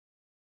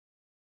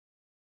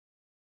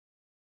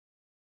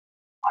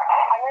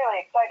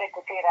really excited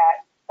to see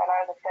that, and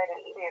I was excited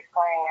to see it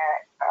playing at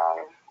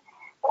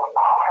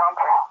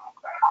conference.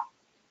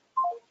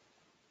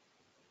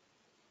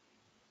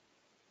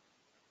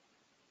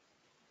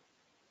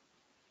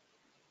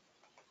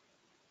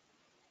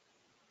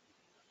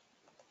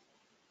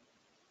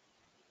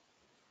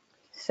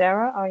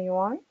 Sarah, are you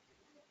on?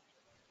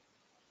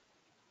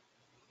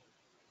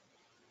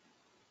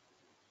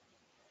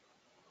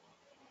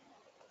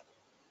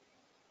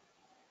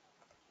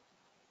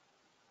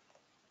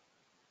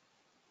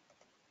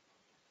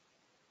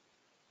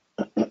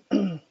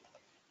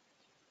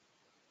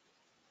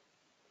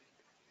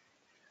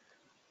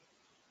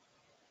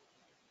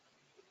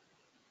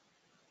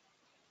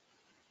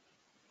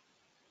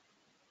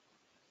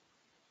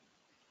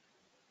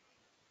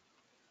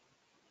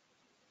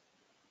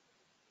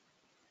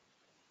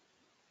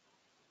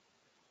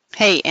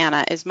 Hey,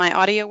 Anna, is my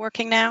audio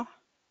working now?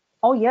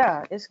 Oh,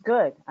 yeah, it's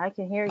good. I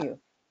can hear you.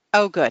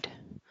 Oh, good.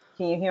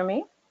 Can you hear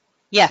me?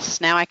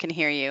 Yes, now I can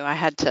hear you. I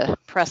had to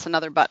press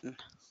another button.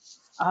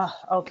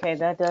 Okay,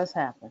 that does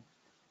happen.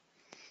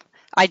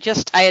 I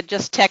had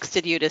just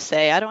texted you to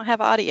say I don't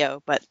have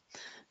audio, but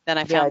then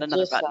I found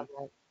another button.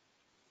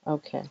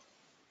 Okay.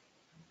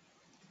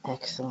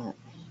 Excellent.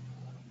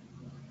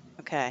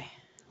 Okay.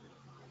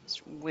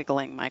 Just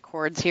wiggling my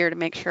cords here to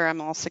make sure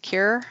I'm all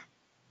secure.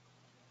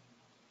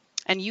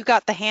 And you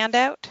got the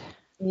handout?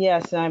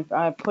 Yes,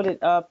 I put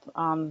it up.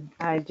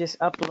 I just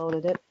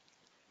uploaded it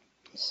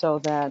so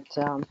that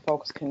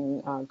folks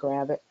can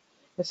grab it.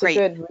 It's Great.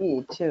 a good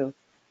read too.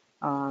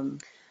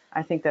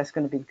 I think that's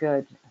going to be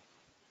good,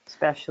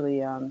 especially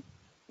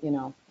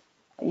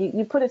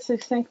you put it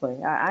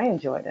succinctly. I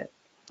enjoyed it.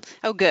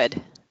 Oh,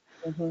 good.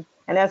 And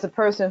as a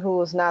person who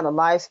was not a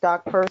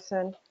livestock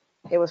person,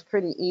 it was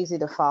pretty easy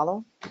to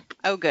follow.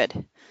 Oh, good.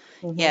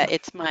 Mm-hmm. Yeah,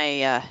 it's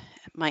my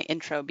my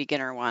intro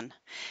beginner one.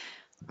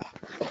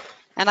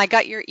 And I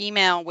got your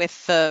email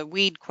with the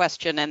weed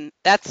question, and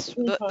those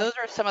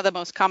are some of the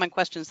most common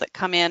questions that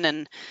come in,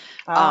 and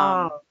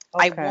I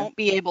won't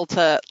be able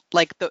to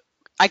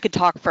I could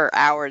talk for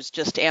hours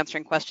just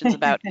answering questions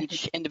about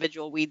each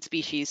individual weed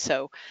species.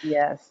 So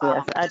yes,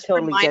 I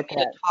totally get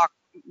that.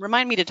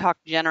 Remind me to talk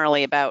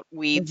generally about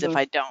weeds if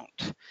I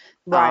don't.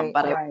 Right.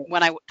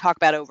 When I talk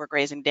about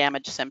overgrazing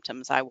damage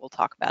symptoms, I will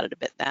talk about it a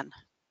bit then.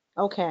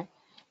 Okay.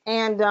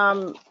 And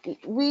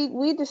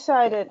we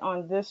decided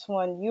on this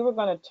one, you were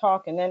going to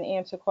talk and then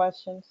answer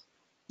questions.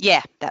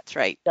 Yeah, that's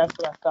right. That's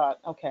what I thought.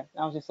 Okay.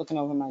 I was just looking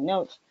over my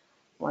notes.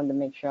 Wanted to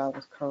make sure I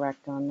was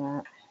correct on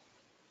that.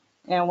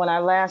 And when I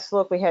last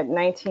looked, we had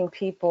 19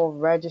 people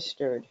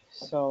registered.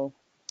 So.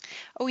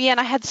 Oh, yeah. And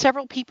I had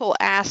several people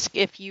ask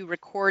if you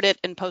record it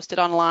and post it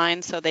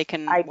online so they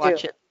can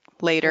watch it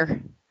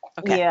later.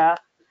 Okay. Yeah,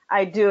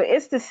 I do.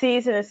 It's the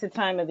season. It's the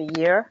time of the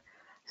year.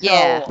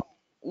 Yeah.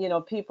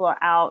 So, people are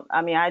out.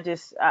 I mean, I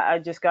just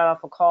got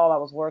off a call. I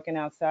was working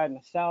outside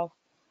myself.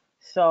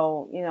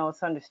 So,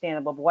 it's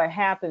understandable. But what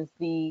happens,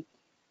 the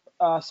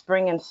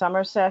spring and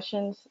summer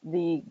sessions,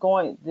 the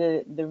going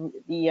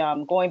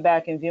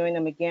back and viewing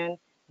them again,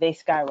 they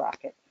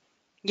skyrocket.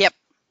 Yep.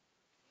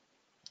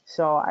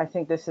 So I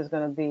think this is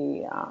going to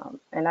be,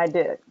 and I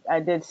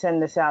did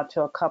send this out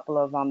to a couple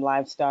of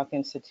livestock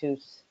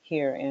institutes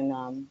here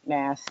in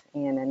Mass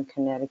and in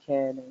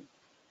Connecticut,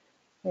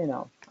 and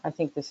I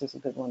think this is a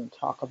good one to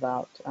talk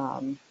about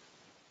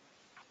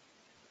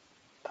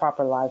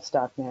proper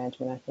livestock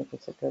management. I think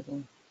it's a good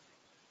one.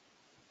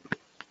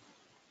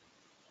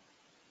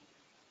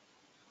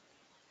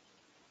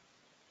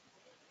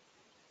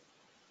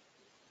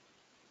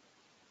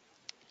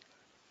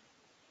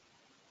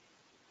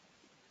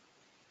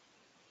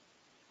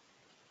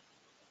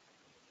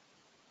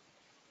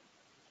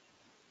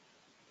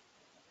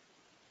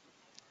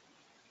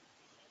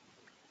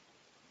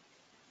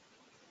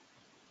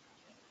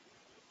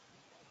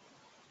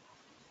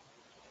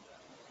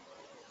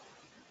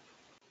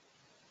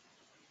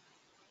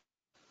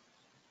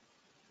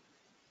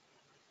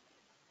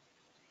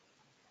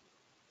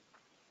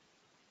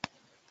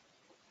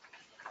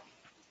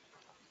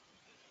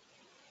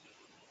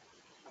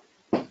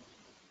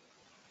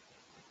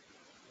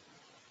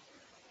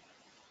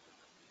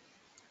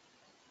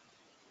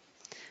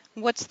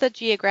 What's the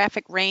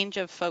geographic range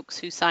of folks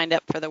who signed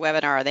up for the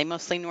webinar? Are they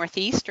mostly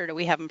Northeast, or do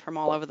we have them from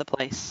all over the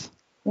place?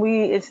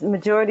 It's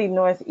majority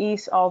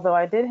Northeast, although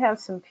I did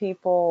have some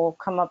people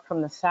come up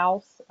from the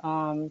South,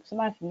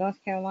 somebody from North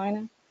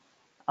Carolina,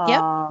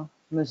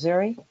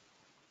 Missouri.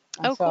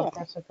 I saw a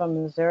person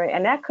from Missouri,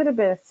 and that could have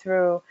been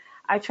through.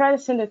 I try to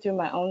send it through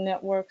my own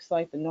networks,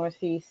 like the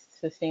Northeast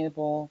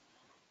Sustainable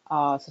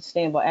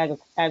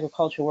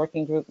Agriculture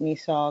Working Group,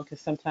 NESAW, because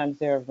sometimes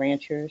there are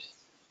ranchers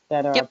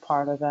that are a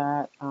part of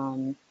that.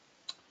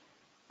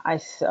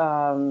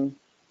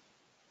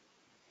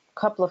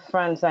 Couple of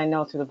friends I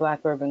know through the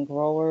Black Urban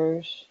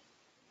Growers.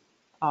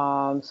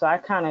 So I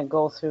kind of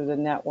go through the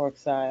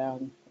networks I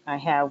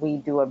have. We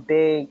do a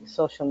big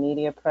social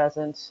media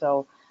presence,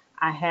 so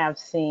I have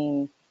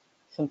seen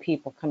some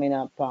people coming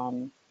up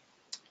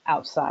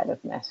outside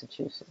of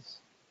Massachusetts.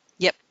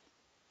 Yep.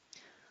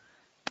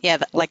 Yeah,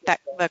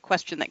 the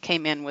question that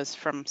came in was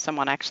from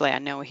someone actually I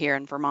know here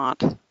in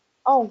Vermont.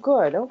 Oh,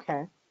 good.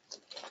 Okay.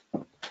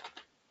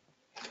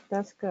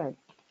 That's good.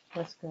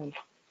 That's good.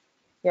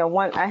 Yeah,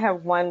 I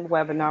have one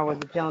webinar where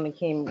the gentleman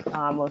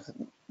was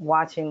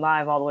watching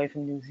live all the way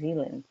from New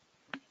Zealand.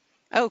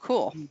 Oh,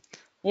 cool.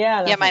 Yeah.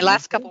 And I Yeah, was my like,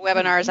 last couple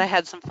webinars, I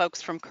had some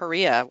folks from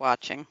Korea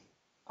watching.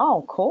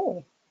 oh,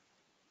 cool.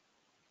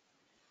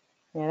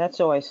 Yeah, that's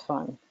always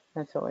fun.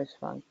 That's always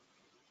fun.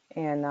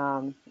 And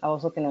I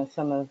was looking at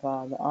some of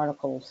the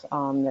articles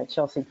that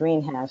Chelsea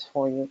Green has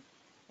for you.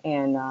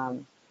 And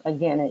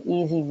again, an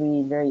easy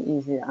read, very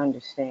easy to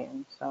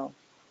understand. So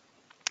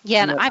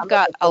Yeah, and I've I'm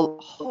got looking a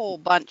forward. whole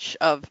bunch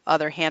of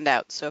other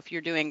handouts. So if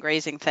you're doing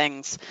grazing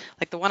things,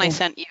 like the one I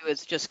sent you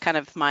is just kind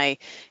of my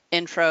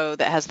intro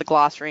that has the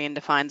glossary and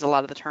defines a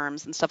lot of the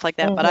terms and stuff like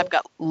that. But I've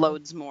got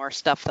loads more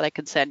stuff that I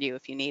could send you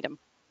if you need them.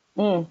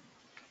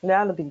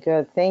 That'll be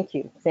good. Thank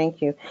you.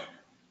 Thank you.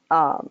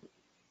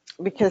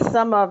 Because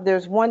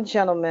there's one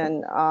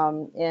gentleman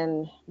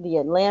in the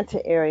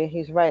Atlanta area.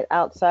 He's right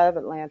outside of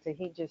Atlanta.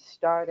 He just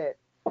started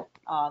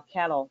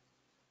cattle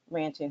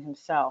ranching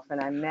himself,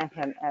 and I met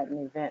him at an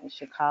event in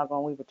Chicago,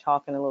 and we were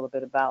talking a little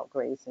bit about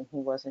grazing. He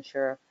wasn't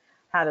sure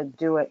how to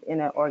do it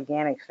in an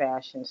organic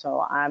fashion,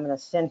 so I'm going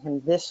to send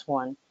him this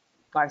one.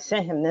 I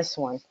sent him this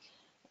one,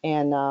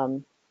 and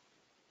um,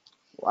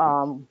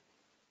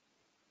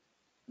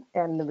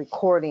 and the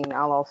recording.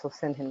 I'll also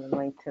send him the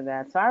link to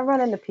that. So I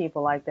run into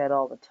people like that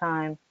all the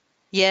time, and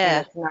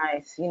Yeah, it's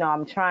nice.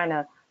 I'm trying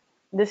to.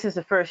 This is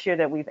the first year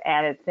that we've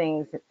added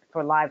things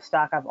for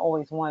livestock. I've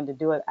always wanted to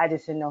do it. I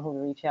just didn't know who to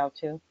reach out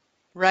to.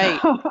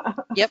 right.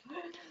 Yep.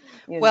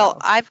 you Well, know.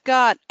 I've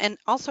got, and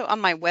also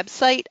on my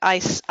website,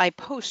 I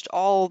post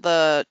all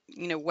the,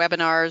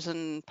 webinars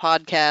and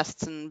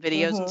podcasts and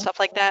videos and Mhm. stuff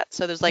like that.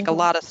 So there's like a Mhm.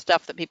 lot of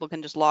stuff that people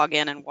can just log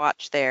in and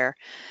watch there.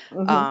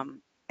 Mhm.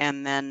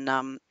 And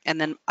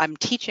then I'm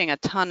teaching a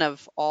ton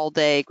of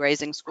all-day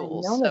grazing I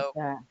schools. noticed So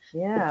that.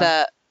 Yeah.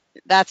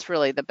 that's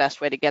really the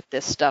best way to get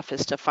this stuff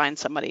is to find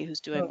somebody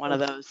who's doing one of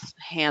Mhm. those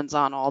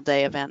hands-on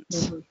all-day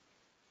events. Mhm.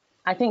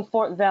 I think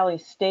Fort Valley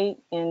State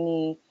in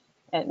the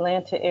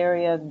Atlanta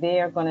area,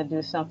 they are going to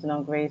do something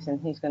on grazing.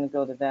 He's going to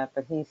go to that,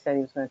 but he said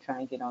he was going to try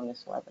and get on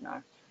this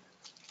webinar.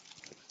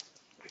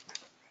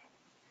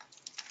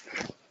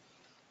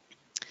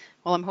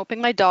 Well, I'm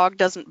hoping my dog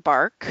doesn't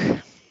bark.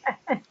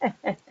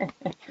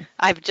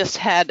 I've just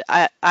had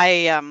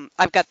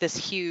I've got this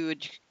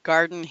huge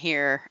garden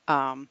here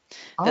that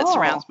Oh.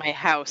 surrounds my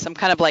house. I'm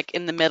kind of like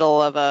in the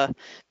middle of a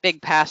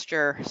big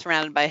pasture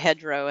surrounded by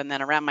hedgerow, and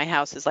then around my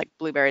house is like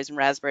blueberries and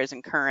raspberries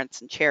and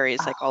currants and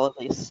cherries, like all of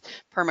these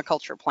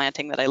permaculture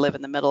planting that I live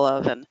in the middle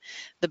of. And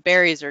the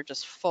berries are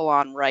just full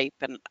on ripe,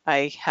 and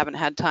I haven't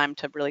had time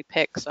to really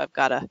pick, so I've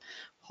got a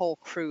whole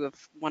crew of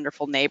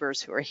wonderful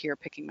neighbors who are here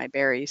picking my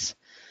berries.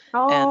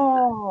 And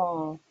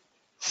Oh.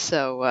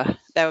 so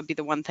that would be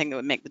the one thing that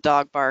would make the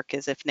dog bark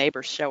is if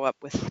neighbors show up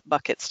with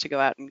buckets to go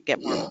out and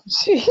get more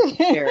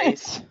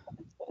berries.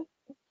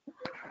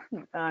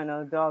 I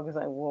know the dog is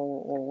like,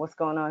 whoa, what's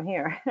going on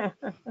here?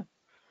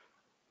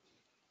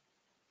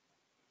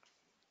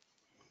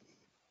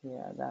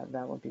 Yeah,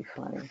 that would be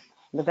funny.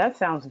 But that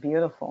sounds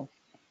beautiful.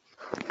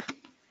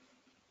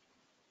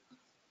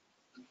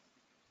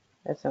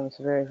 That sounds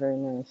very, very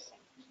nice.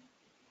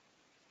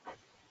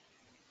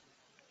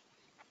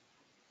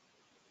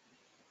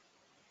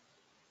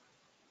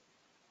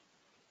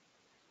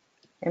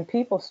 And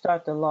people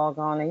start to log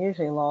on. They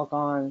usually log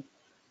on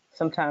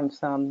sometimes,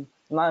 a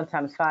lot of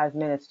times 5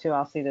 minutes too.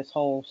 I'll see this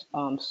whole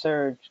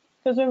surge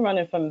because they're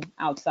running from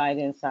outside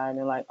inside.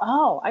 They're like,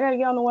 oh, I got to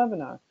get on the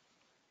webinar.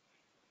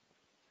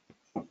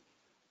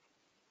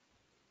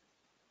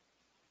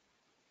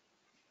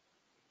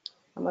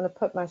 I'm going to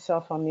put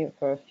myself on mute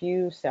for a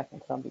few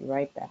seconds. I'll be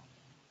right back.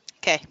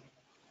 Okay.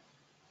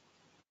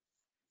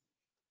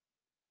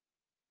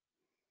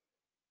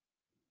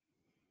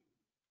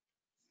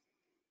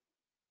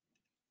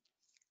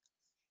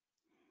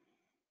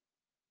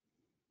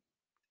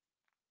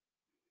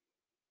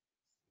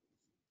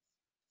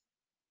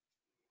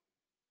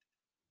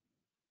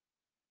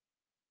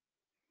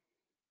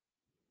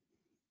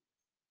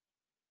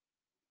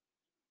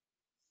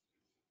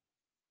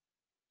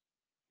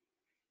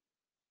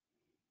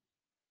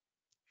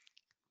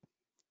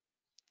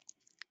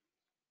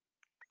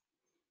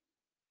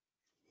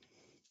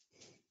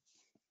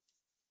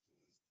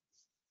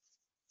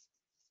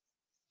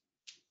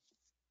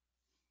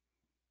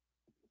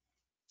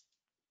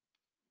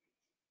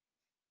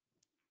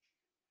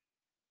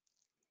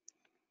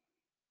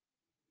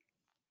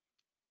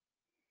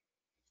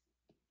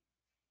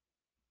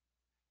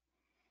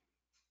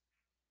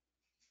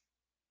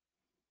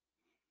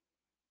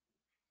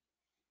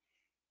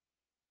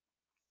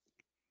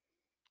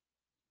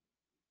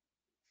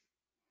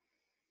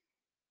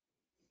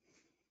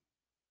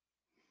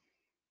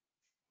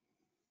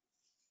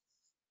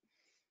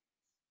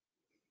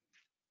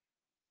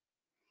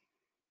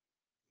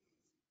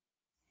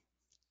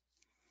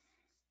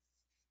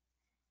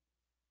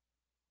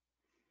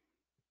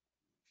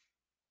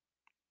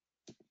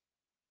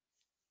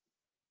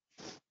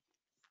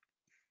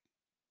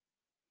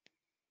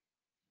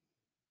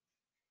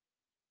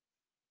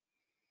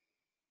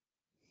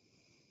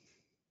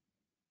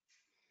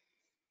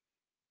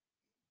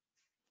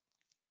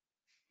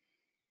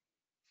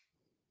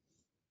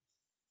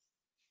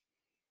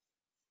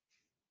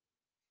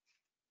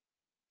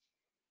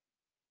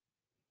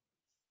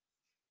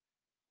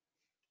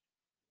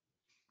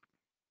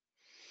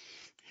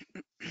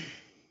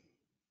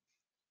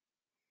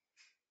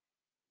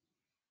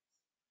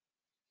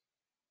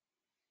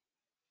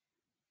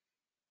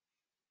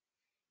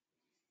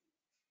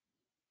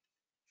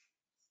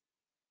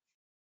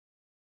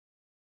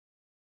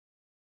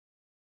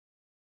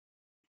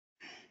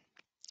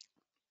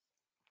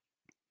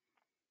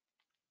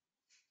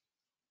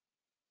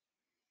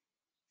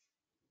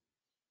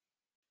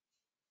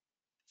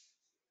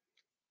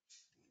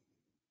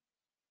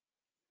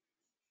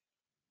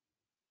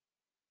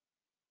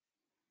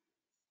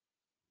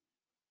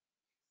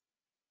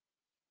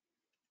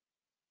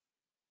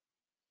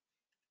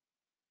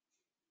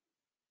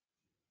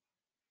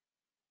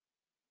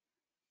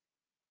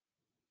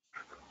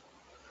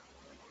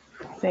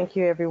 Thank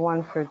you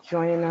everyone for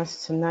joining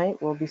us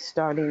tonight. We'll be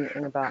starting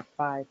in about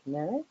 5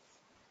 minutes.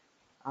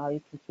 You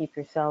can keep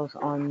yourselves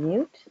on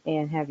mute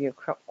and have your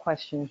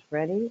questions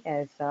ready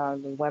as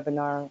the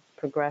webinar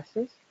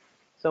progresses.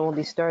 So we'll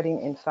be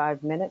starting in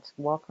 5 minutes.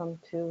 Welcome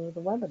to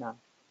the webinar.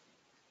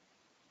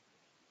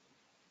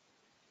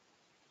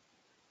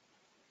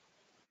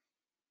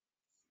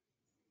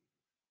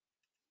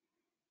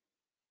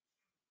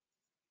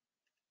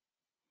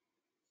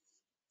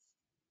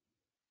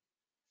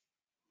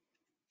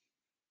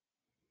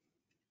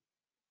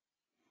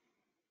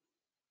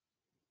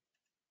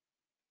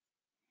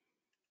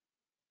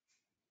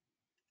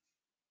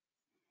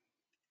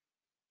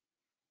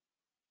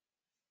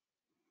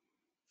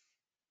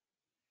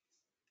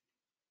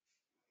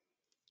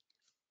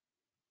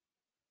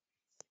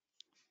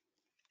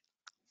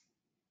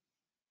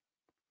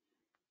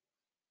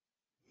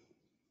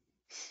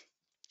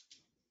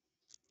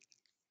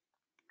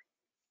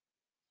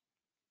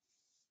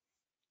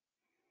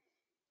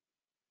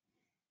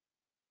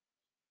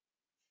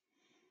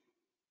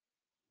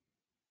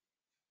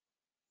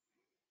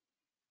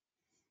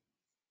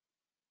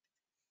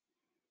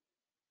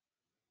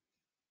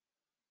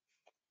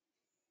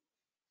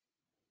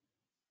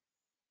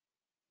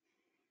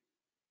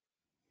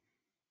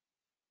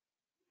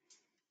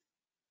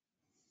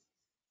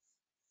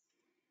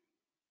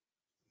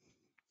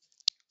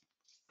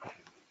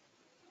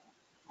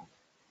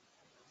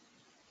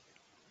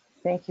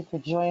 Thank you for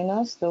joining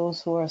us.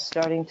 Those who are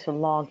starting to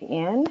log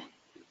in,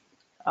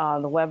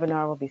 the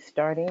webinar will be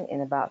starting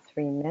in about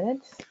 3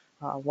 minutes.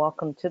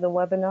 Welcome to the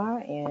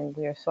webinar, and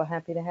we are so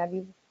happy to have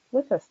you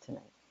with us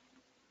tonight.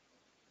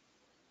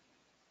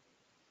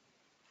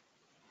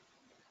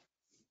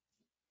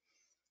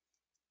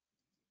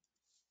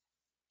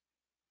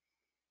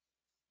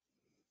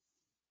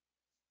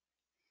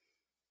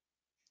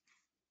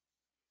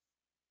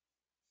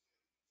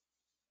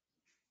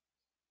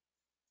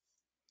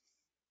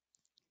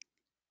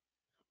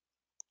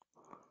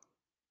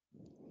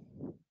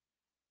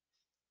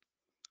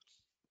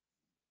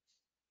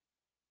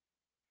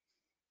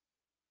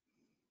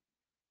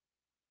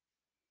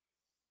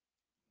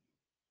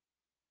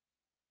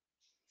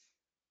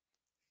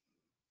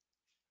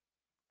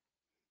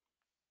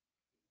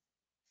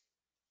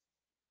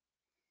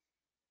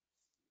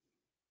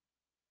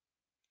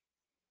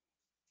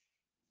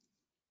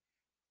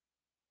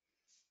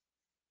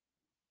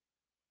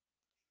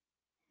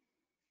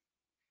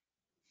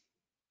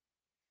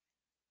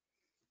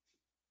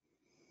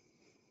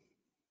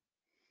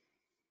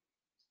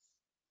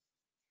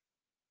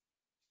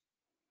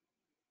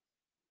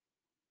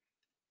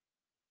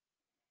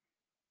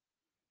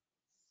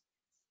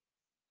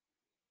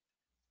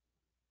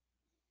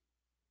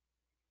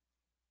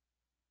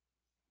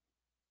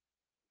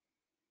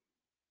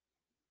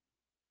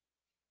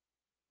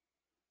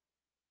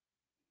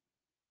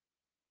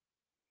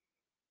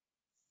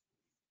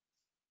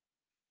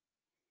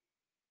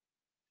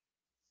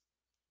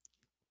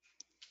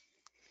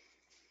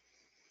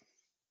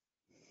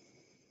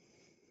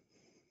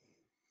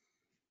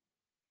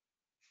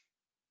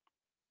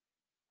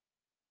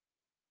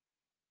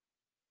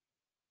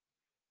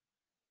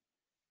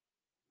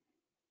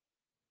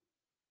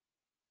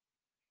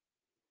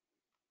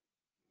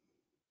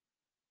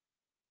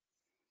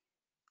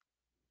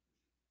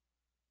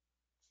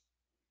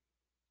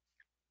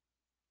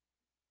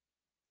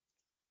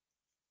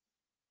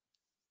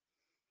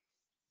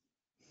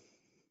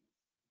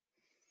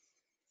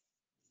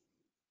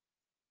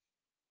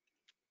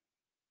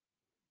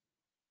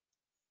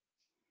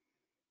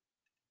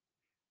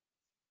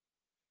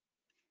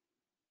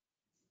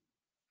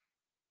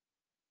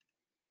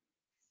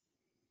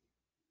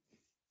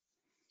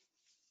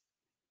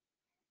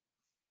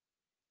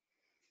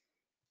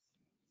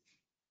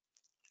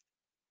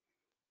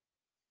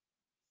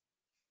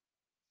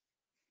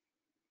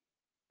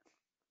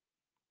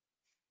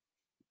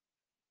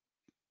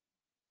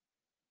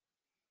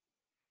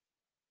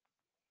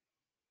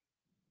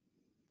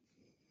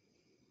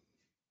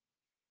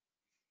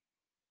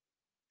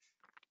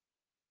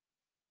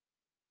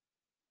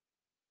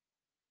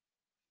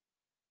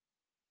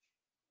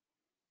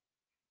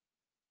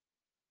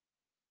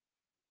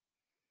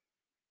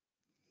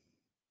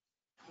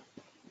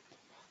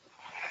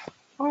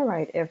 All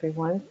right,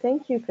 everyone.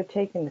 Thank you for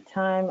taking the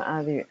time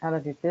out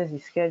of your busy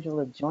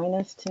schedule to join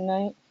us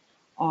tonight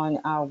on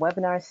our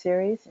webinar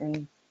series,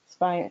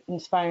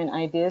 Inspiring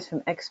Ideas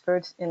from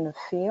Experts in the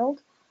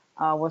Field.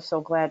 We're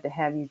so glad to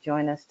have you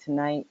join us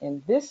tonight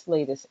in this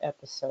latest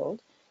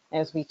episode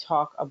as we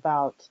talk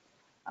about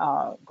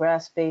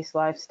grass-based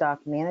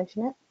livestock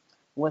management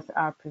with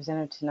our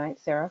presenter tonight,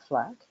 Sarah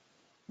Flack.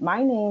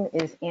 My name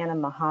is Anna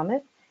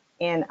Muhammad,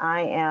 and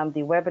I am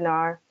the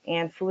Webinar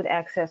and Food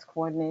Access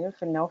Coordinator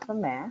for NOFA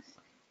Mass.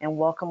 And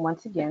welcome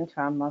once again to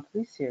our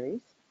monthly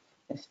series,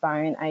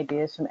 Inspiring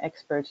Ideas from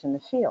Experts in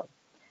the Field.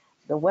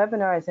 The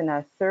webinar is in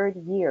our third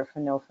year for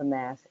NOFA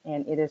Mass,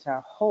 and it is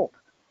our hope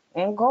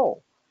and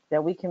goal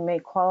that we can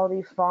make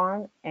quality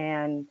farm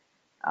and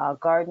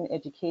garden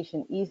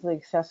education easily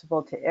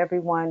accessible to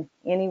everyone,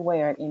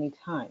 anywhere, at any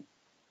time.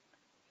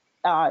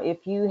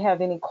 If you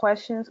have any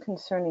questions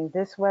concerning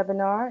this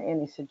webinar,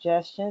 any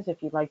suggestions,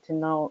 if you'd like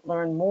to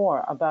learn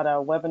more about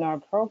our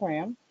webinar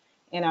program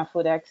and our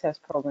food access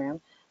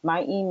program,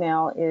 my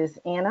email is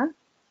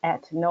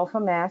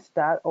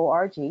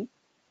anna@nofamass.org.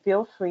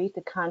 Feel free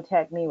to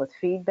contact me with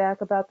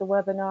feedback about the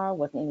webinar,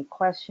 with any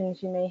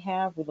questions you may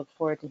have. We look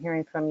forward to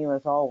hearing from you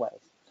as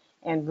always.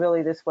 And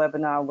really, this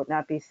webinar would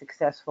not be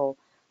successful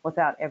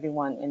without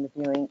everyone in the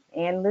viewing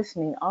and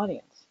listening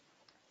audience.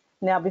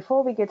 Now,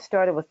 before we get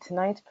started with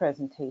tonight's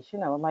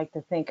presentation, I would like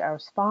to thank our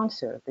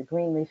sponsor, the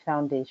Greenleaf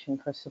Foundation,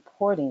 for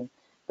supporting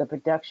the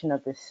production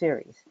of this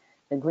series.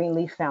 The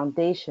Greenleaf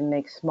Foundation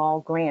makes small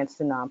grants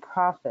to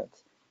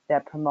nonprofits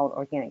that promote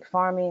organic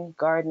farming,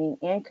 gardening,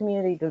 and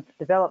community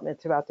development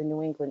throughout the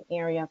New England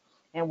area,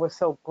 and we're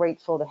so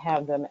grateful to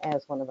have them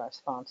as one of our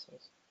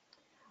sponsors.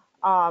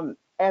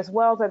 As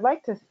well as I'd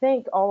like to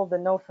thank all of the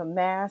NOFA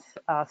Mass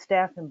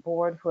staff and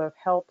board who have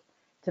helped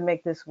to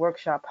make this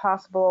workshop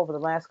possible over the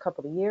last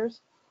couple of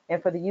years,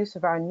 and for the use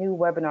of our new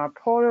webinar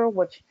portal,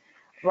 which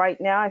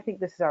right now I think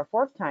this is our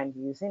fourth time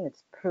using.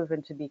 It's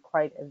proven to be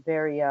quite a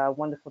very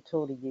wonderful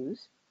tool to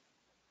use.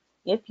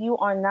 If you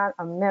are not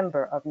a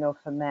member of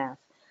NOFA Mass,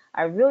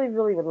 I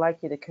really would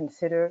like you to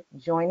consider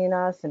joining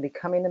us and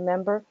becoming a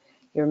member.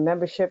 Your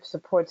membership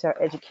supports our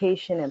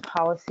education and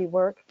policy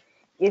work.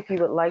 If you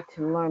would like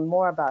to learn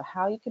more about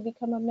how you can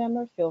become a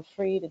member, feel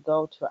free to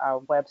go to our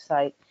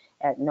website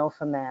at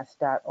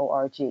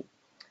nofamass.org.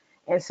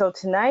 And so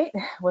tonight,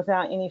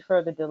 without any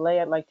further delay,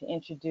 I'd like to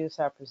introduce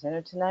our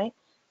presenter tonight,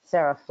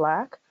 Sarah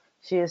Flack.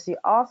 She is the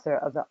author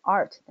of The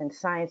Art and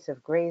Science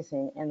of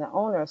Grazing and the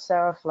owner of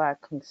Sarah Flack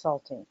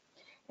Consulting.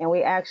 And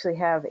we actually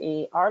have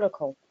an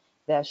article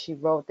that she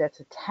wrote that's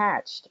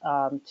attached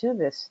to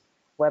this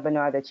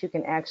webinar that you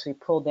can actually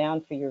pull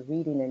down for your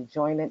reading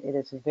enjoyment. It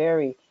is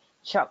very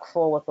chock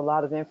full with a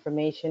lot of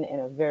information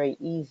and a very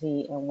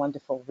easy and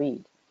wonderful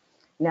read.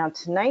 Now,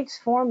 tonight's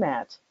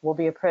format will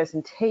be a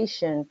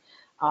presentation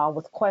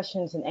with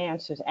questions and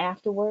answers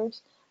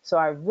afterwards. So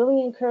I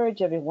really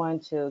encourage everyone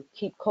to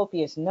keep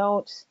copious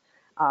notes,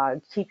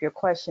 keep your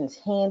questions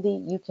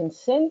handy. You can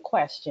send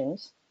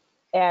questions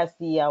as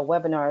the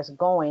webinar is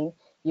going.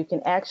 You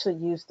can actually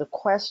use the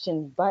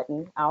question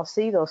button. I'll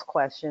see those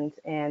questions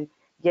and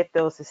get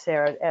those to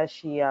Sarah as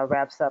she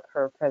wraps up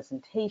her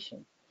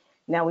presentation.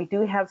 Now, we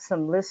do have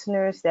some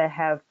listeners that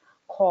have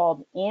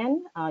called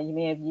in. You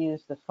may have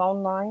used the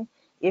phone line.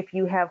 If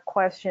you have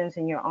questions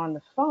and you're on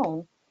the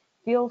phone,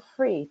 feel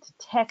free to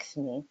text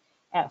me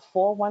at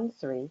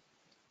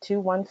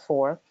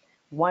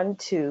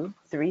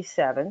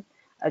 413-214-1237.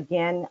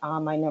 Again,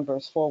 my number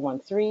is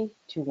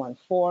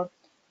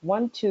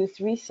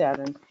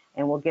 413-214-1237,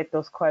 and we'll get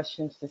those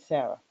questions to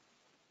Sarah.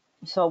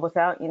 So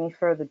without any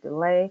further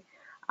delay,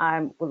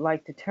 I would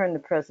like to turn the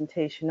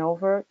presentation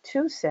over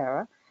to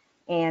Sarah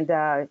and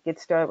get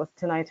started with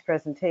tonight's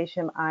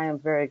presentation. I am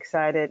very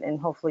excited, and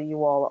hopefully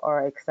you all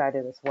are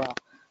excited as well.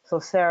 So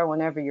Sarah,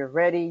 whenever you're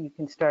ready, you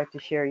can start to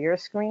share your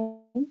screen,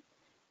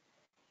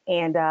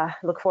 and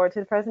look forward to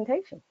the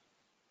presentation.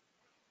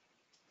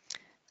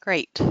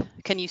 Great.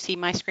 Can you see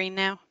my screen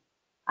now?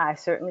 I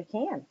certainly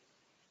can.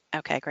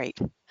 Okay, great.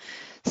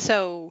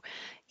 So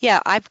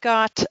yeah, I've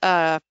got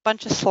a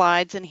bunch of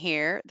slides in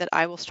here that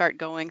I will start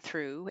going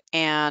through,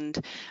 and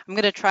I'm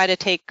going to try to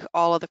take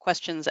all of the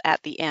questions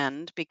at the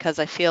end because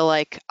I feel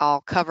like I'll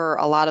cover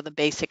a lot of the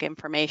basic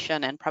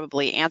information and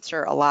probably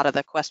answer a lot of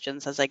the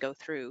questions as I go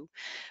through.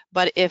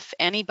 But if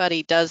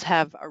anybody does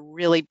have a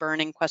really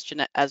burning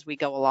question as we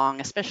go along,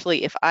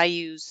 especially if I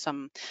use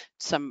some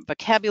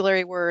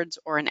vocabulary words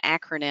or an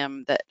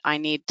acronym that I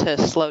need to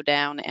slow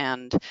down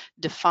and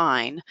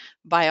define,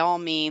 by all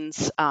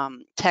means,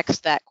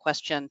 text that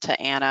question to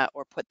Anna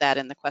or put that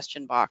in the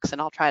question box,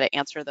 and I'll try to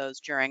answer those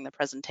during the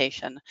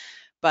presentation.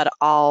 But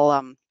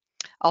I'll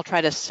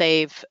try to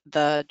save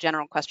the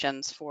general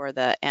questions for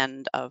the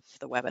end of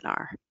the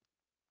webinar.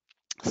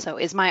 So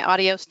is my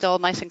audio still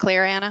nice and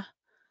clear, Anna?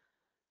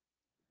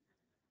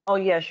 Oh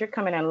yes, you're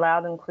coming in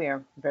loud and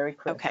clear, very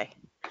clear. Okay,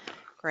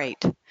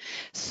 great.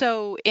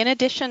 So in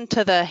addition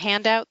to the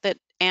handout that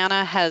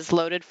Anna has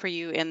loaded for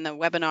you in the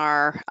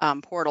webinar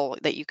portal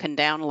that you can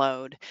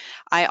download,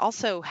 I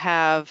also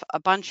have a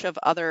bunch of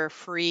other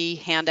free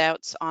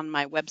handouts on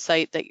my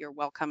website that you're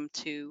welcome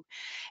to.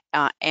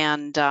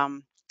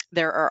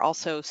 There are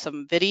also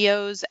some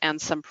videos and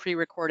some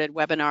pre-recorded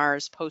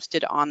webinars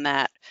posted on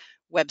that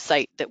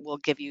website that will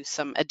give you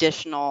some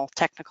additional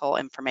technical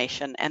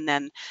information. And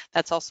then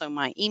that's also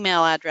my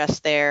email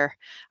address there.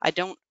 I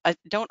don't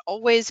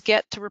always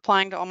get to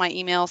replying to all my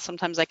emails.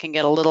 Sometimes I can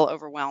get a little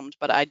overwhelmed,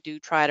 but I do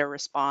try to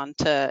respond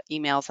to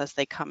emails as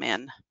they come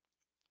in.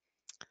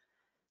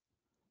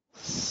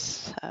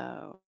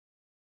 So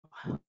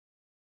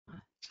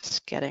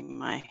just getting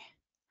my,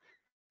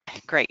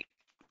 great.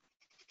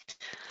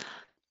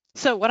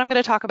 So what I'm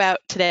going to talk about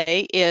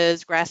today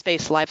is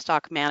grass-based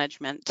livestock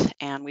management,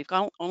 and we've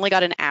only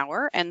got an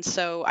hour, and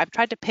so I've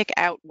tried to pick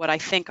out what I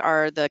think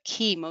are the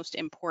key, most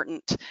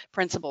important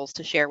principles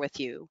to share with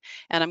you.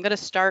 And I'm going to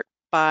start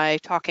by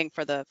talking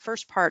for the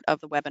first part of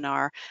the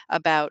webinar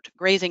about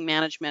grazing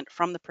management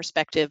from the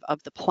perspective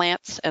of the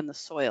plants and the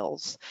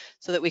soils,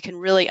 so that we can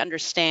really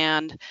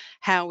understand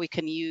how we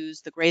can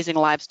use the grazing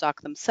livestock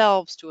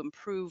themselves to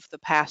improve the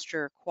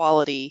pasture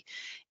quality,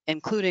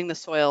 including the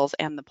soils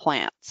and the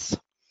plants.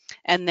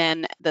 And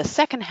then the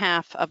second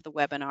half of the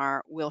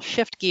webinar, we'll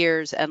shift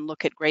gears and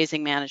look at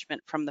grazing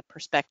management from the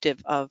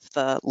perspective of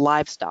the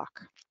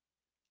livestock.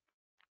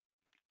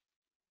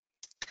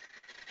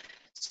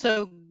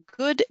 So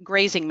good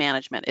grazing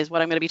management is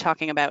what I'm going to be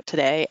talking about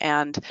today.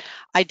 And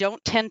I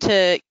don't tend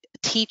to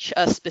teach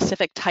a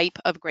specific type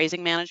of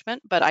grazing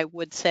management, but I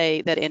would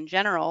say that in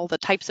general, the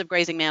types of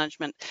grazing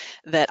management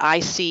that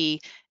I see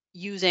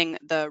using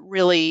the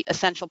really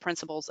essential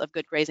principles of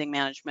good grazing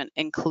management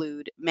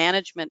include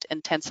management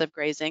intensive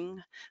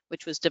grazing,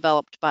 which was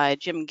developed by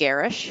Jim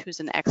Garish, who's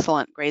an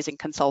excellent grazing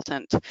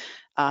consultant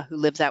who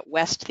lives out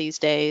west these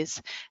days,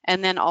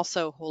 and then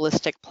also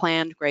holistic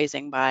planned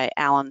grazing by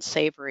Alan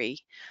Savory.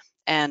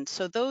 And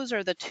so those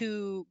are the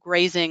two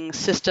grazing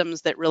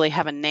systems that really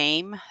have a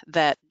name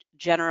that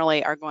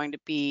generally are going to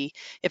be,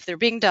 if they're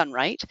being done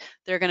right,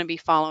 they're going to be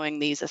following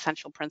these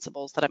essential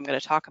principles that I'm going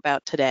to talk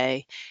about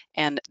today.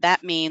 And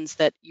that means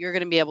that you're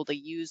going to be able to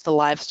use the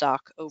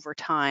livestock over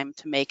time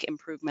to make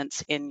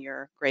improvements in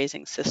your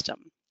grazing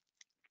system.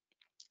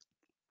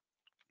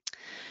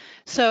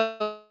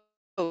 So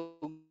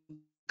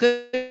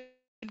good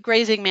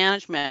grazing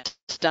management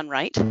done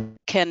right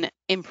can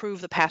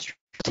improve the pasture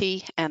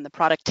and the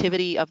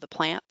productivity of the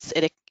plants.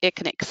 It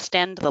can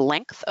extend the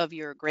length of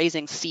your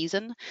grazing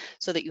season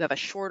so that you have a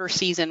shorter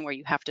season where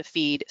you have to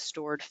feed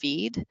stored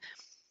feed.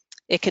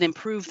 It can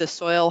improve the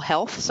soil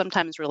health,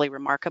 sometimes really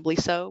remarkably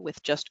so,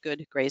 with just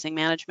good grazing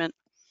management.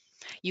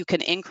 You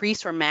can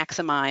increase or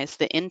maximize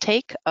the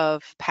intake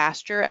of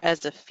pasture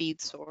as a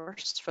feed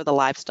source for the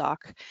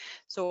livestock.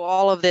 So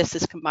all of this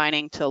is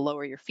combining to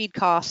lower your feed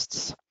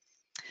costs,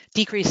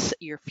 decrease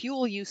your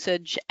fuel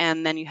usage,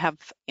 and then you have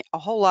a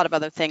whole lot of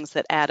other things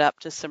that add up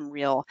to some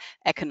real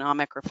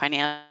economic or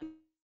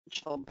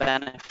financial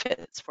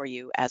benefits for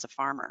you as a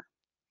farmer.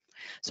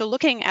 So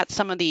looking at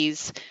some of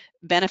these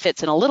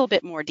benefits in a little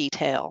bit more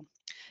detail,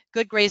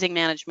 good grazing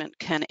management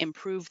can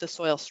improve the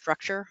soil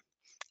structure.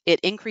 It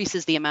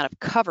increases the amount of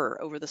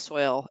cover over the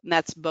soil, and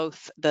that's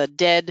both the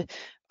dead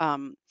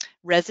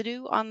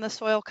residue on the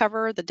soil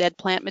cover, the dead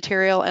plant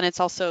material, and it's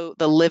also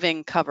the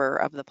living cover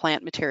of the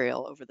plant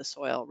material over the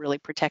soil, really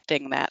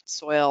protecting that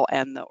soil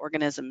and the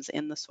organisms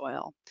in the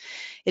soil.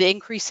 It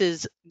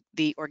increases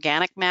the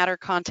organic matter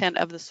content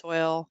of the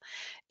soil.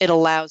 It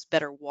allows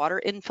better water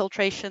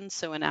infiltration,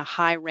 so in a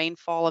high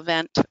rainfall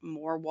event,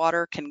 more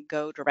water can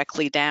go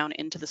directly down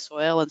into the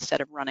soil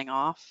instead of running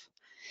off.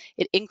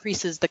 It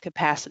increases the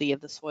capacity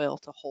of the soil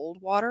to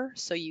hold water,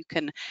 so you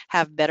can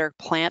have better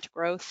plant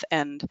growth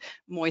and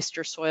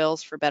moisture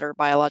soils for better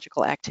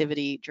biological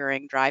activity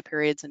during dry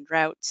periods and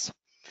droughts.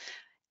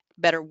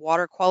 Better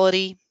water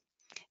quality.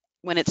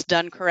 When it's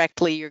done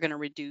correctly, you're going to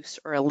reduce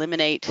or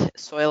eliminate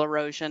soil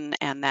erosion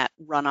and that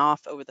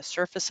runoff over the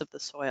surface of the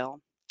soil.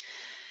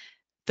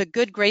 The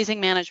good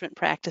grazing management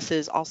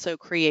practices also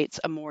creates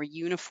a more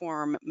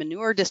uniform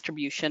manure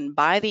distribution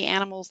by the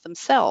animals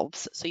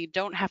themselves. So you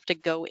don't have to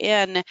go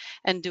in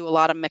and do a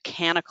lot of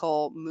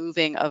mechanical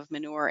moving of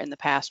manure in the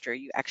pasture.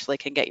 You actually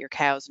can get your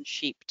cows and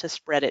sheep to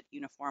spread it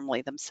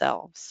uniformly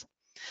themselves.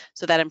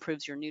 So that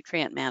improves your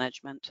nutrient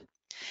management.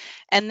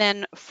 And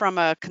then from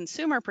a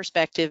consumer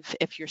perspective,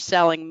 if you're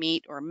selling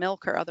meat or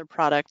milk or other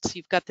products,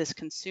 you've got this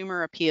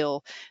consumer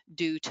appeal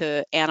due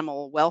to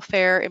animal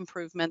welfare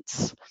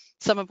improvements,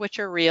 some of which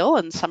are real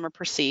and some are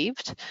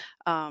perceived,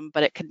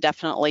 but it can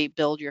definitely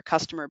build your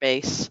customer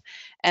base.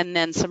 And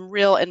then some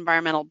real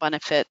environmental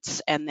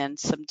benefits, and then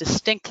some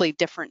distinctly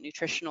different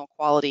nutritional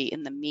quality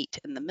in the meat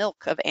and the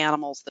milk of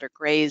animals that are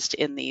grazed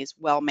in these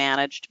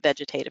well-managed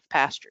vegetative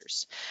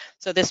pastures.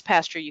 So this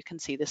pasture, you can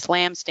see this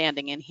lamb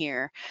standing in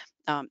here.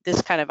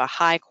 This kind of a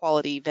high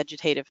quality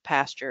vegetative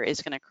pasture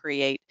is going to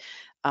create,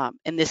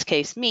 in this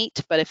case,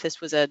 meat, but if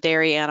this was a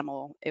dairy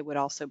animal, it would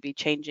also be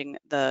changing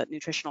the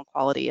nutritional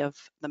quality of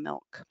the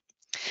milk.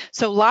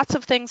 So lots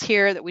of things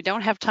here that we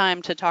don't have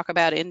time to talk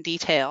about in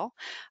detail,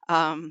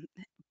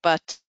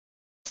 but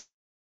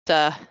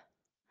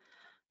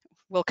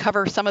we'll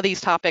cover some of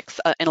these topics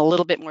in a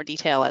little bit more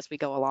detail as we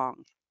go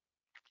along.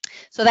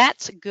 So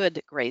that's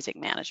good grazing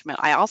management.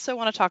 I also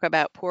want to talk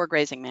about poor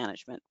grazing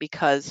management,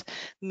 because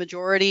the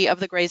majority of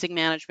the grazing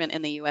management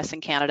in the US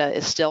and Canada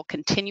is still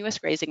continuous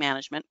grazing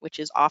management, which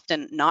is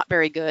often not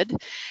very good.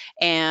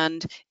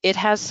 And it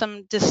has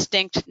some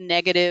distinct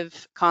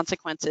negative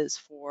consequences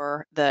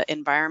for the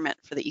environment,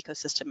 for the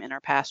ecosystem in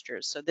our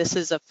pastures. So this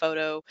is a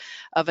photo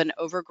of an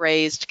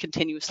overgrazed,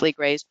 continuously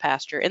grazed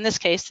pasture. In this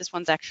case, this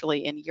one's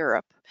actually in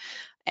Europe.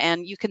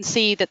 And you can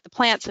see that the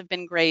plants have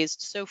been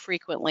grazed so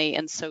frequently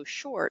and so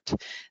short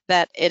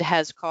that it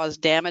has caused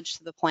damage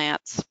to the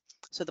plants,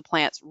 So the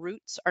plant's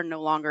roots are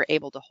no longer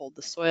able to hold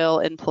the soil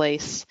in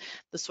place.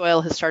 The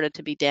soil has started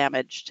to be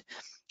damaged.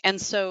 And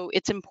so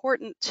it's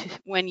important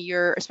when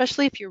you're,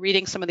 especially if you're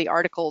reading some of the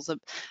articles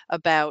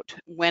about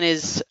when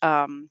is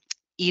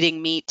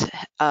eating meat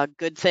a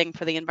good thing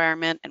for the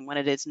environment and when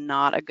it is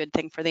not a good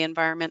thing for the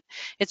environment,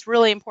 it's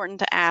really important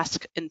to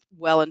ask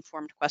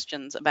well-informed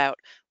questions about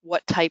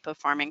what type of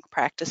farming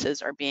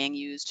practices are being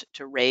used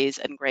to raise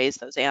and graze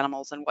those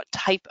animals and what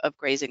type of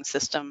grazing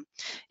system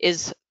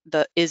is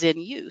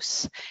in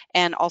use,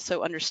 and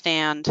also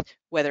understand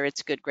whether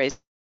it's good grazing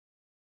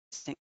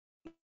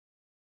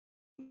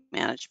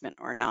management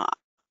or not.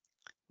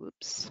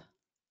 Whoops.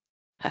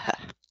 All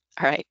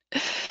right.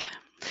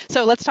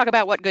 So let's talk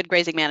about what good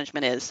grazing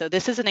management is. So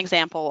this is an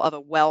example of a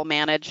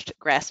well-managed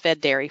grass-fed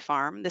dairy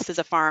farm. This is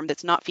a farm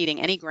that's not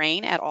feeding any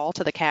grain at all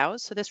to the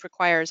cows. So this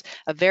requires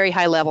a very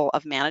high level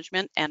of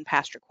management and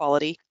pasture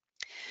quality.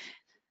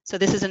 So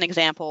this is an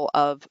example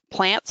of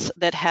plants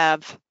that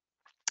have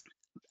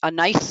a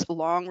nice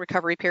long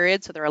recovery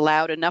period, so they're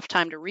allowed enough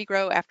time to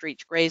regrow after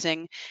each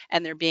grazing,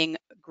 and they're being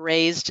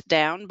grazed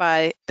down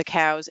by the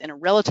cows in a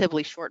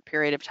relatively short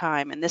period of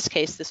time. In this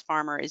case, this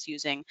farmer is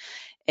using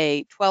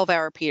a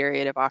 12-hour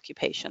period of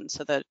occupation,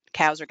 so the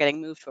cows are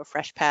getting moved to a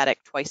fresh paddock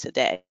twice a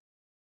day.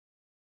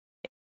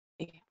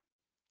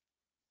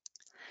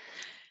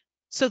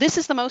 So this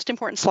is the most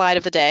important slide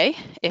of the day.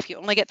 If you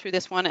only get through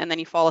this one and then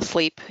you fall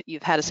asleep,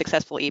 you've had a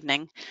successful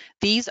evening.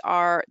 These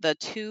are the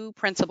two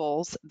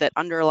principles that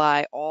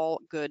underlie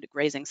all good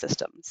grazing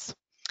systems.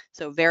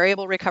 So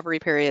variable recovery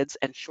periods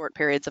and short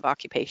periods of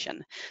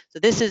occupation. So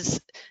these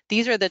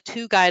are the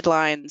two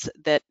guidelines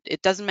that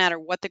it doesn't matter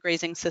what the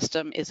grazing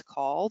system is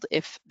called.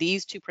 If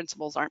these two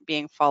principles aren't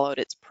being followed,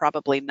 it's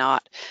probably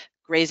not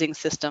grazing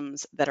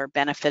systems that are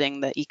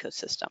benefiting the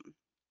ecosystem.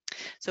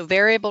 So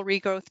variable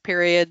regrowth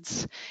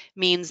periods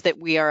means that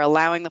we are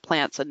allowing the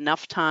plants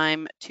enough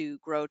time to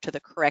grow to the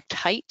correct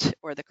height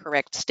or the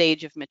correct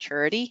stage of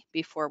maturity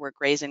before we're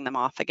grazing them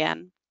off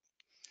again.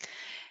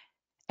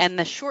 And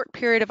the short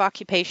period of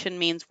occupation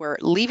means we're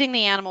leaving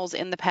the animals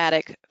in the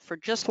paddock for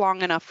just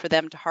long enough for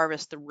them to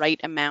harvest the right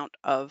amount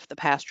of the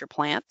pasture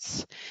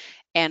plants.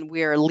 And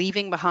we're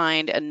leaving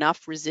behind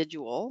enough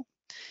residual.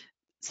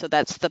 So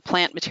that's the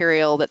plant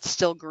material that's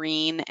still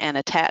green and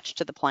attached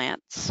to the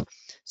plants,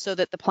 so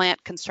that the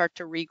plant can start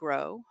to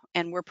regrow.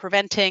 And we're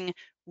preventing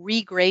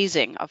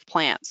regrazing of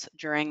plants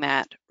during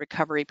that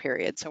recovery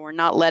period. So we're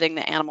not letting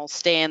the animals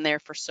stay in there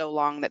for so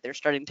long that they're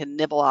starting to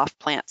nibble off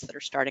plants that are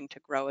starting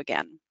to grow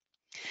again.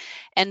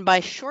 And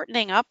by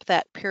shortening up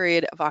that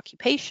period of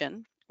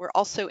occupation, we're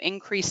also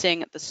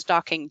increasing the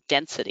stocking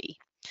density.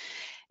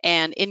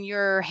 And in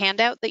your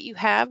handout that you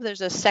have,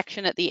 there's a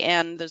section at the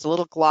end, there's a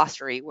little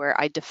glossary where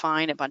I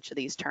define a bunch of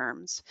these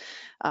terms.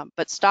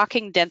 But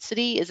stocking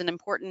density is an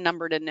important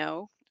number to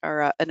know,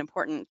 or an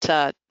important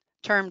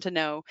term to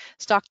know.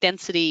 Stock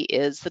density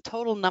is the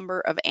total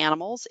number of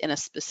animals in a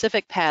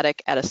specific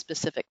paddock at a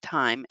specific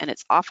time, and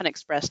it's often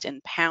expressed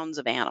in pounds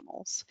of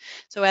animals.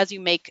 So as you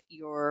make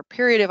your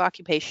period of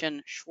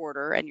occupation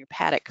shorter and your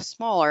paddock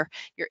smaller,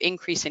 you're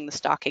increasing the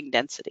stocking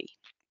density.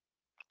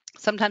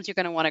 Sometimes you're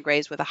going to want to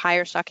graze with a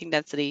higher stocking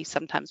density,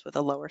 sometimes with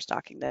a lower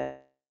stocking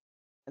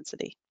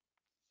density.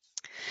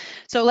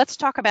 So let's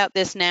talk about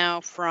this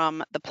now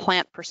from the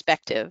plant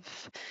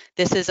perspective.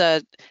 This is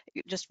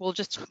we'll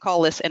just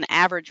call this an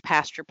average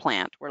pasture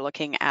plant. We're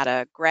looking at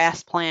a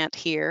grass plant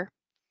here.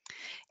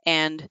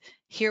 And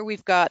here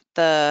we've got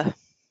let's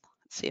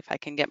see if I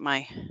can get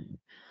my,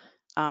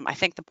 I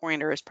think the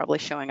pointer is probably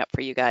showing up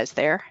for you guys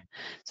there.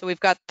 So we've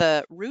got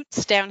the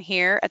roots down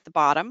here at the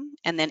bottom,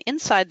 and then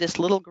inside this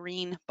little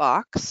green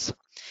box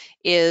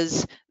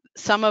is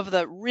some of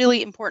the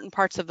really important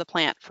parts of the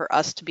plant for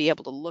us to be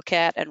able to look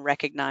at and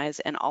recognize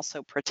and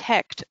also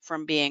protect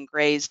from being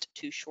grazed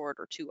too short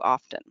or too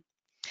often.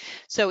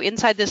 So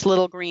inside this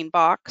little green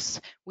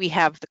box, we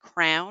have the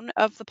crown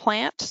of the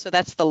plant. So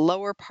that's the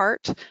lower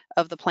part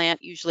of the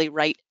plant, usually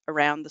right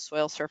around the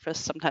soil surface,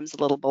 sometimes a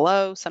little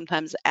below,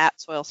 sometimes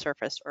at soil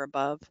surface or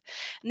above.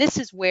 And this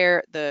is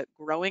where the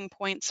growing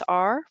points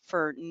are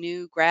for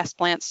new grass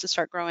plants to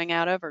start growing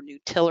out of, or new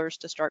tillers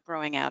to start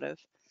growing out of.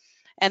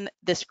 And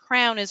this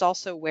crown is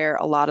also where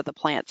a lot of the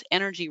plant's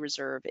energy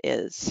reserve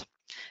is.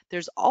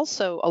 There's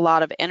also a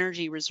lot of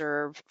energy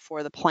reserve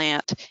for the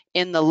plant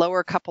in the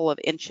lower couple of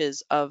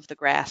inches of the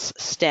grass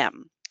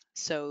stem.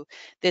 So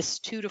this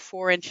 2 to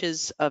 4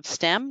 inches of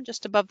stem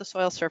just above the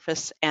soil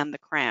surface and the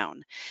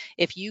crown.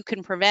 If you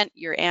can prevent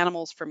your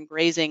animals from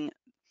grazing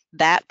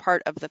that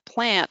part of the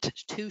plant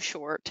too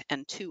short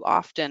and too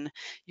often,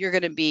 you're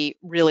going to be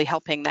really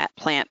helping that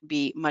plant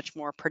be much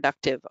more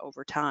productive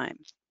over time.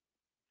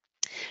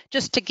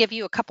 Just to give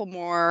you a couple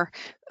more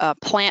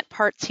plant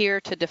parts here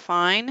to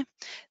define,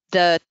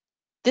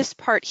 this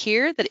part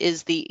here that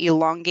is the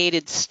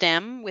elongated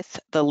stem with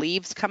the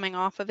leaves coming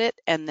off of it,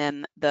 and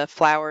then the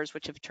flowers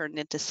which have turned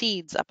into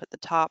seeds up at the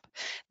top,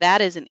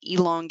 that is an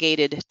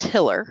elongated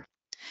tiller.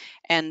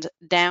 And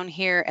down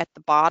here at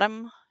the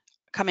bottom,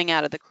 coming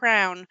out of the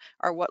crown,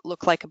 are what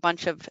look like a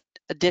bunch of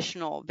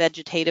additional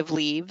vegetative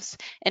leaves,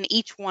 and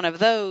each one of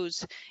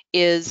those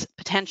is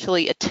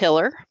potentially a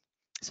tiller.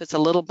 So it's a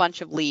little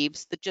bunch of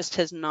leaves that just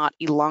has not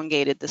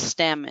elongated the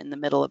stem in the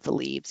middle of the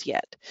leaves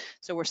yet.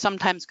 So we're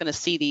sometimes going to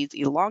see these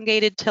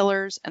elongated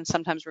tillers, and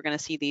sometimes we're going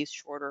to see these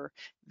shorter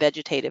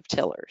vegetative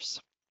tillers.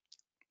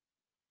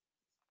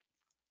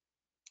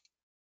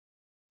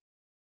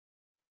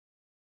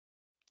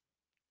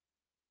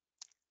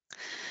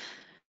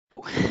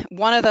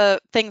 One of the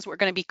things we're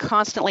going to be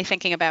constantly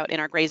thinking about in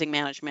our grazing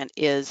management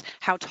is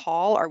how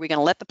tall are we going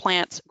to let the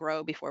plants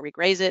grow before we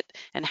graze it,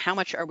 and how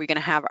much are we going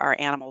to have our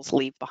animals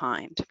leave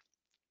behind.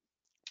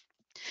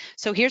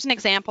 So here's an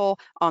example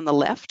on the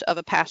left of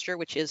a pasture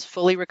which is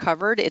fully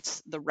recovered.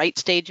 It's the right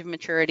stage of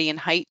maturity and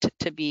height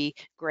to be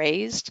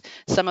grazed.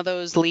 Some of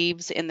those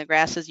leaves in the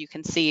grasses you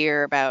can see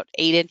are about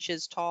 8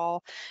 inches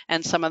tall,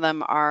 and some of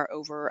them are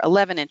over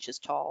 11 inches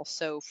tall.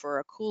 So for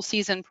a cool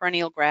season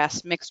perennial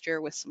grass mixture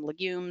with some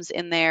legumes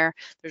in there,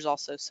 there's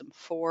also some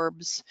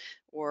forbs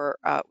or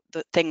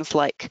the things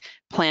like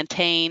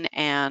plantain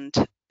and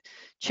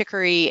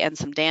chicory and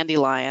some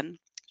dandelion,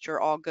 which are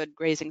all good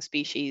grazing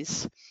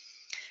species.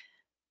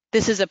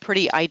 This is a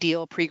pretty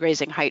ideal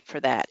pre-grazing height for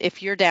that.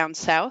 If you're down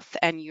south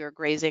and you're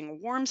grazing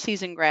warm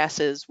season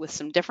grasses with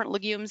some different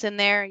legumes in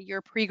there,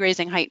 your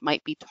pre-grazing height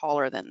might be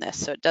taller than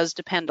this. So it does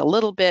depend a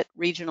little bit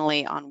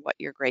regionally on what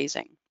you're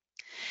grazing.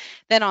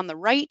 Then on the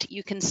right,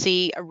 you can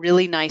see a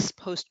really nice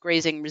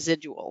post-grazing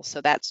residual.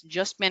 So that's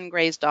just been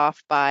grazed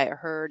off by a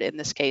herd, in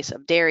this case,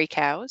 of dairy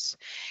cows.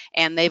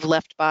 And they've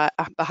left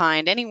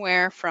behind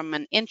anywhere from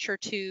an inch or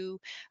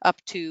two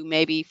up to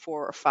maybe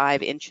 4 or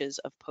 5 inches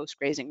of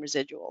post-grazing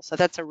residual. So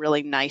that's a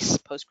really nice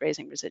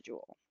post-grazing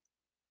residual.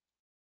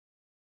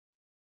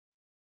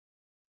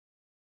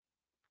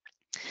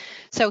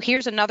 So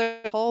here's another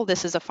example.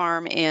 This is a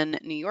farm in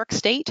New York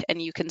State, and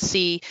you can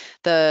see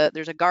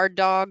there's a guard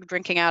dog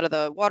drinking out of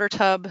the water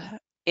tub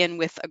in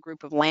with a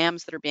group of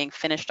lambs that are being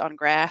finished on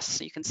grass.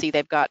 So you can see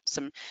they've got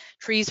some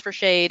trees for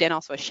shade and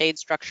also a shade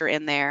structure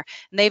in there.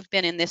 And they've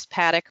been in this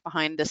paddock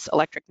behind this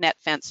electric net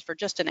fence for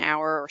just an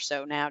hour or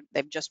so now.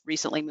 They've just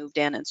recently moved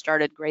in and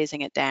started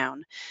grazing it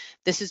down.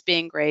 This is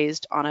being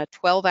grazed on a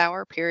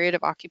 12-hour period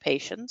of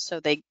occupation. So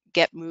they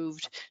get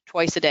moved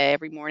twice a day,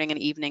 every morning and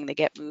evening. They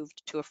get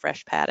moved to a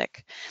fresh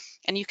paddock.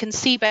 And you can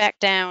see back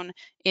down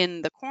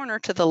in the corner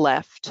to the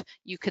left,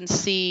 you can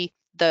see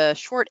the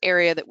short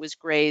area that was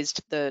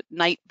grazed the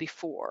night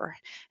before.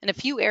 And a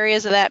few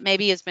areas of that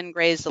maybe has been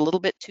grazed a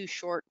little bit too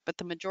short, but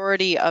the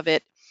majority of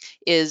it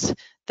is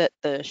that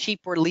the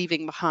sheep were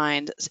leaving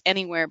behind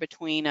anywhere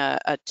between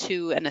a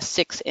 2 and a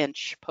 6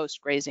 inch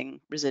post-grazing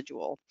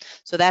residual.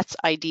 So that's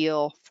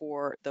ideal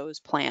for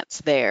those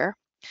plants there.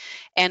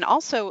 And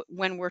also,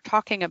 when we're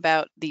talking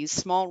about these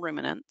small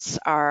ruminants,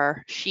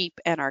 our sheep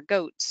and our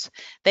goats,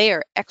 they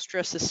are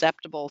extra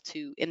susceptible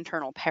to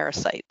internal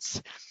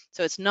parasites.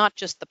 So it's not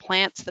just the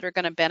plants that are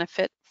going to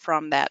benefit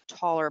from that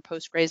taller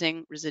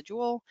post-grazing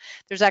residual.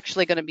 There's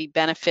actually going to be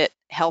benefit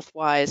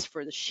health-wise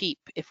for the sheep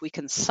if we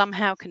can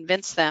somehow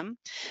convince them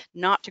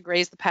not to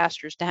graze the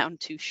pastures down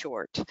too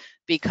short,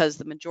 because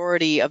the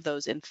majority of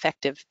those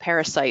infective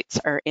parasites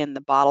are in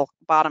the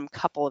bottom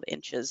couple of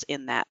inches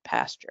in that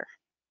pasture.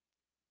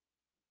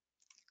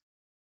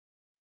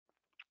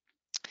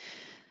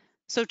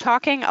 So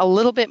talking a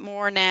little bit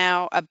more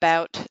now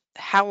about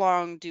how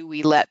long do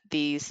we let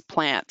these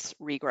plants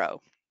regrow?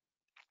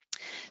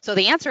 So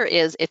the answer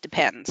is it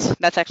depends.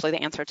 That's actually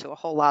the answer to a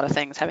whole lot of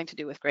things having to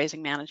do with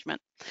grazing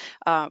management.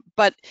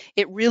 But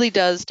it really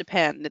does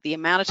depend. The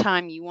amount of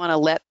time you want to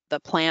let the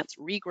plants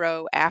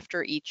regrow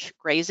after each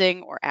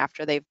grazing or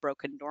after they've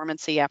broken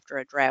dormancy after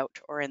a drought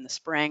or in the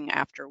spring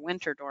after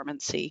winter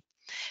dormancy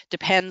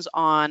depends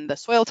on the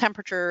soil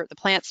temperature, the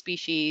plant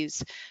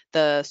species,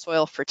 the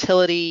soil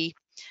fertility,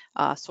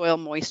 soil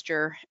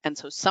moisture. And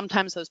so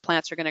sometimes those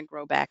plants are going to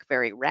grow back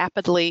very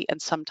rapidly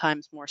and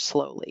sometimes more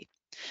slowly.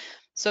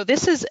 So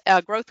this is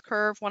a growth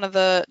curve, one of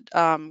the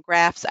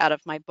graphs out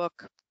of my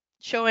book,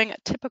 showing a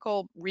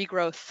typical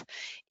regrowth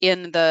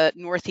in the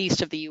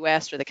northeast of the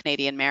US or the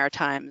Canadian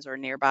Maritimes or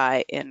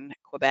nearby in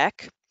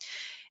Quebec.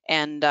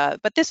 And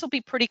but this will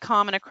be pretty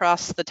common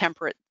across the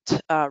temperate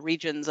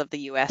regions of the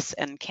US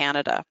and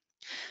Canada.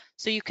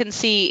 So you can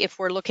see if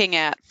we're looking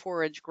at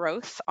forage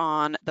growth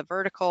on the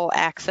vertical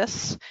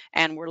axis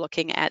and we're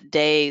looking at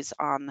days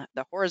on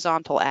the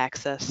horizontal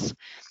axis,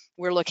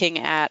 we're looking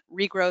at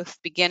regrowth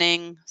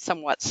beginning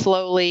somewhat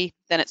slowly,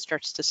 then it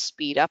starts to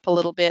speed up a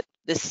little bit.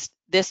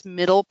 This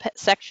middle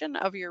section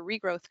of your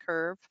regrowth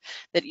curve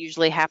that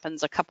usually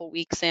happens a couple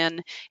weeks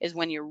in is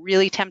when you're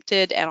really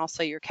tempted, and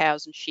also your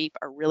cows and sheep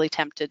are really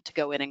tempted to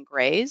go in and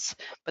graze,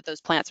 but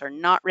those plants are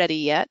not ready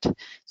yet.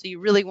 So you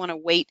really want to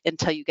wait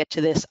until you get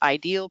to this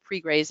ideal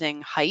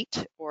pre-grazing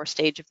height or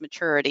stage of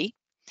maturity.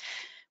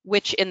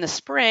 which in the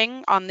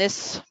spring on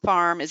this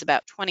farm is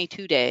about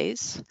 22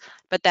 days,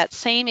 but that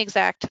same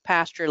exact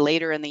pasture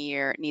later in the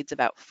year needs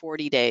about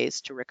 40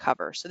 days to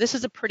recover. So this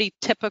is a pretty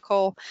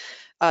typical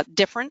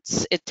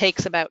difference. It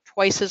takes about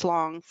twice as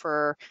long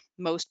for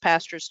most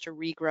pastures to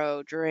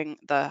regrow during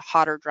the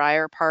hotter,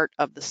 drier part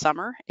of the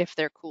summer if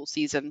they're cool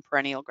season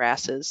perennial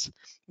grasses.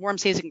 Warm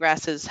season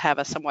grasses have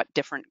a somewhat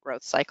different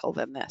growth cycle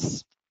than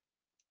this.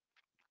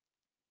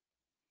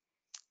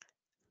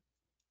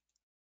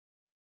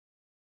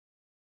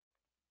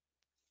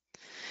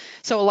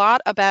 So a lot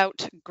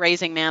about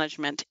grazing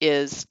management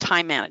is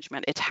time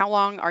management. It's how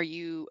long are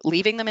you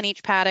leaving them in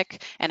each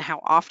paddock and how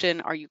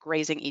often are you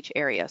grazing each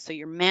area. So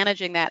you're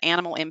managing that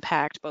animal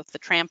impact, both the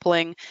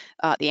trampling,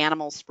 the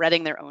animals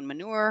spreading their own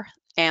manure,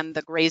 and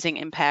the grazing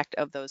impact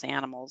of those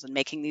animals, and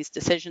making these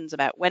decisions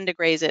about when to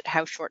graze it,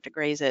 how short to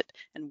graze it,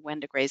 and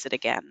when to graze it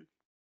again.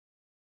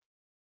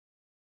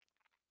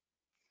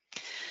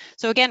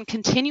 So again,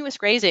 continuous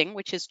grazing,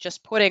 which is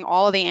just putting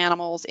all of the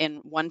animals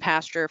in one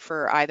pasture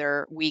for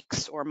either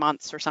weeks or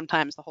months or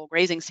sometimes the whole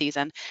grazing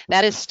season,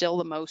 that is still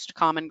the most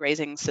common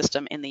grazing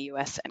system in the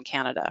US and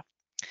Canada.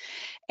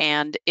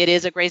 And it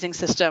is a grazing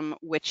system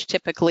which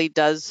typically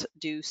does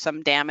do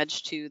some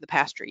damage to the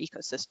pasture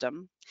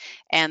ecosystem.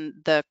 And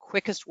the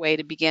quickest way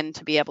to begin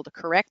to be able to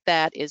correct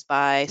that is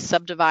by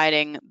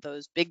subdividing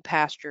those big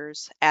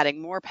pastures,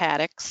 adding more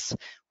paddocks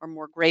or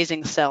more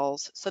grazing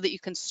cells so that you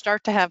can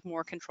start to have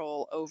more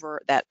control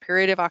over that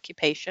period of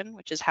occupation,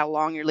 which is how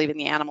long you're leaving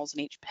the animals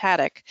in each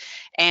paddock,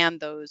 and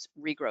those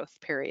regrowth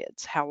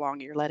periods, how long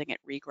you're letting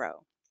it regrow.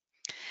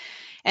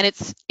 And it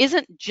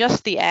isn't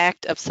just the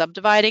act of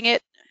subdividing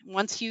it.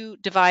 Once you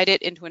divide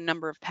it into a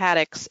number of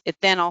paddocks, it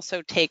then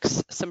also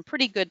takes some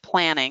pretty good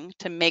planning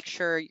to make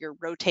sure you're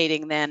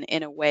rotating then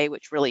in a way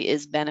which really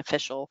is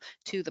beneficial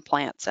to the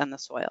plants and the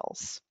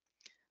soils.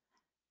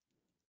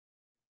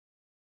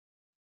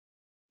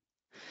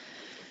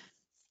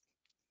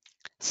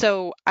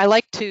 So I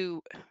like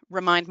to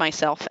remind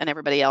myself and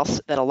everybody else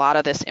that a lot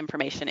of this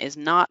information is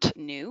not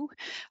new.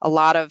 A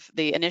lot of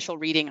the initial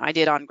reading I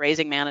did on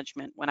grazing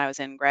management when I was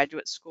in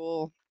graduate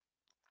school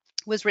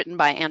was written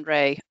by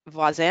André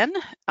Voisin,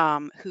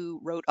 who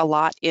wrote a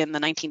lot in the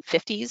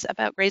 1950s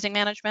about grazing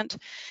management.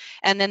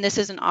 And then this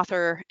is an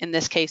author, in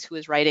this case, who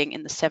is writing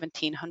in the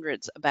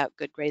 1700s about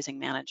good grazing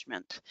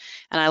management.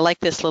 And I like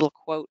this little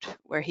quote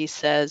where he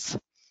says,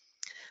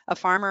 "A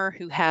farmer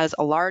who has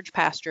a large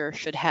pasture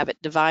should have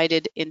it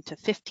divided into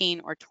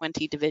 15 or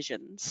 20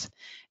 divisions,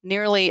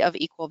 nearly of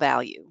equal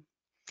value.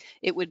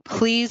 It would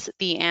please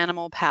the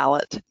animal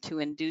palate to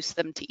induce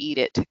them to eat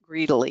it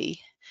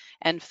greedily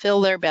and fill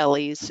their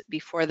bellies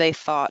before they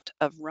thought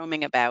of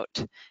roaming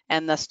about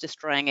and thus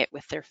destroying it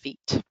with their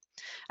feet.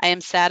 I am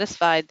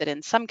satisfied that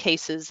in some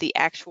cases the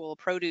actual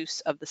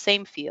produce of the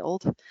same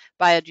field,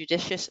 by a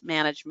judicious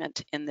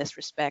management in this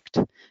respect,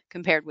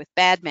 compared with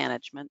bad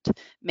management,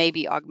 may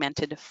be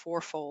augmented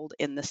fourfold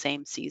in the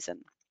same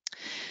season."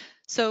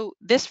 So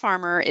this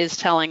farmer is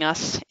telling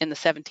us in the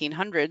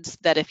 1700s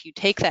that if you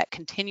take that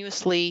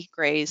continuously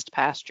grazed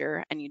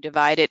pasture and you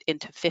divide it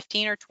into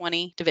 15 or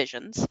 20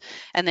 divisions,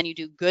 and then you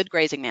do good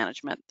grazing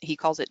management, he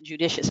calls it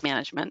judicious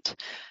management,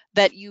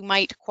 that you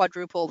might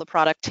quadruple the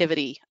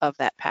productivity of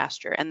that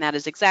pasture. And that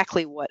is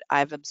exactly what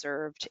I've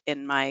observed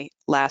in my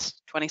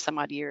last 20 some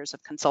odd years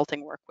of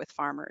consulting work with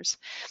farmers.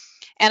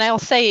 And I'll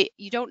say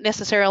you don't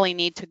necessarily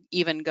need to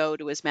even go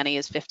to as many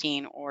as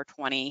 15 or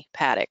 20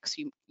 paddocks.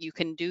 You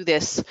can do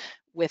this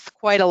with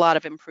quite a lot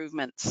of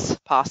improvements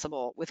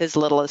possible with as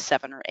little as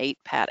 7 or 8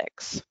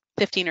 paddocks.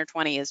 15 or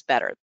 20 is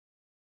better.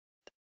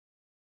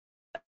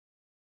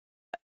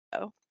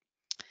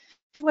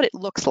 What it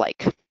looks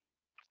like.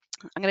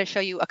 I'm going to show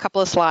you a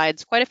couple of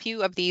slides. Quite a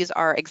few of these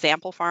are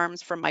example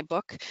farms from my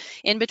book.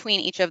 In between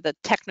each of the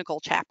technical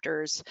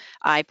chapters,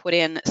 I put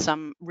in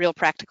some real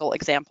practical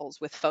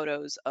examples with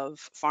photos of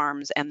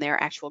farms and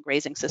their actual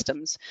grazing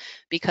systems,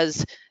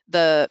 because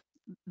the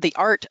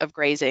art of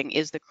grazing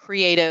is the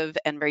creative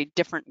and very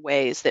different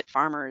ways that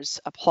farmers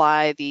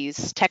apply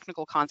these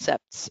technical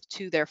concepts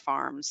to their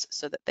farms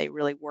so that they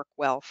really work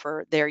well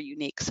for their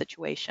unique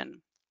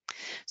situation.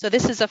 So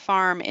this is a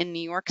farm in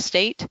New York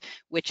State,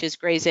 which is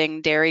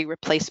grazing dairy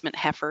replacement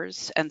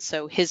heifers. And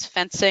so his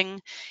fencing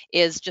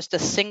is just a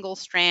single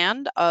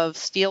strand of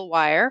steel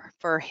wire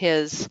for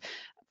his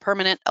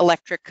permanent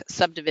electric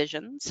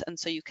subdivisions. And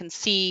so you can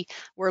see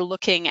we're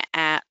looking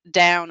at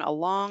down a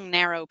long,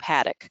 narrow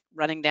paddock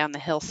running down the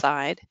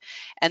hillside.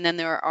 And then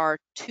there are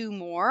 2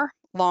 more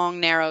long,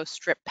 narrow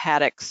strip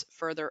paddocks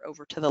further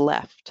over to the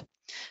left.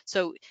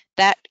 So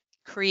that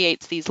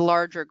creates these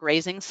larger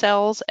grazing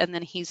cells, and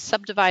then he's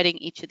subdividing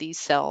each of these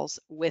cells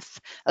with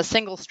a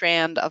single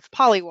strand of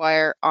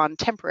polywire on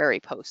temporary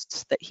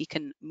posts that he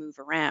can move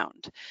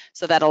around.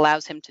 So that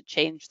allows him to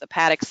change the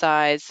paddock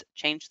size,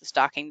 change the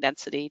stocking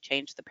density,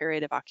 change the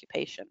period of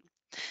occupation.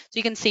 So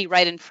you can see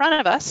right in front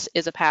of us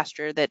is a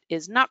pasture that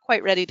is not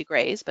quite ready to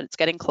graze, but it's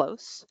getting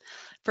close.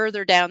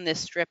 Further down this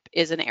strip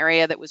is an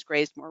area that was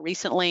grazed more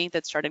recently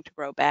that's starting to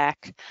grow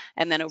back.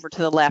 And then over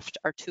to the left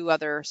are two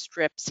other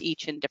strips,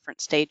 each in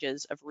different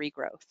stages of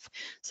regrowth.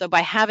 So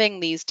by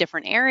having these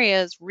different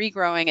areas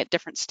regrowing at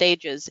different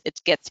stages, it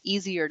gets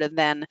easier to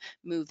then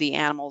move the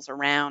animals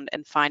around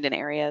and find an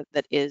area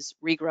that is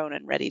regrown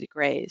and ready to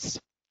graze.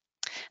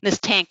 This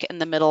tank in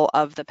the middle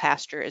of the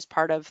pasture is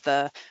part of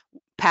the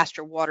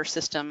pasture water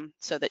system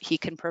so that he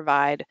can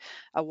provide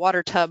a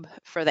water tub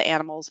for the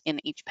animals in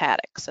each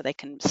paddock so they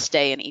can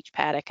stay in each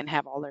paddock and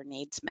have all their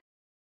needs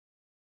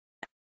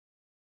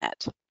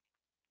met.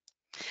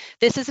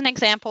 This is an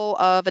example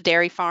of a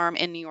dairy farm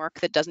in New York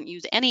that doesn't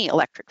use any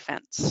electric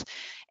fence.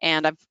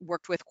 And I've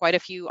worked with quite a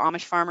few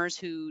Amish farmers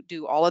who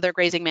do all of their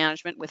grazing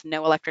management with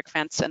no electric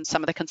fence, and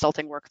some of the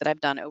consulting work that I've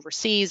done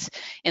overseas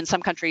in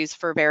some countries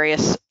for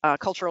various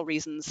cultural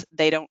reasons,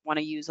 they don't want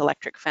to use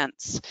electric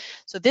fence.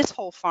 So this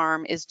whole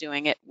farm is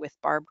doing it with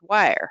barbed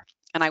wire.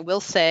 And I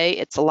will say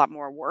it's a lot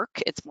more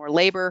work, it's more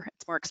labor,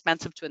 it's more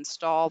expensive to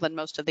install than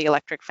most of the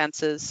electric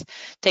fences,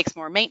 takes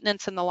more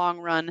maintenance in the long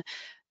run,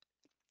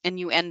 and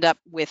you end up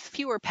with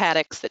fewer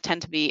paddocks that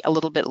tend to be a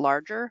little bit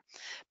larger.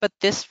 But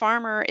this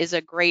farmer is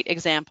a great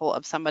example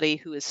of somebody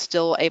who is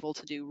still able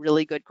to do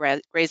really good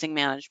grazing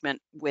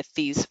management with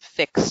these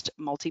fixed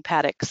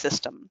multi-paddock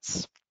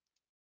systems.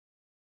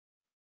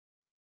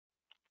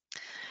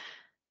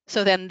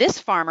 So then this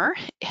farmer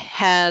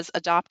has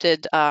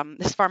adopted,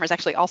 this farmer is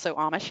actually also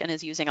Amish and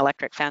is using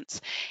electric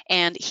fence.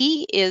 And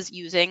he is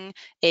using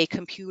a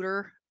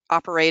computer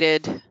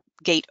operated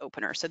gate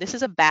opener. So this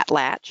is a bat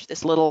latch,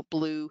 this little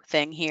blue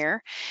thing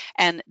here.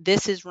 And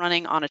this is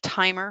running on a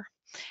timer.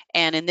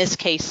 And in this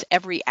case,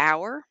 every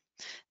hour,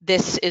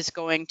 this is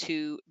going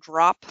to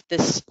drop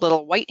this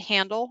little white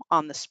handle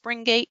on the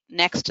spring gate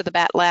next to the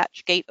bat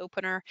latch gate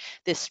opener.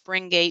 This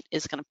spring gate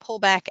is going to pull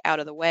back out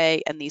of the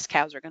way, and these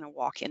cows are going to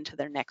walk into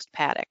their next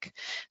paddock.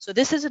 So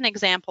this is an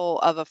example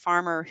of a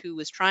farmer who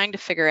was trying to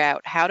figure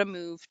out how to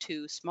move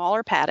to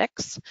smaller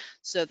paddocks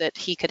so that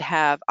he could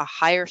have a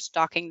higher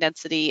stocking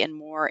density and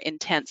more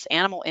intense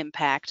animal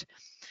impact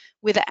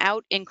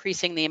without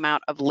increasing the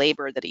amount of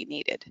labor that he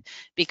needed.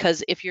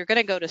 Because if you're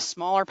going to go to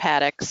smaller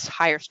paddocks,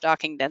 higher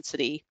stocking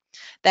density,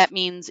 that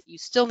means you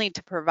still need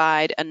to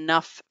provide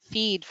enough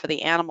feed for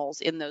the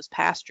animals in those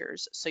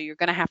pastures. So you're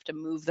going to have to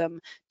move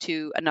them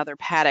to another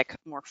paddock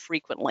more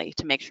frequently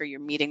to make sure you're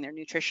meeting their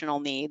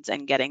nutritional needs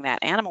and getting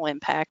that animal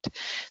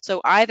impact.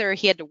 So either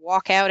he had to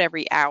walk out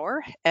every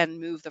hour and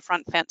move the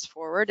front fence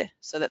forward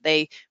so that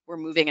they were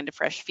moving into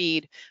fresh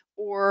feed,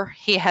 or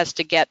he has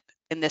to get,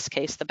 in this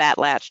case, the bat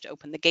latch to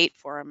open the gate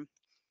for him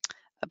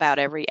about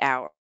every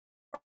hour.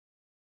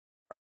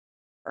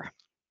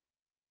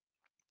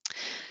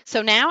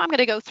 So now I'm going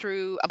to go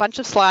through a bunch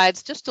of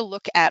slides just to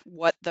look at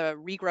what the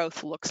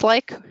regrowth looks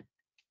like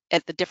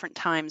at the different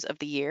times of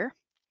the year.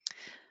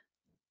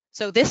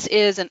 So this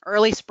is an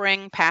early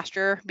spring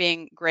pasture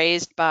being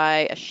grazed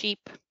by a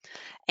sheep.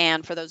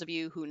 And for those of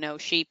you who know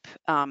sheep,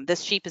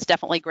 this sheep is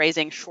definitely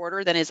grazing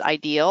shorter than is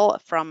ideal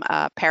from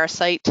a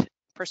parasite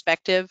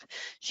perspective.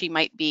 She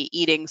might be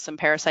eating some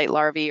parasite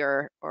larvae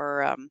or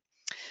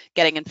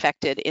getting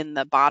infected in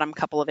the bottom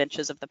couple of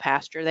inches of the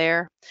pasture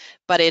there.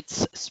 But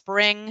it's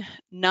spring.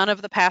 None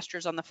of the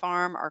pastures on the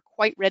farm are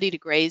quite ready to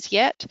graze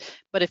yet.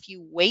 But if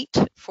you wait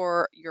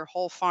for your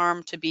whole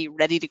farm to be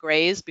ready to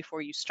graze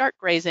before you start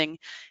grazing,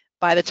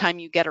 by the time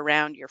you get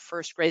around your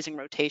first grazing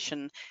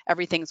rotation,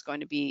 everything's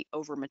going to be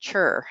over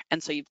mature.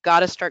 And so you've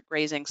got to start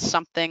grazing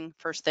something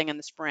first thing in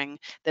the spring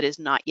that is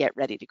not yet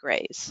ready to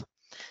graze.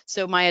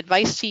 So my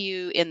advice to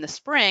you in the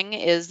spring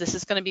is this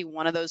is going to be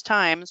one of those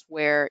times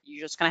where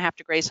you're just going to have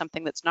to graze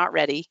something that's not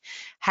ready.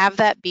 Have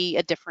that be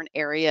a different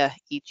area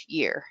each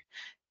year.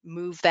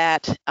 Move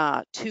that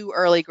too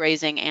early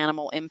grazing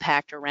animal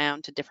impact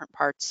around to different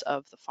parts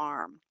of the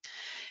farm.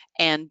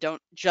 And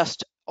don't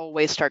just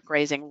always start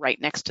grazing right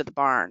next to the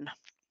barn.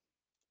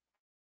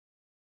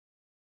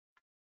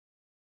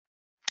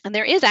 And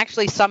there is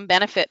actually some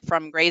benefit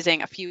from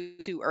grazing a few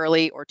too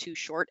early or too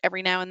short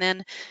every now and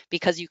then,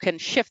 because you can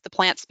shift the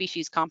plant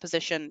species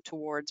composition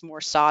towards more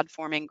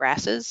sod-forming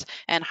grasses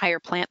and higher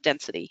plant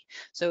density.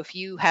 So if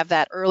you have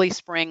that early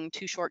spring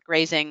too short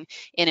grazing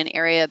in an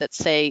area that's,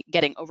 say,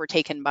 getting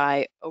overtaken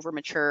by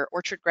overmature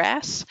orchard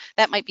grass,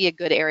 that might be a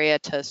good area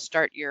to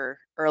start your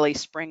early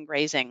spring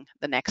grazing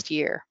the next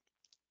year.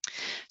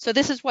 So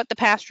this is what the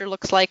pasture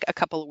looks like a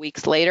couple of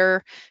weeks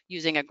later,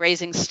 using a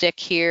grazing stick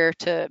here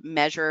to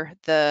measure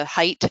the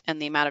height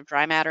and the amount of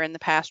dry matter in the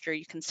pasture.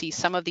 You can see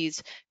some of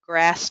these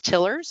grass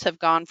tillers have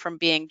gone from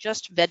being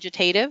just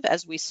vegetative,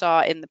 as we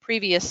saw in the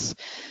previous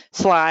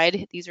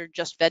slide. These are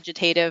just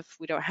vegetative.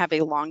 We don't have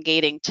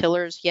elongating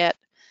tillers yet,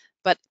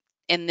 but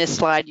in this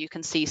slide, you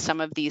can see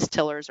some of these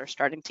tillers are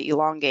starting to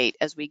elongate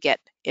as we get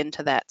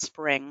into that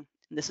spring.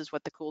 And this is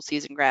what the cool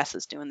season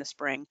grasses do in the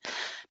spring.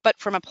 But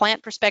from a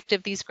plant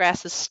perspective, these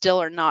grasses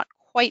still are not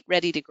quite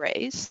ready to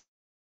graze.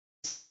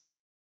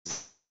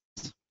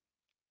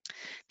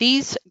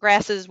 These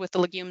grasses with the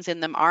legumes in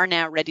them are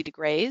now ready to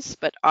graze,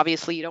 but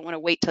obviously you don't want to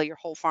wait till your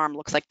whole farm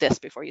looks like this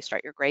before you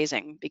start your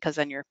grazing, because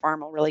then your farm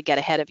will really get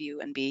ahead of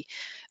you and be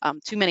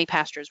too many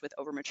pastures with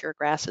overmature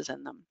grasses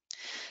in them.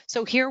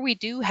 So here we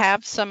do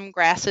have some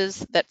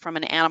grasses that from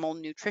an animal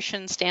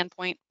nutrition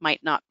standpoint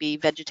might not be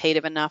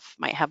vegetative enough,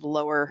 might have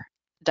lower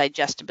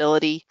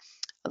digestibility,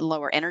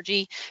 lower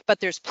energy, but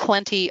there's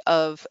plenty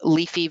of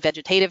leafy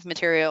vegetative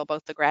material,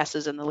 both the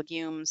grasses and the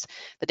legumes,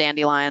 the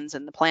dandelions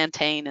and the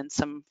plantain, and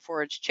some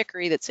forage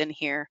chicory that's in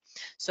here.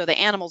 So the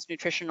animal's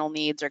nutritional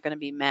needs are going to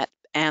be met,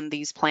 and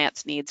these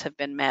plants' needs have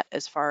been met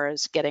as far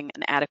as getting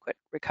an adequate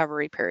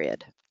recovery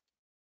period.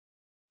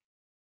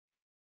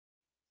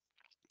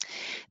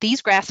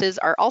 These grasses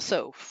are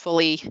also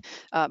fully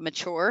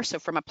mature. So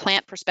from a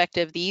plant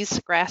perspective, these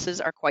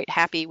grasses are quite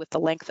happy with the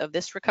length of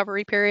this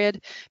recovery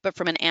period. But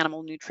from an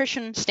animal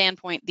nutrition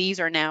standpoint, these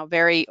are now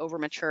very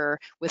overmature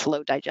with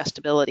low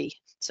digestibility.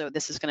 So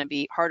this is going to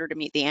be harder to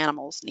meet the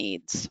animal's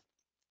needs.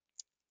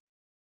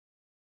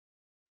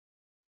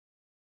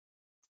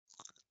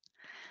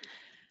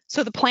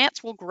 So the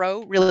plants will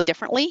grow really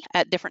differently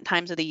at different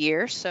times of the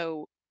year.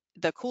 So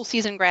the cool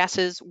season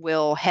grasses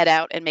will head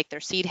out and make their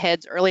seed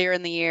heads earlier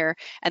in the year,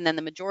 and then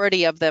the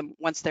majority of them,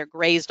 once they're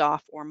grazed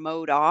off or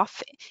mowed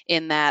off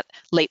in that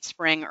late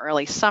spring,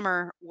 early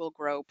summer, will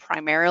grow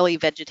primarily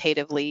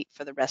vegetatively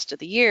for the rest of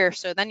the year.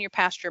 So then your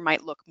pasture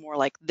might look more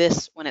like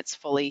this when it's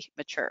fully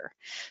mature.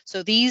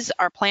 So these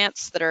are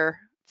plants that are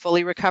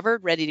fully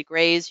recovered, ready to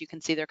graze. You can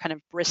see they're kind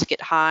of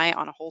brisket high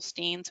on a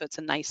Holstein, so it's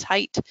a nice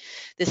height.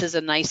 This is a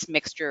nice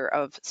mixture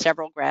of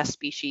several grass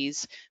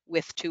species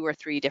with 2 or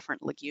 3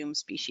 different legume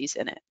species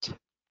in it.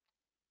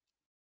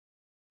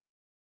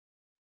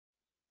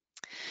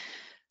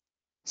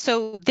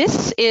 So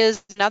this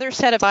is another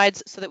set of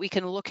slides so that we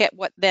can look at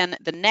what then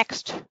the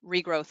next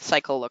regrowth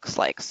cycle looks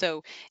like.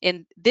 So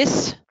in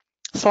this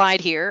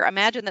slide here,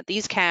 imagine that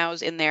these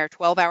cows in their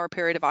 12-hour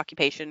period of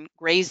occupation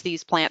graze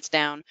these plants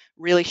down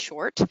really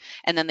short,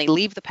 and then they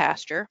leave the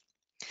pasture.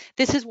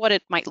 This is what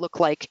it might look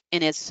like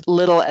in as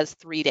little as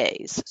 3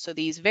 days. So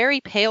these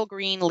very pale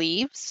green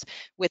leaves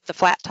with the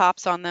flat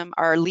tops on them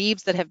are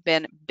leaves that have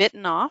been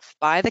bitten off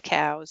by the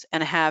cows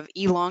and have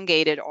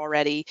elongated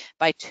already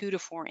by 2 to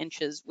 4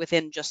 inches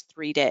within just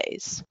 3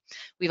 days.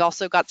 We've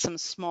also got some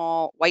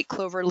small white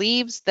clover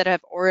leaves that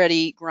have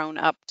already grown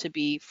up to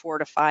be 4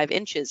 to 5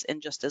 inches in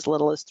just as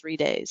little as 3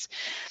 days.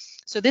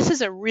 So this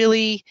is a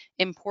really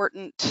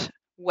important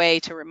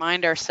way to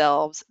remind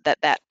ourselves that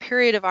that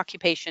period of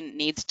occupation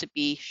needs to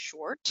be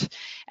short,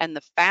 and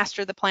the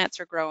faster the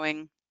plants are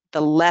growing, the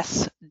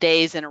less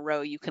days in a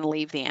row you can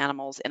leave the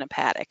animals in a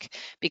paddock.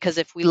 Because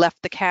if we left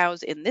the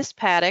cows in this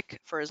paddock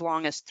for as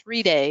long as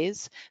 3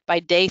 days, by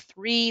day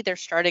 3 they're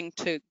starting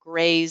to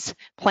graze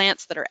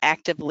plants that are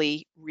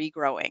actively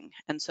regrowing,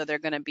 and so they're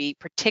going to be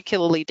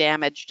particularly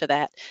damaging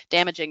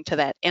to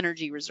that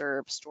energy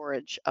reserve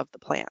storage of the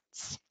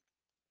plants.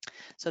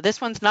 So this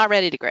one's not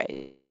ready to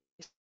graze.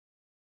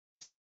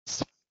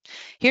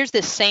 Here's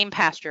this same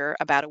pasture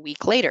about a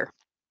week later.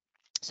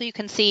 So you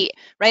can see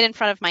right in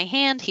front of my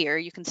hand here,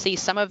 you can see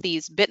some of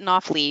these bitten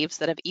off leaves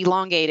that have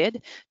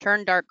elongated,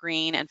 turned dark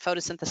green, and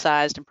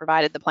photosynthesized and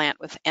provided the plant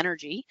with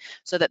energy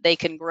so that they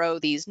can grow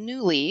these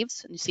new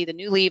leaves. And you see the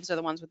new leaves are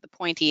the ones with the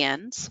pointy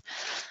ends.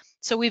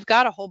 So we've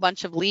got a whole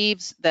bunch of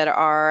leaves that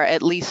are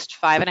at least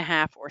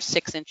 5.5 or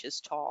 6 inches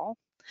tall.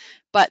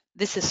 But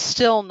this is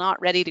still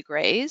not ready to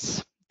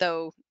graze,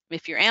 though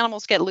if your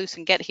animals get loose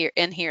and get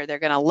in here, they're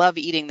going to love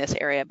eating this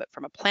area. But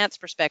from a plant's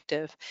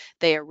perspective,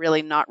 they are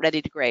really not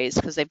ready to graze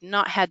because they've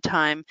not had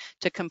time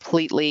to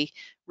completely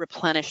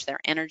replenish their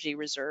energy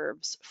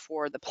reserves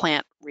for the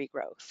plant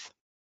regrowth.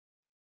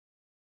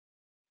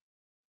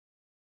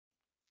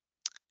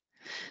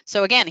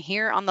 So again,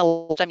 here on the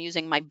left, I'm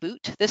using my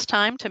boot this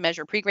time to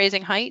measure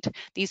pre-grazing height.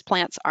 These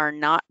plants are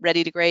not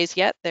ready to graze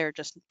yet. They're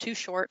just too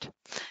short.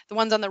 The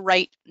ones on the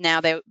right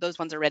now, those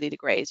ones are ready to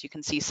graze. You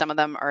can see some of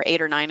them are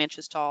 8 or 9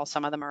 inches tall.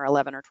 Some of them are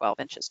 11 or 12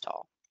 inches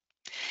tall.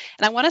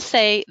 And I want to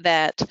say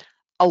that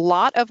a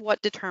lot of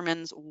what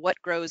determines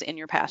what grows in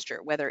your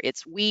pasture, whether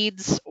it's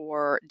weeds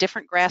or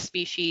different grass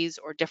species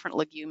or different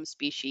legume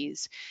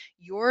species,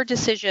 your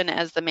decision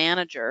as the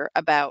manager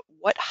about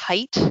what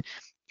height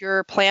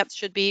your plants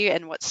should be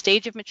and what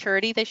stage of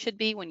maturity they should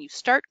be when you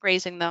start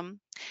grazing them,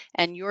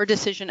 and your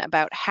decision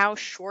about how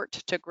short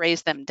to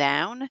graze them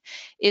down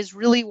is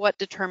really what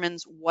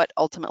determines what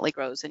ultimately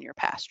grows in your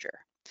pasture.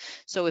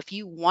 So if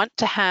you want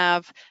to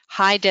have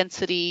high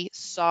density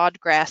sod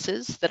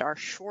grasses that are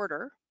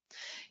shorter,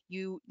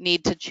 you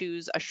need to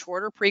choose a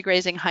shorter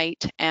pre-grazing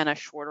height and a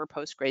shorter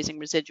post-grazing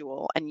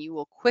residual, and you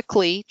will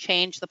quickly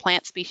change the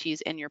plant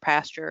species in your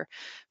pasture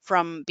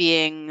from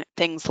being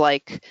things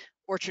like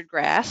orchard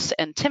grass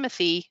and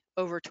timothy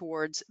over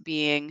towards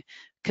being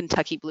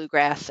Kentucky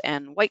bluegrass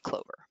and white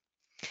clover.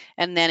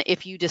 And then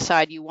if you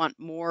decide you want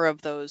more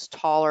of those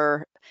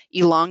taller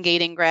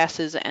elongating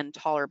grasses and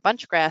taller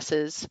bunch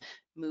grasses,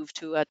 move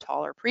to a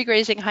taller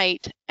pre-grazing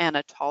height and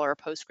a taller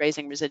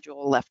post-grazing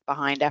residual left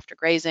behind after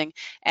grazing,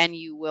 and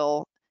you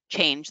will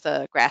change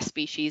the grass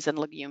species and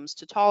legumes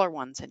to taller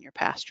ones in your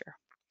pasture.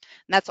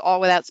 And that's all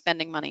without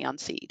spending money on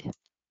seed.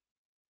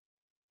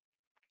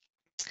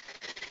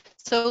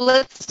 So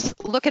let's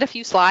look at a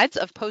few slides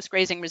of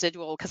post-grazing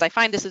residual, because I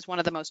find this is one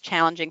of the most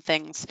challenging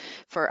things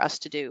for us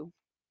to do.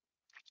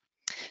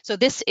 So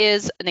this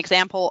is an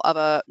example of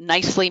a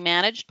nicely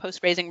managed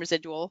post-grazing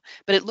residual,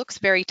 but it looks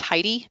very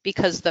tidy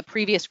because the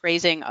previous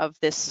grazing of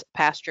this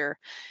pasture,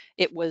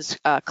 it was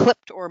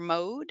clipped or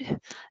mowed,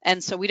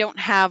 and so we don't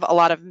have a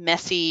lot of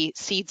messy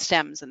seed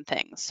stems and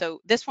things.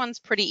 So this one's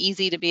pretty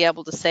easy to be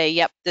able to say,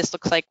 yep, this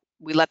looks like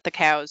we let the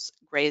cows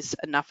graze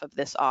enough of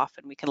this off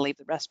and we can leave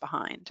the rest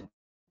behind.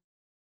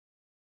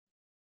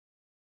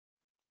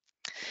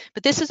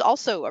 But this is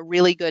also a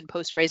really good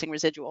post-grazing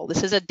residual.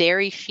 This is a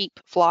dairy sheep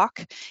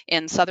flock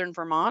in southern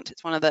Vermont.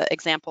 It's one of the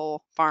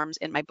example farms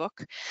in my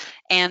book.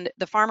 And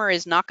the farmer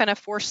is not going to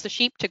force the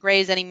sheep to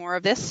graze any more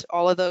of this.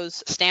 All of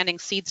those standing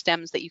seed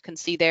stems that you can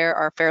see there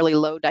are fairly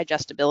low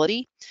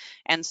digestibility.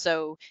 And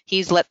so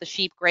he's let the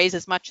sheep graze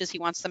as much as he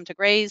wants them to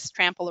graze,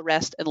 trample the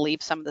rest, and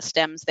leave some of the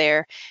stems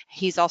there.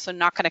 He's also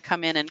not going to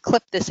come in and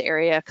clip this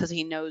area because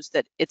he knows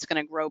that it's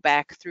going to grow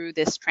back through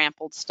this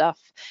trampled stuff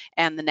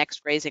and the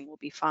next grazing will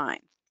be fine.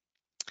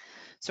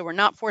 So we're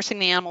not forcing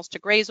the animals to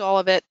graze all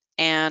of it,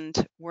 and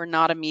we're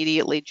not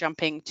immediately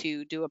jumping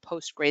to do a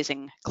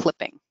post-grazing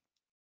clipping.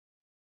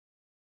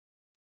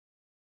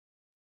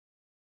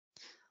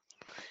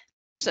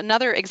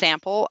 Another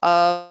example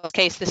of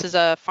case, this is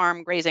a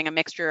farm grazing a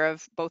mixture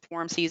of both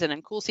warm season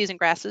and cool season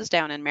grasses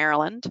down in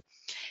Maryland.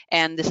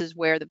 And this is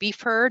where the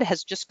beef herd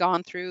has just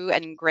gone through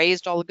and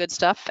grazed all the good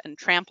stuff and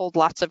trampled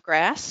lots of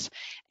grass.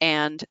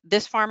 And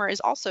this farmer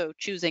is also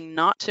choosing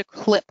not to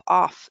clip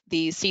off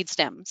these seed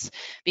stems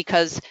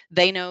because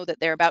they know that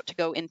they're about to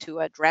go into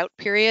a drought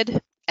period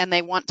and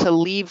they want to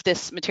leave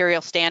this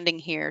material standing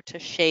here to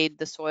shade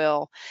the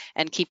soil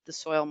and keep the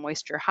soil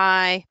moisture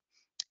high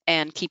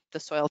and keep the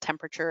soil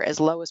temperature as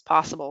low as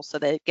possible so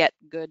they get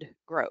good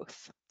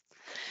growth.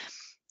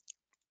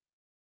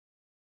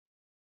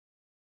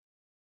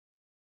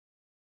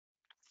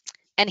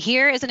 And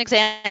here is an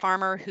example of a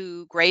farmer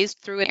who grazed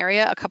through an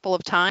area a couple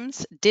of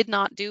times, did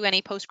not do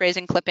any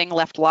post-grazing clipping,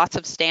 left lots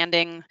of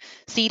standing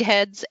seed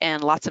heads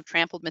and lots of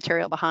trampled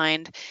material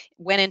behind,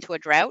 went into a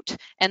drought,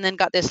 and then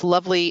got this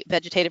lovely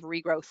vegetative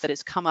regrowth that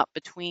has come up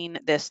between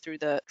this through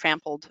the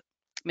trampled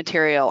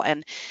material.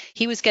 And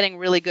he was getting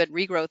really good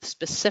regrowth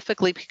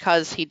specifically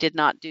because he did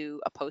not do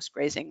a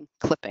post-grazing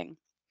clipping.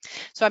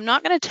 So I'm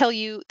not going to tell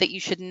you that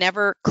you should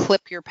never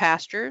clip your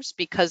pastures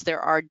because there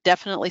are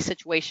definitely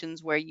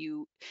situations where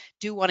you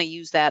do want to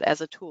use that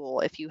as a tool.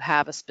 If you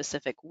have a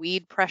specific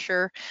weed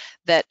pressure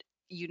that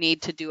you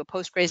need to do a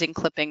post-grazing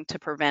clipping to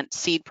prevent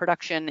seed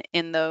production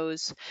in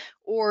those,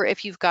 or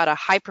if you've got a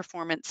high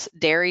performance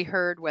dairy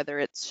herd, whether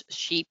it's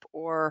sheep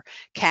or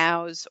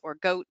cows or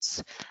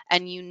goats,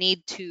 and you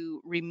need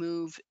to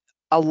remove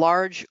a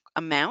large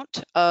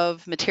amount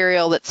of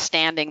material that's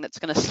standing that's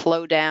going to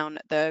slow down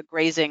the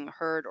grazing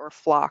herd or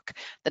flock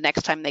the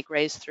next time they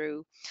graze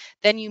through,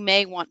 then you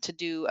may want to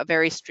do a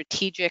very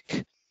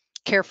strategic,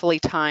 carefully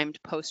timed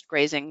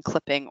post-grazing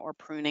clipping or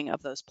pruning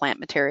of those plant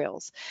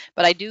materials.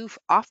 But I do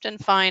often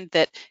find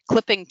that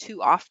clipping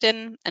too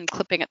often and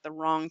clipping at the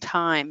wrong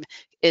time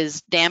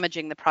is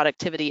damaging the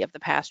productivity of the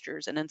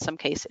pastures and in some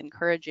case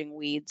encouraging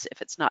weeds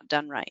if it's not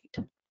done right.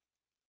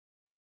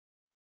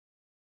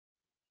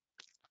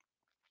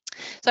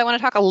 So I want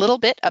to talk a little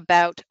bit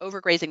about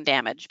overgrazing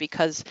damage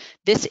because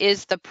this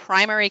is the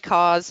primary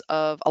cause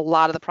of a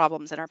lot of the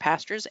problems in our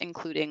pastures,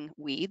 including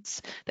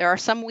weeds. There are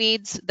some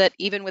weeds that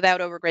even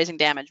without overgrazing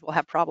damage will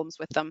have problems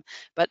with them,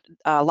 but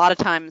a lot of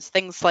times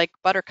things like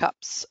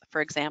buttercups,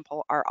 for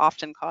example, are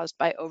often caused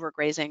by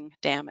overgrazing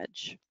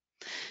damage.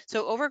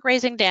 So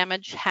overgrazing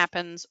damage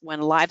happens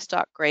when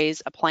livestock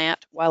graze a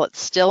plant while it's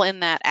still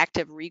in that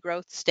active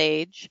regrowth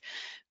stage,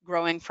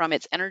 growing from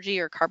its energy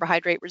or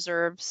carbohydrate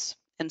reserves,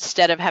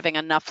 instead of having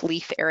enough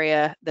leaf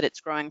area that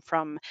it's growing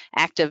from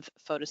active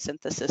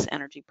photosynthesis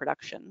energy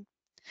production.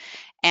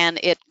 And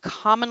it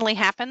commonly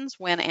happens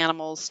when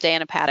animals stay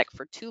in a paddock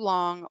for too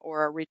long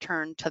or are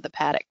returned to the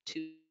paddock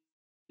too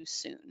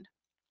soon.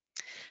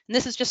 And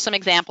this is just some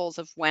examples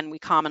of when we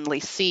commonly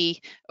see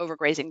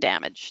overgrazing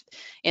damage.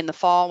 In the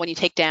fall, when you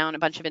take down a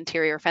bunch of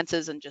interior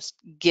fences and just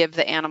give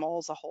the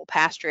animals a whole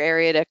pasture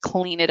area to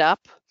clean it up.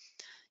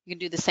 You can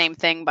do the same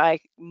thing by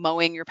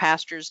mowing your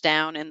pastures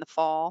down in the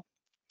fall.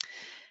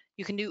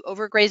 You can do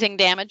overgrazing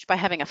damage by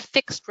having a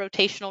fixed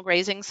rotational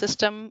grazing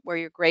system where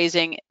you're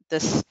grazing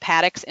the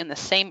paddocks in the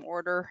same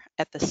order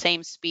at the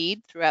same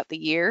speed throughout the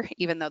year,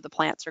 even though the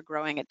plants are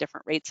growing at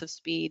different rates of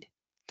speed.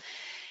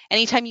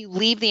 Anytime you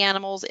leave the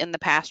animals in the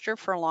pasture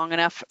for long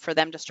enough for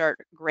them to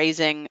start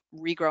grazing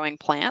regrowing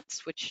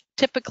plants, which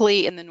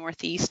typically in the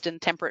Northeast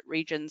and temperate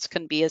regions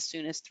can be as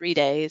soon as 3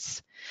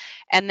 days,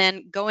 and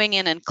then going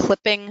in and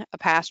clipping a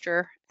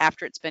pasture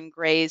after it's been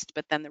grazed,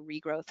 but then the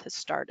regrowth has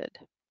started.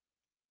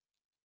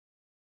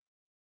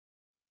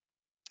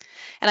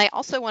 And I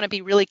also want to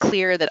be really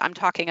clear that I'm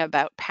talking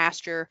about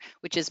pasture,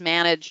 which is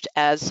managed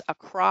as a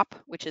crop,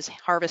 which is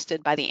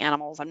harvested by the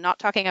animals. I'm not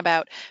talking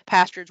about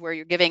pastures where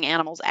you're giving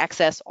animals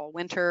access all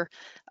winter,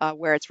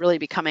 where it's really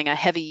becoming a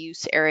heavy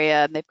use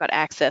area, and they've got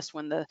access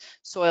when the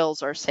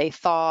soils are, say,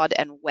 thawed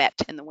and wet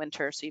in the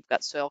winter, so you've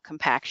got soil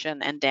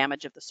compaction and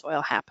damage of the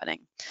soil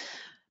happening.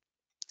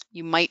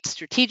 You might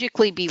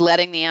strategically be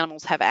letting the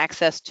animals have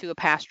access to a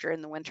pasture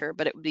in the winter,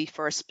 but it would be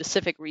for a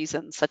specific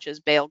reason, such as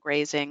bale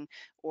grazing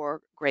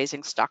or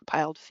grazing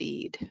stockpiled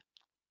feed.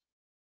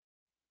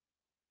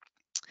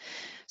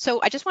 So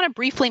I just want to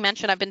briefly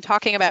mention, I've been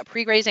talking about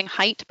pre-grazing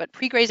height, but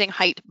pre-grazing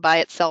height by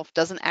itself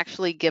doesn't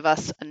actually give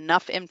us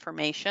enough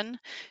information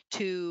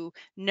to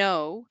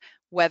know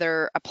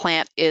whether a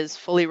plant is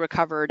fully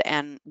recovered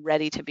and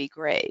ready to be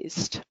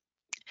grazed.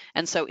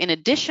 And so in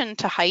addition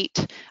to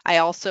height, I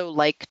also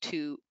like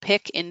to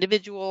pick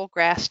individual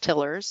grass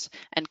tillers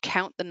and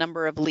count the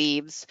number of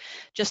leaves,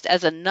 just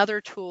as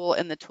another tool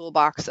in the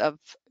toolbox of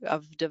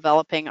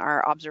developing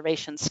our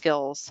observation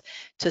skills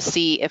to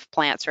see if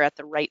plants are at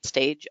the right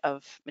stage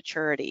of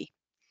maturity.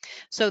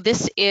 So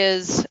this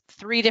is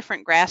 3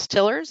 different grass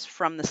tillers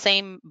from the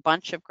same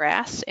bunch of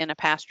grass in a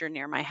pasture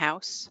near my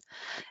house.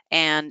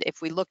 And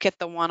if we look at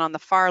the one on the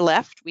far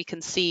left, we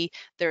can see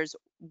there's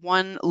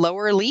one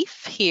lower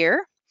leaf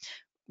here,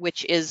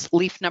 which is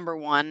leaf number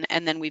 1,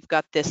 and then we've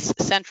got this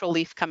central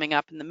leaf coming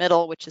up in the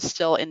middle, which is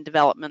still in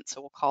development, so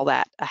we'll call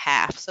that a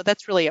half. So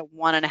that's really a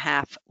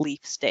 1.5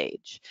 leaf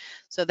stage.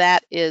 So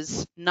that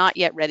is not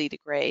yet ready to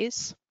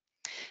graze.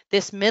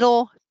 This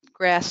middle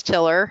grass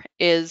tiller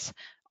is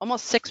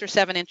almost 6 or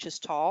 7 inches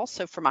tall,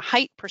 so from a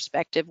height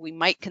perspective, we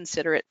might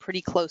consider it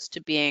pretty close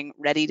to being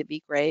ready to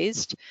be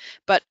grazed,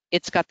 but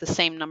it's got the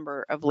same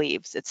number of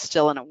leaves. It's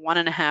still in a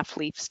 1.5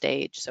 leaf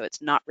stage, so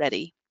it's not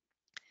ready.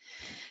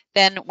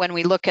 Then when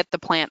we look at the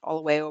plant all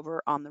the way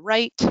over on the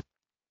right,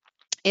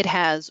 it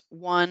has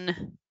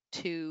 1,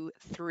 2,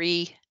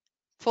 3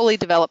 fully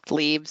developed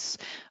leaves,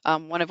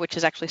 one of which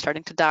is actually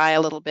starting to die a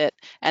little bit,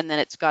 and then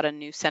it's got a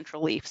new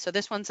central leaf. So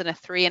this one's in a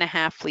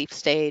 3.5 leaf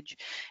stage,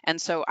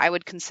 and so I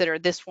would consider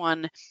this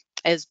one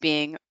as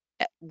being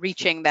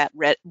reaching that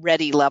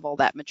ready level,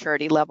 that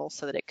maturity level,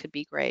 so that it could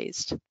be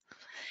grazed.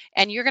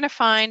 And you're going to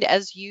find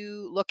as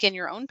you look in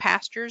your own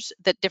pastures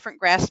that different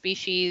grass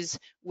species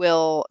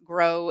will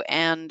grow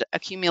and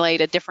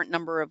accumulate a different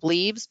number of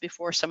leaves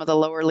before some of the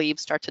lower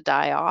leaves start to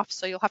die off.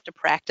 So you'll have to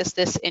practice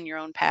this in your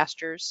own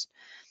pastures.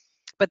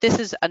 But this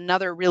is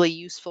another really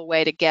useful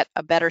way to get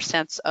a better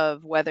sense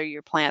of whether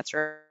your plants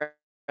are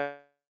at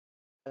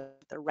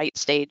the right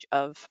stage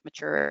of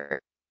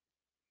maturity.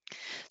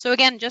 So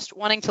again, just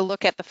wanting to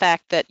look at the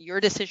fact that your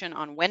decision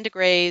on when to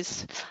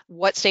graze,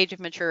 what stage of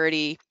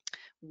maturity,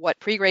 what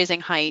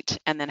pre-grazing height,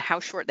 and then how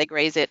short they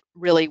graze it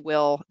really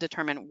will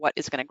determine what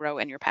is going to grow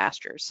in your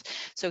pastures.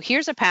 So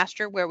here's a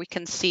pasture where we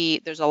can see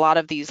there's a lot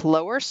of these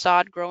lower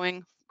sod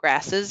growing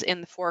grasses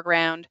in the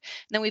foreground.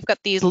 And then we've got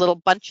these little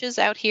bunches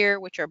out here,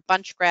 which are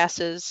bunch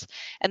grasses.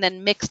 And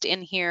then mixed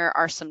in here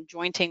are some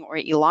jointing or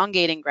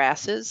elongating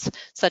grasses,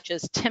 such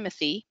as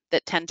Timothy,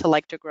 that tend to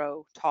like to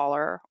grow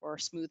taller, or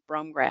smooth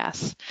brome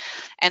grass.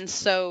 And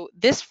so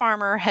this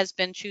farmer has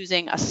been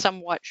choosing a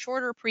somewhat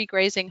shorter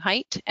pre-grazing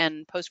height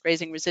and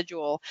post-grazing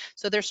residual.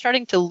 So they're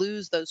starting to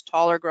lose those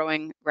taller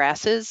growing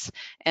grasses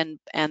and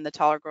the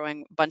taller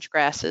growing bunch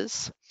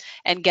grasses,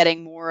 and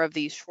getting more of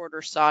these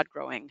shorter sod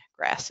growing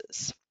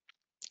grasses.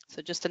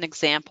 So just an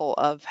example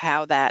of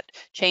how that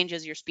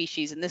changes your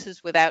species. And this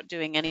is without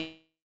doing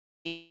any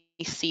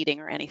seeding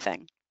or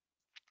anything.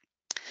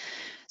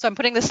 So I'm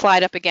putting this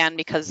slide up again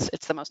because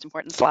it's the most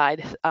important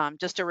slide.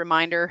 Just a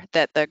reminder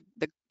that the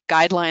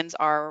guidelines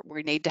are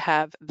we need to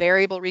have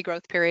variable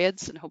regrowth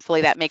periods, and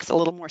hopefully that makes a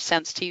little more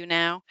sense to you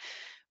now.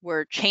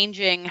 We're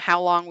changing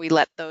how long we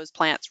let those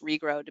plants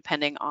regrow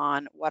depending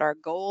on what our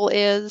goal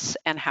is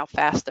and how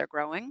fast they're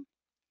growing.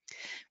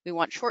 We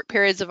want short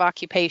periods of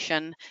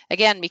occupation,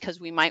 again, because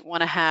we might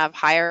want to have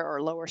higher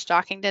or lower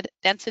stocking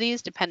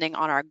densities depending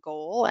on our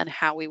goal and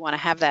how we want to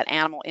have that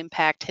animal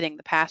impact hitting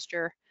the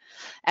pasture.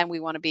 And we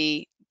want to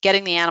be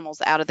getting the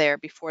animals out of there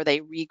before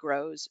they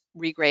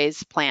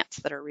regraze plants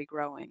that are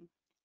regrowing.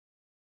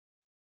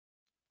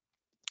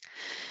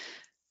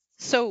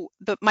 So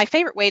my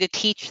favorite way to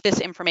teach this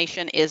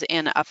information is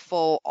in a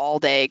full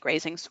all-day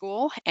grazing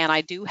school, and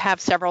I do have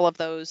several of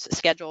those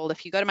scheduled.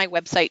 If you go to my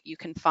website, you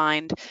can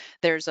find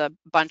there's a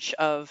bunch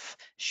of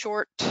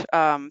short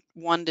 1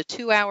 to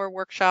 2 hour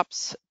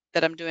workshops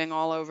that I'm doing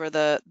all over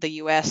the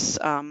US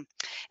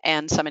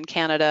and some in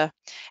Canada.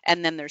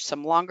 And then there's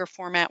some longer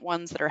format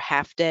ones that are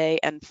half day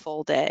and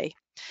full day.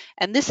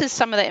 And this is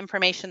some of the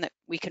information that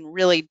we can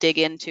really dig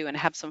into and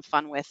have some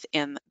fun with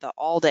in the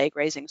all-day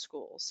grazing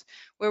schools,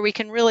 where we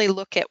can really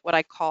look at what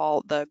I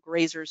call the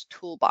grazer's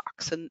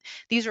toolbox. And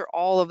these are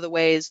all of the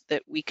ways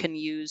that we can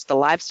use the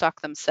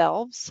livestock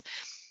themselves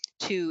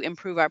to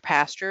improve our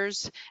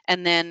pastures.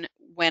 And then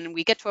when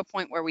we get to a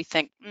point where we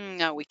think,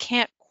 no, we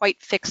can't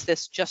quite fix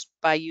this just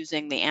by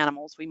using the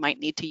animals, we might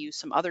need to use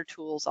some other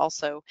tools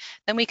also,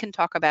 then we can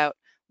talk about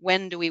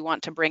when do we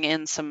want to bring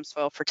in some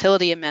soil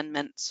fertility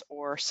amendments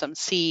or some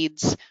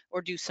seeds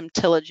or do some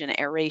tillage and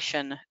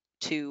aeration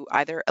to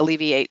either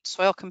alleviate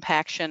soil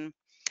compaction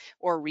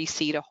or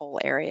reseed a whole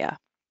area.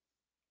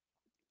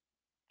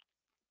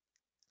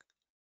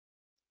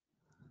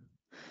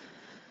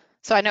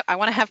 So I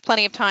want to have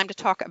plenty of time to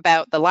talk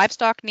about the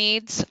livestock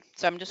needs.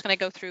 So I'm just going to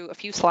go through a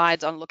few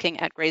slides on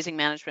looking at grazing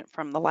management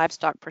from the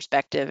livestock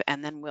perspective,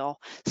 and then we'll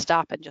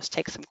stop and just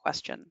take some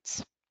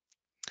questions.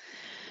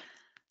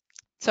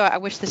 So I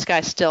wish this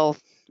guy still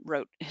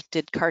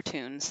did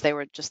cartoons. They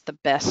were just the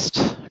best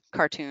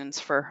cartoons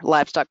for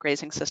livestock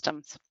grazing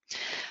systems.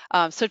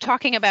 So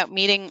talking about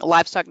meeting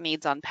livestock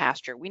needs on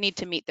pasture, we need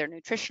to meet their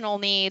nutritional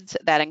needs.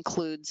 That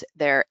includes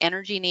their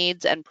energy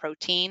needs and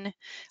protein,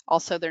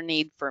 also their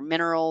need for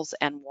minerals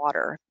and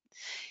water.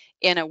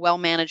 In a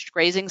well-managed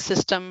grazing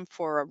system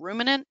for a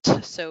ruminant,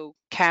 so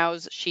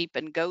cows, sheep,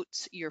 and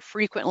goats, you're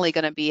frequently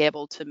going to be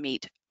able to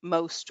meet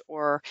most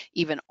or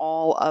even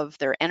all of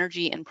their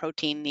energy and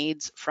protein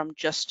needs from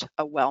just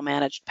a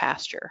well-managed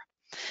pasture.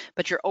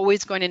 But you're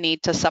always going to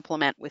need to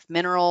supplement with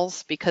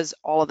minerals because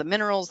all of the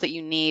minerals that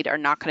you need are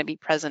not going to be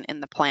present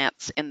in the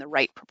plants in the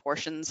right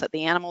proportions that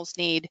the animals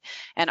need.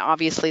 And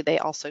obviously they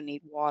also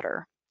need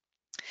water.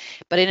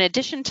 But in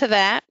addition to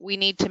that, we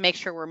need to make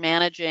sure we're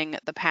managing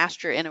the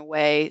pasture in a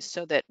way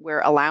so that we're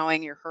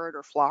allowing your herd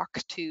or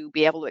flock to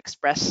be able to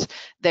express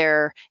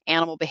their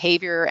animal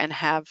behavior and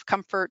have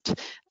comfort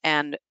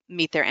and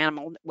meet their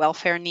animal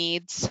welfare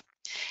needs.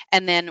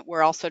 And then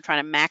we're also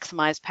trying to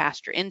maximize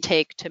pasture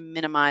intake to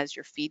minimize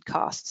your feed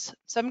costs.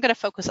 So I'm going to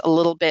focus a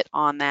little bit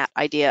on that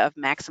idea of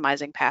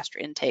maximizing pasture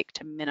intake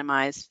to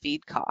minimize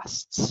feed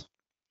costs.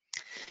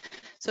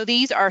 So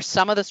these are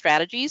some of the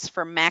strategies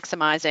for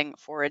maximizing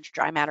forage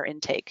dry matter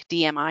intake.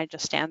 DMI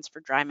just stands for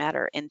dry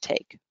matter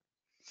intake.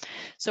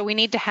 So we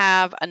need to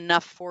have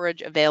enough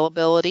forage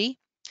availability.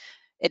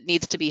 It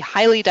needs to be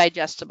highly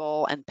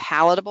digestible and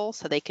palatable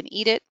so they can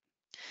eat it.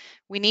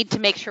 We need to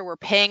make sure we're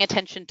paying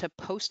attention to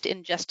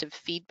post-ingestive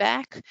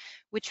feedback,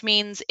 which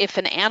means if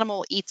an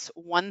animal eats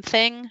one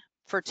thing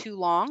for too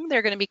long,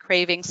 they're going to be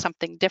craving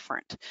something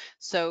different.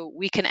 So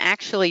we can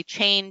actually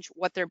change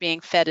what they're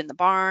being fed in the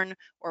barn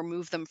or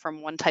move them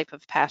from one type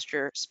of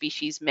pasture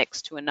species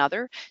mix to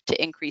another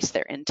to increase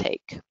their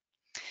intake.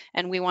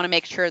 And we want to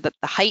make sure that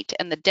the height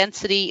and the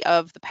density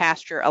of the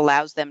pasture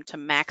allows them to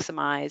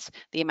maximize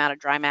the amount of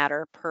dry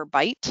matter per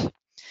bite.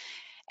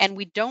 And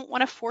we don't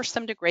want to force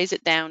them to graze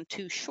it down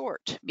too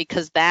short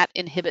because that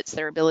inhibits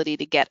their ability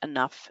to get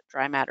enough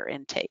dry matter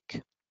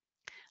intake.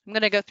 I'm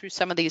going to go through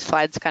some of these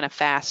slides kind of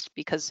fast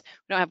because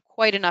we don't have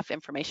quite enough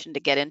information to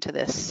get into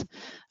this.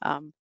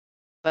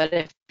 But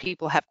if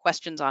people have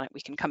questions on it, we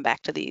can come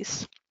back to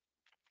these.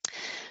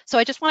 So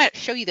I just want to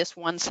show you this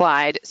one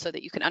slide so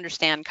that you can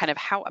understand kind of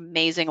how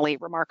amazingly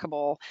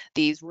remarkable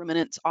these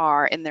ruminants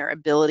are in their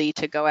ability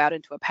to go out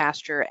into a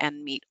pasture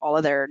and meet all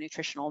of their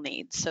nutritional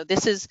needs. So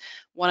this is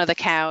one of the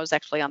cows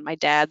actually on my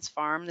dad's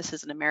farm. This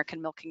is an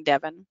American milking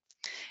Devon.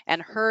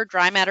 And her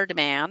dry matter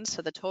demand,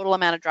 so the total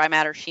amount of dry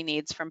matter she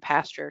needs from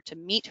pasture to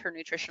meet her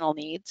nutritional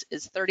needs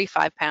is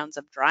 35 pounds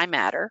of dry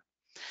matter.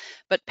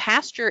 But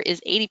pasture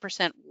is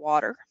 80%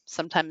 water,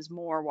 sometimes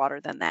more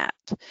water than that.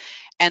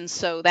 And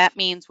so that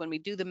means when we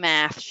do the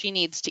math, she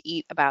needs to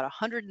eat about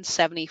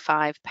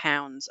 175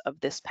 pounds of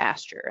this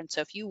pasture. And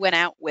so if you went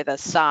out with a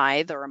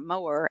scythe or a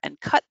mower and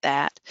cut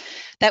that,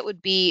 that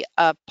would be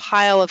a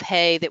pile of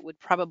hay that would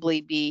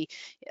probably be,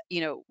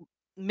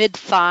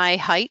 mid-thigh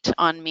height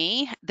on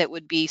me that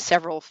would be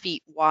several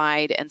feet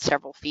wide and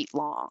several feet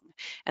long.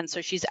 And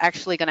so she's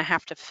actually going to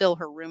have to fill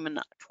her rumen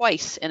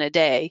twice in a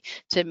day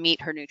to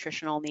meet her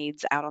nutritional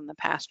needs out on the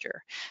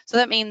pasture. So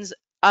that means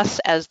us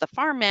as the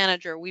farm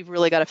manager, we've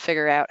really got to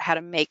figure out how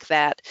to make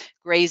that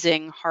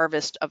grazing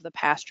harvest of the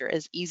pasture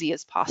as easy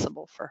as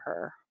possible for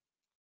her.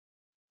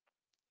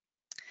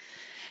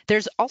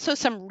 There's also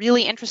some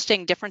really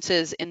interesting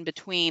differences in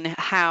between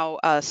how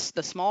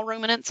the small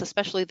ruminants,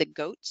 especially the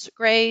goats,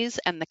 graze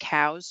and the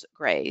cows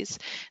graze.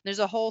 There's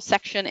a whole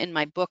section in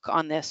my book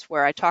on this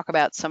where I talk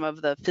about some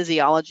of the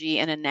physiology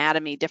and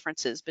anatomy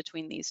differences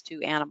between these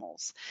two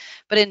animals.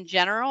 But in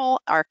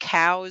general, our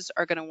cows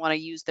are going to want to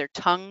use their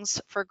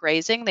tongues for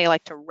grazing. They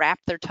like to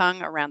wrap their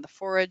tongue around the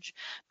forage,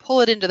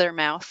 pull it into their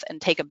mouth,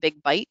 and take a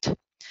big bite.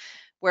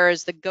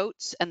 Whereas the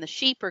goats and the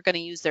sheep are going to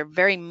use their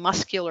very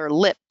muscular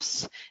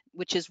lips,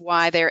 which is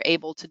why they're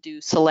able to do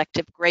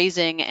selective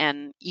grazing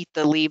and eat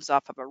the leaves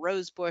off of a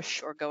rose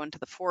bush or go into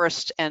the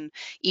forest and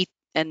eat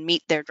and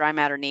meet their dry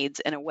matter needs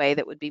in a way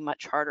that would be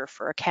much harder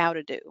for a cow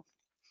to do.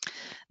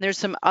 There's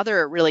some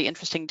other really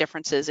interesting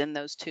differences in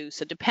those two.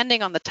 So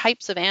depending on the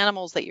types of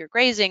animals that you're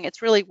grazing,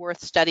 it's really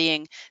worth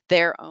studying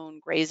their own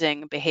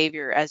grazing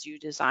behavior as you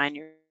design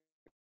your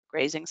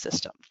grazing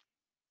system.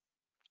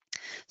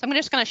 So I'm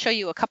just going to show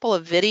you a couple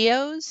of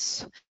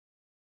videos,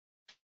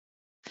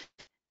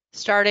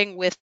 starting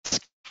with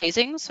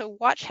grazing. So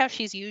watch how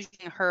she's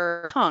using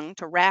her tongue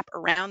to wrap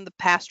around the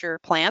pasture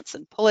plants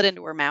and pull it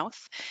into her mouth.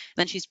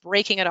 And then she's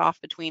breaking it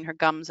off between her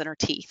gums and her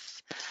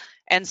teeth.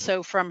 And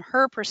so from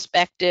her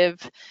perspective,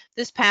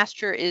 this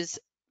pasture is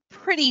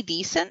pretty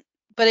decent,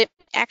 but it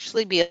may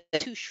actually be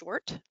too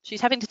short.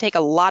 She's having to take a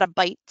lot of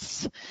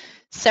bites,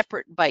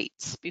 separate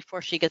bites,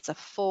 before she gets a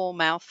full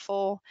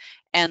mouthful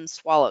and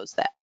swallows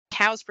that.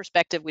 Cow's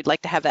perspective, we'd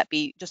like to have that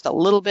be just a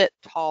little bit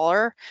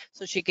taller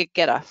so she could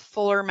get a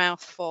fuller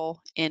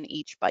mouthful in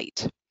each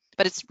bite.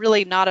 But it's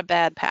really not a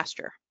bad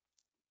pasture.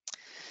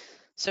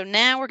 So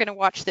now we're going to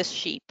watch this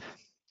sheep.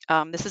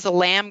 This is a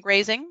lamb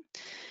grazing.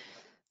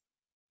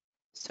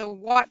 So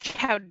watch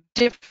how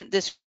different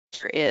this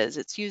is.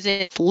 It's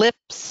using its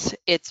lips,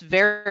 it's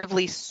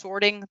variably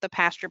sorting the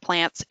pasture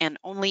plants and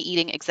only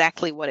eating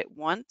exactly what it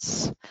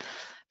wants.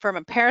 From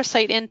a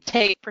parasite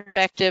intake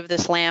perspective,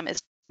 this lamb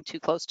is too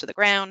close to the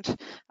ground,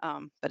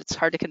 but it's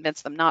hard to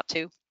convince them not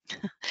to.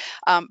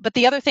 But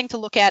the other thing to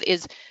look at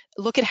is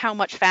look at how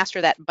much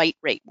faster that bite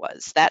rate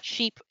was. That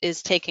sheep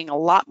is taking a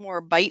lot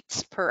more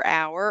bites per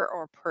hour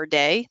or per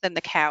day than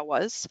the cow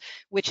was,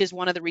 which is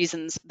one of the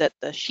reasons that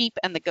the sheep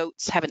and the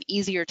goats have an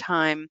easier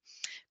time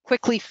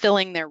quickly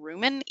filling their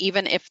rumen,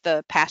 even if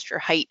the pasture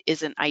height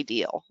isn't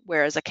ideal,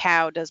 whereas a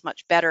cow does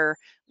much better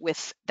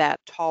with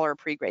that taller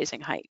pre-grazing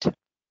height.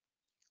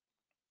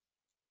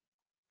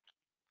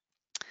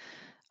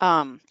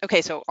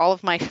 Okay, so all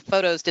of my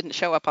photos didn't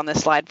show up on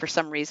this slide for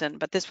some reason,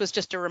 but this was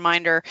just a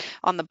reminder.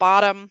 On the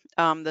bottom,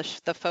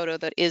 the photo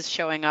that is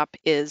showing up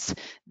is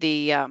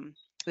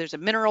there's a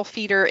mineral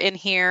feeder in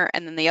here,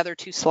 and then the other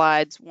two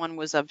slides, one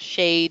was of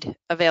shade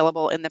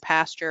available in the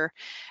pasture,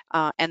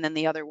 and then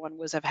the other one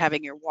was of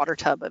having your water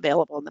tub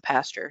available in the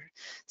pasture,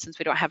 since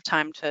we don't have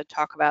time to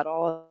talk about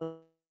all of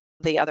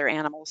the other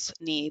animals'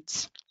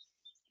 needs.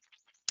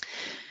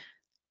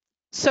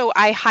 So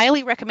I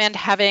highly recommend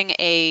having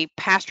a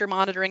pasture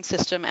monitoring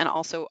system and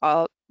also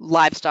a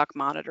livestock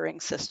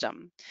monitoring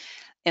system.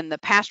 In the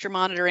pasture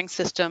monitoring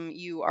system,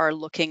 you are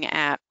looking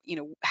at,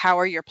 how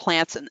are your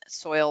plants and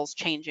soils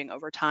changing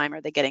over time?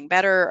 Are they getting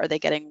better? Are they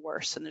getting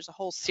worse? And there's a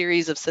whole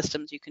series of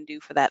systems you can do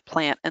for that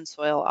plant and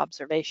soil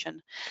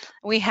observation.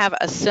 We have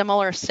a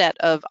similar set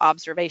of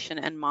observation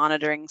and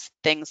monitoring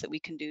things that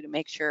we can do to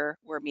make sure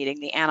we're meeting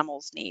the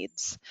animals'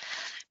 needs.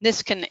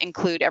 This can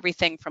include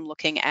everything from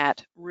looking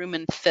at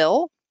rumen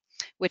fill,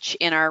 which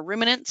in our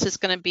ruminants is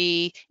going to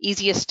be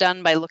easiest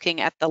done by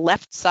looking at the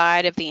left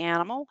side of the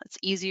animal. It's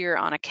easier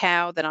on a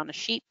cow than on a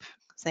sheep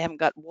because they haven't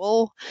got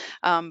wool.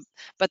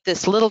 But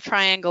this little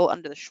triangle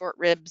under the short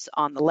ribs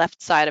on the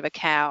left side of a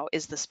cow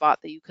is the spot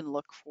that you can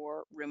look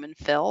for rumen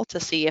fill to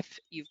see if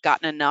you've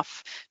gotten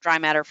enough dry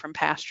matter from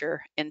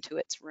pasture into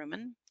its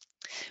rumen.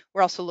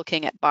 We're also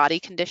looking at body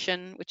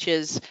condition, which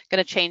is going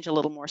to change a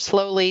little more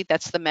slowly.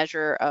 That's the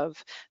measure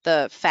of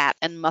the fat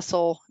and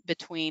muscle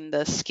between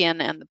the skin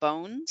and the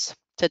bones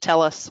to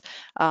tell us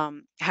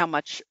how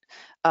much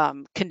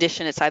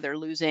condition it's either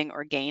losing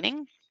or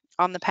gaining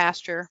on the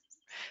pasture.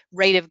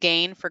 Rate of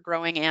gain for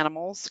growing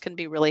animals can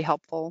be really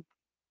helpful.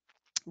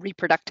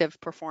 Reproductive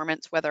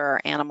performance, whether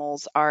our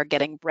animals are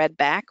getting bred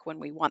back when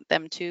we want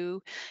them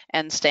to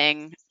and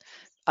staying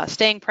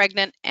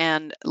pregnant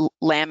and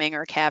lambing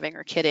or calving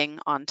or kidding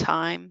on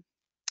time.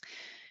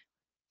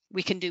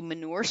 We can do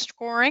manure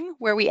scoring,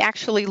 where we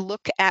actually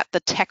look at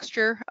the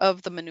texture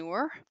of the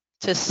manure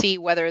to see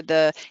whether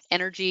the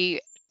energy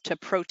to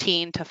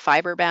protein to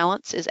fiber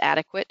balance is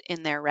adequate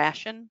in their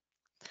ration.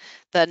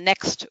 The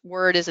next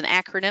word is an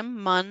acronym,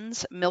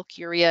 MUNS, milk,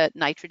 urea,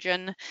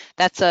 nitrogen.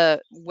 That's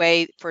a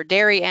way for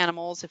dairy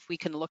animals, if we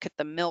can look at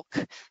the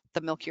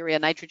milk urea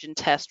nitrogen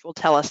test will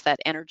tell us that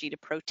energy to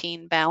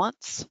protein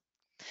balance.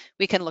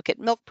 We can look at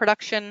milk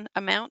production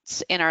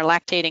amounts in our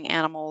lactating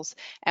animals,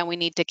 and we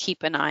need to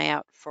keep an eye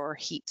out for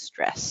heat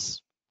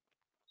stress.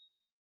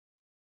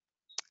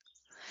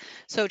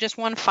 So just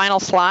one final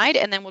slide,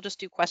 and then we'll just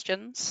do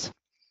questions.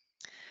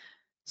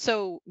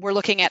 So we're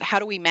looking at how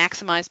do we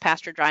maximize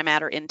pasture dry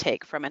matter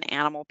intake from an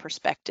animal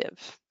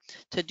perspective.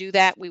 To do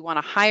that, we want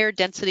a higher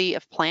density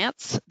of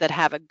plants that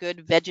have a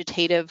good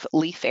vegetative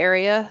leaf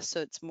area, so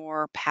it's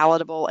more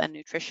palatable and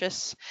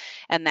nutritious.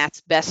 And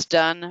that's best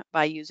done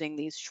by using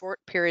these short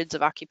periods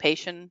of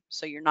occupation,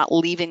 so you're not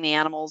leaving the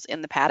animals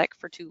in the paddock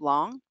for too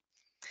long.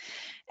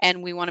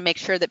 And we want to make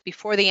sure that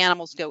before the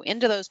animals go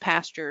into those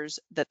pastures,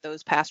 that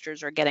those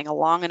pastures are getting a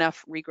long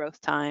enough regrowth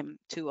time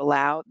to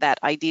allow that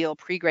ideal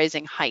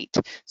pre-grazing height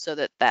so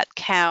that that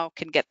cow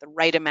can get the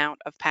right amount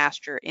of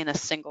pasture in a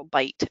single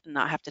bite and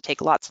not have to take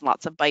lots and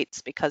lots of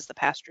bites because the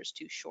pasture is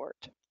too short.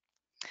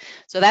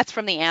 So that's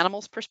from the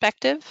animal's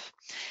perspective.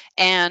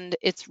 And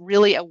it's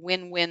really a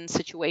win-win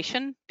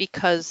situation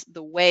because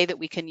the way that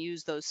we can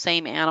use those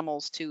same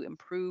animals to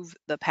improve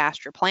the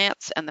pasture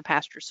plants and the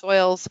pasture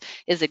soils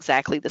is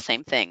exactly the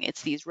same thing.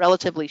 It's these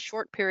relatively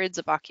short periods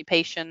of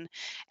occupation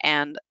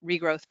and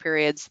regrowth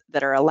periods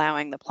that are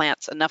allowing the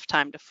plants enough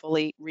time to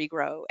fully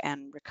regrow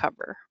and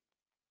recover.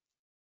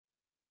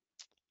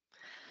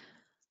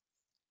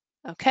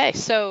 Okay,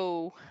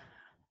 so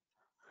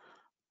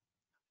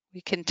we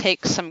can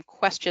take some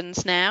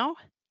questions now.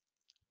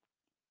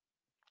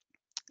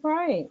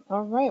 Right.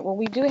 All right. Well,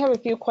 we do have a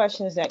few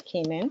questions that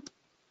came in.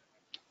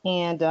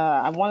 And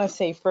I want to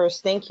say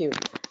first, thank you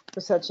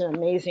for such an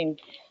amazing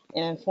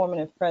an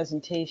informative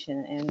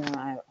presentation,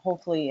 and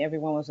hopefully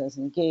everyone was as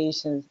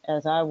engaged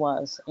as I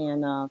was,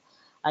 and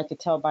I could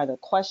tell by the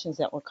questions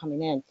that were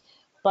coming in.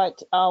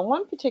 But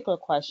one particular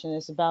question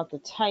is about the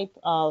type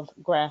of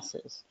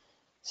grasses.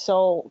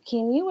 So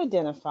can you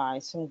identify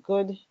some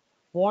good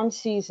warm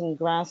season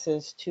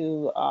grasses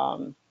to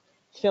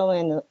fill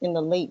in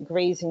the late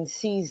grazing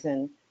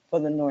season for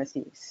the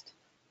Northeast?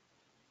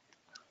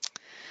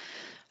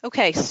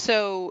 Okay,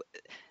 so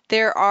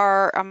there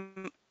are,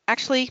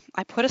 actually,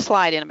 I put a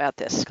slide in about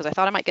this because I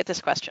thought I might get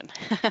this question.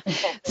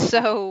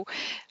 So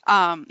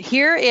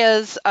here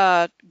is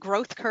a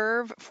growth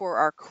curve for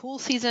our cool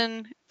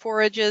season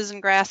forages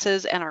and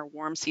grasses and our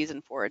warm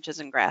season forages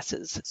and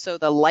grasses. So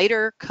the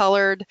lighter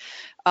colored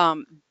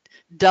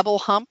double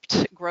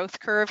humped growth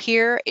curve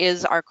here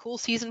is our cool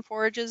season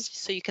forages.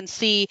 So you can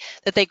see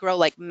that they grow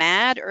like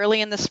mad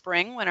early in the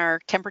spring when our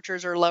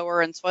temperatures are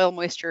lower and soil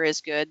moisture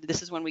is good.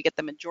 This is when we get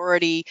the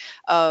majority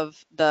of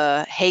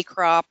the hay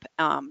crop.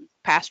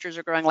 Pastures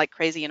are growing like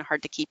crazy and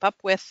hard to keep up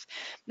with.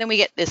 Then we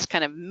get this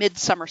kind of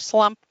midsummer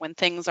slump when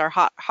things are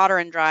hotter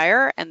and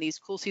drier, and these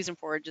cool season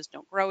forages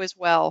don't grow as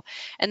well.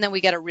 And then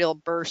we get a real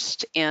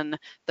burst in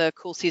the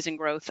cool season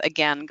growth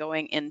again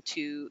going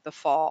into the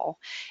fall,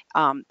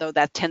 though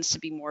that tends to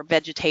be more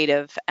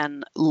vegetative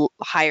and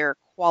higher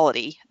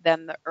quality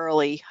than the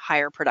early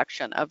higher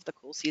production of the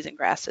cool season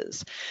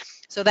grasses.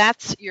 So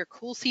that's your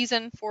cool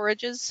season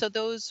forages. So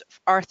those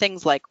are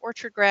things like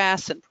orchard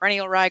grass and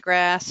perennial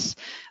ryegrass,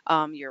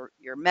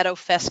 your meadow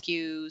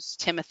fescues,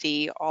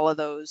 timothy, all of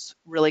those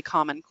really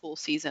common cool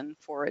season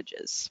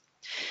forages.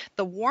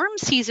 The warm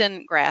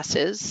season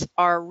grasses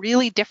are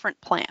really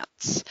different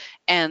plants,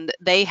 and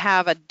they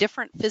have a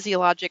different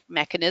physiologic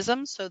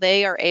mechanism, so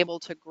they are able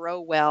to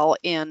grow well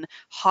in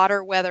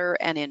hotter weather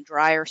and in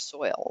drier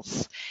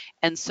soils.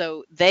 And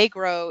so they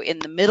grow in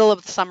the middle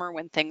of the summer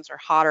when things are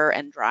hotter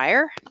and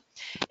drier,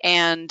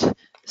 and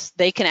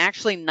they can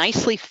actually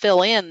nicely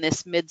fill in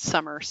this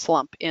midsummer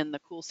slump in the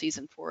cool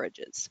season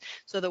forages.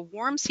 So the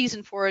warm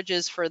season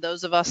forages, for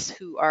those of us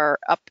who are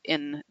up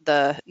in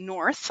the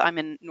north, I'm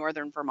in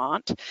northern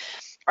Vermont,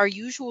 are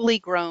usually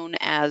grown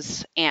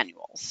as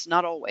annuals,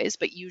 not always,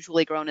 but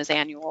usually grown as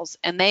annuals.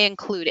 And they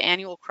include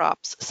annual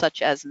crops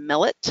such as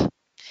millet,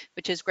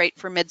 which is great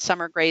for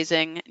midsummer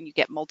grazing, and you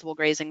get multiple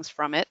grazings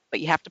from it, but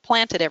you have to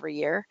plant it every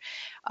year.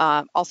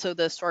 Also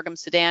the sorghum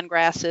Sudan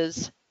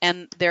grasses,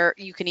 and there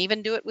you can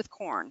even do it with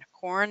corn.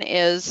 Corn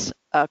is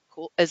a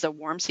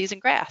warm season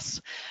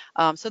grass.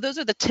 So those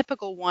are the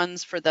typical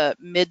ones for the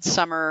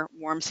midsummer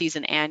warm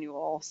season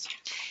annuals.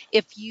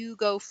 If you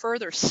go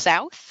further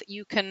south,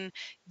 you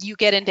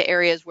get into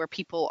areas where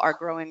people are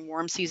growing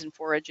warm season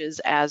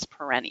forages as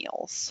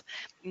perennials.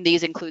 And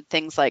these include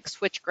things like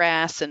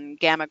switchgrass and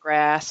gamma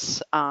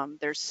grass.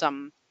 There's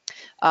some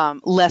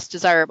less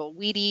desirable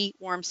weedy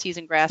warm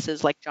season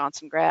grasses like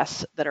Johnson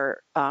grass that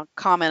are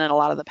common in a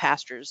lot of the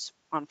pastures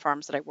on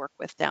farms that I work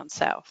with down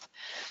south.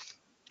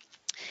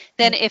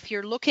 Then if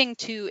you're looking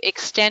to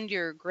extend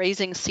your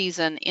grazing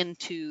season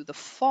into the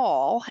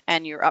fall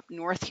and you're up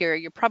north here,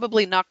 you're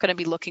probably not going to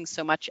be looking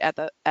so much at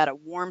a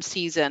warm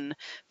season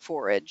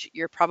forage.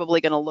 You're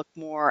probably going to look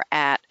more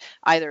at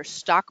either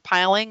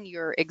stockpiling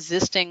your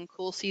existing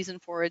cool season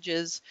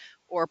forages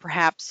or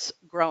perhaps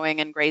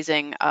growing and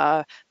grazing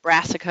a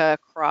brassica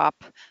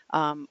crop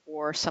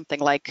or something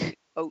like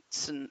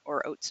oats and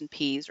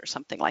peas or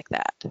something like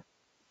that.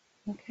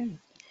 Okay.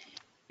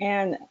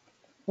 And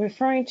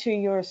referring to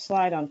your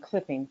slide on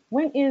clipping,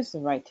 when is the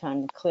right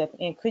time to clip?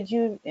 And could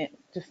you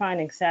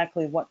define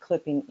exactly what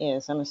clipping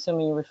is? I'm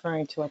assuming you're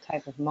referring to a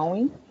type of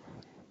mowing.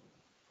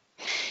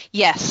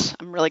 Yes,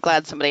 I'm really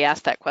glad somebody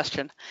asked that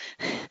question.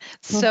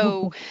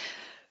 So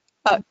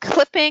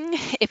clipping,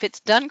 if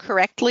it's done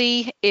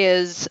correctly,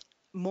 is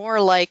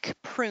more like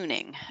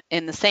pruning,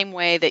 in the same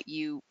way that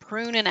you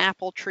prune an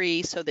apple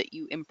tree so that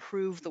you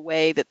improve the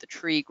way that the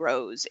tree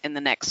grows in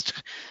the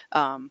next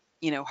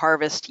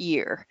harvest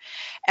year.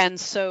 And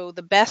so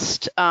the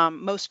best,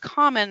 most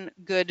common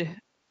good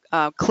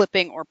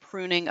clipping or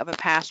pruning of a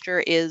pasture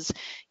is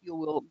you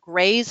will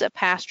graze a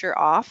pasture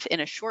off in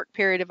a short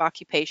period of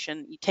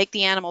occupation. You take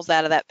the animals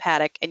out of that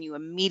paddock and you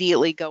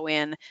immediately go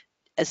in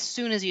as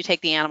soon as you take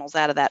the animals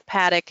out of that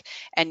paddock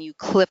and you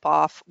clip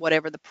off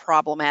whatever the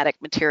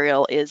problematic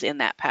material is in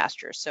that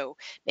pasture. So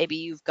maybe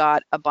you've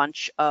got a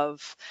bunch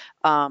of,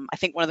 I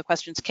think one of the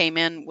questions came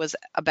in was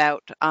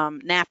about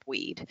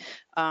knapweed.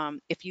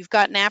 If you've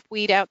got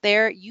knapweed out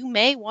there, you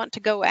may want to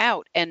go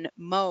out and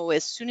mow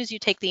as soon as you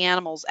take the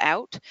animals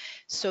out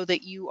so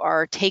that you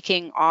are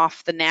taking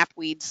off the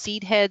knapweed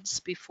seed heads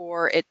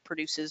before it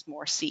produces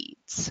more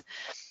seeds.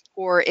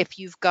 Or if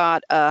you've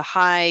got a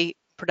high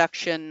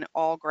production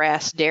all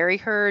grass dairy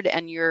herd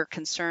and you're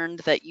concerned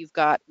that you've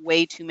got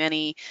way too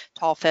many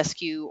tall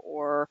fescue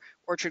or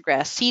orchard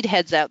grass seed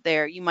heads out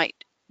there, you might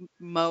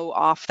mow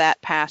off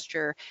that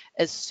pasture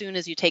as soon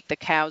as you take the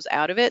cows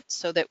out of it,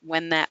 so that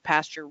when that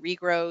pasture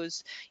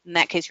regrows, in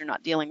that case, you're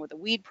not dealing with a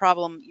weed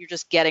problem, you're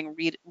just getting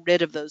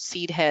rid of those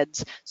seed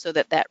heads, so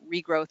that that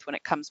regrowth, when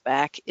it comes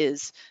back,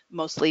 is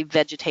mostly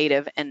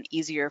vegetative and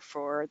easier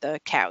for the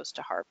cows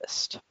to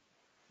harvest.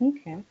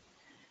 Okay.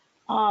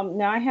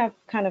 Now I have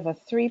kind of a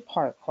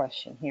three-part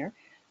question here.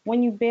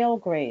 When you bale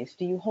graze,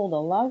 do you hold a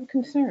lot of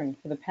concern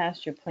for the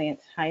pasture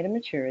plant's height and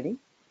maturity?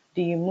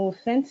 Do you move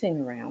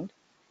fencing around?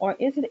 Or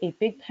is it a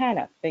big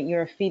paddock that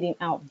you're feeding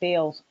out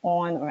bales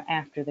on or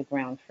after the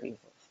ground freezes?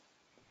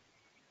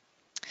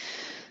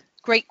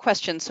 Great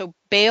question. So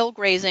bale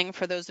grazing,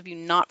 for those of you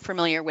not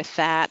familiar with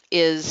that,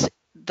 is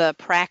the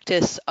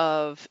practice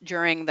of,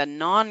 during the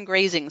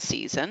non-grazing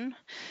season,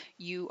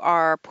 you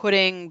are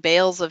putting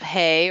bales of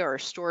hay or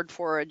stored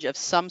forage of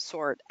some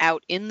sort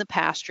out in the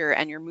pasture,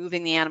 and you're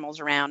moving the animals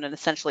around and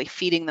essentially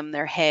feeding them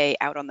their hay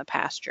out on the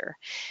pasture.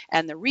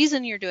 And the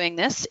reason you're doing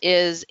this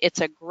is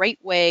it's a great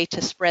way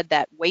to spread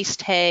that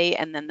waste hay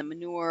and then the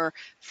manure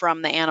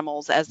from the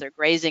animals as they're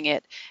grazing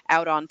it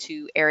out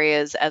onto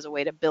areas as a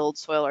way to build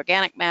soil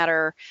organic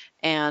matter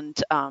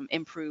and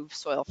improve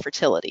soil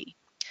fertility.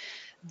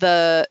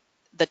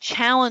 The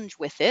challenge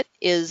with it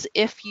is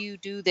if you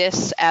do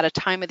this at a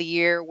time of the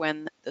year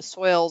when the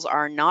soils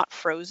are not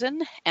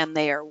frozen and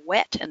they are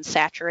wet and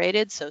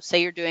saturated, so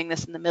say you're doing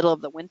this in the middle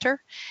of the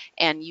winter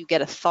and you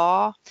get a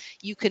thaw,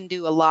 you can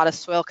do a lot of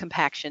soil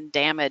compaction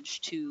damage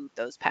to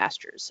those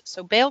pastures.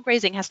 So bale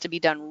grazing has to be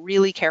done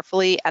really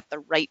carefully at the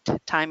right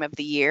time of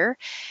the year.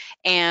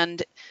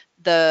 And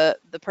the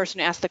person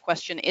who asked the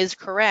question is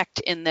correct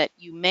in that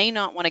you may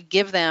not want to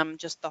give them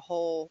just the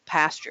whole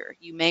pasture.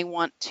 You may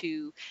want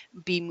to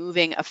be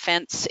moving a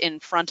fence in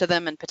front of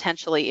them and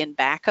potentially in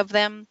back of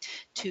them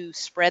to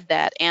spread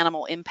that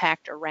animal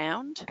impact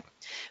around.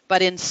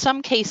 But in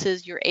some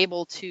cases, you're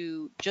able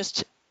to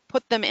just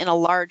put them in a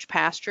large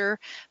pasture,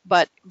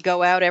 but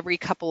go out every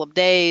couple of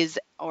days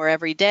or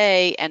every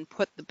day and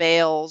put the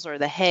bales or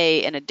the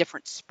hay in a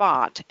different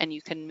spot, and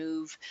you can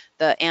move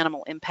the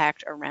animal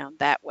impact around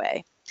that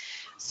way.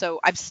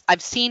 So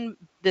I've seen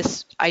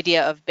this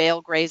idea of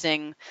bale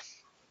grazing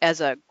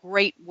as a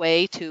great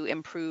way to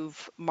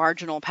improve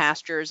marginal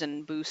pastures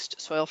and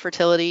boost soil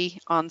fertility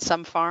on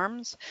some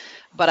farms.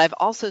 But I've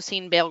also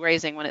seen bale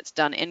grazing, when it's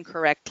done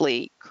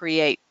incorrectly,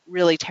 create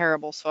really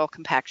terrible soil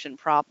compaction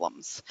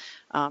problems.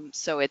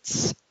 So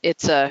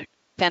it's a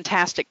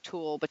fantastic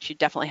tool, but you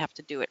definitely have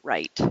to do it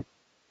right.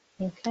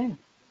 Okay.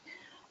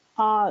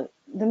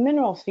 The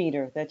mineral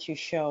feeder that you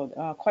showed,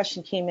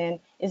 question came in,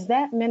 is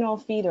that mineral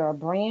feeder a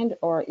brand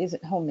or is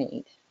it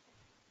homemade?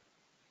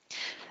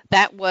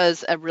 That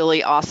was a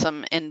really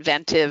awesome,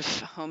 inventive,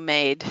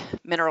 homemade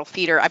mineral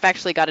feeder. I've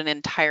actually got an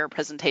entire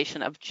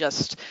presentation of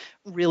just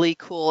really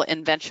cool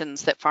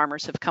inventions that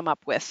farmers have come up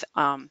with.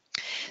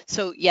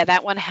 So yeah,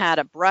 that one had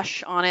a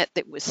brush on it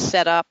that was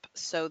set up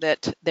so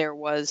that there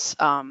was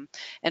an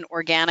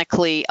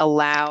organically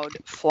allowed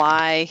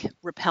fly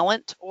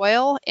repellent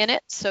oil in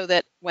it, so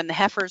that when the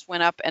heifers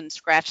went up and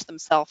scratched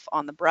themselves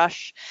on the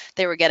brush,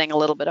 they were getting a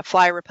little bit of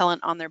fly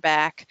repellent on their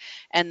back.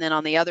 And then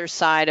on the other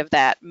side of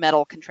that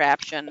metal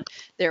contraption,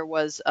 there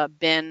was a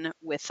bin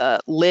with a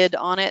lid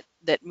on it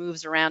that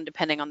moves around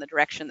depending on the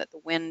direction that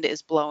the wind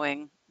is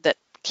blowing, that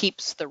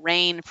keeps the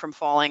rain from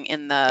falling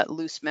in the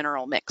loose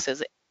mineral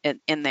mixes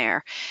in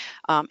there.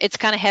 It's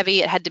kind of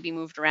heavy. It had to be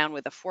moved around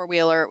with a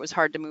four-wheeler. It was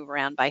hard to move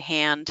around by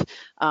hand,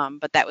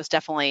 but that was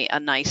definitely a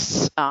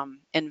nice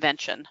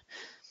invention.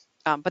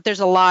 But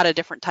there's a lot of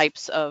different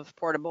types of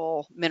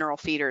portable mineral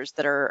feeders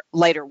that are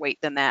lighter weight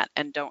than that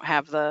and don't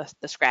have the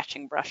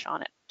scratching brush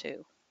on it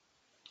too.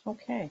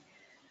 Okay.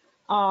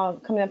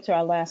 Coming up to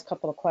our last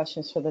couple of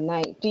questions for the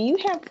night. Do you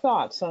have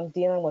thoughts on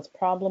dealing with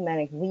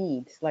problematic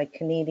weeds like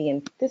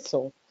Canadian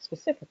thistle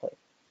specifically?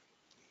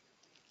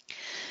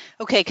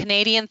 Okay,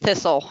 Canadian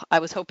thistle. I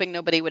was hoping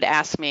nobody would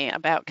ask me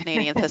about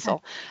Canadian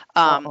thistle.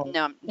 Uh-oh.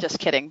 No, I'm just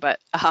kidding. But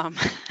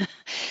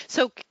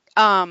so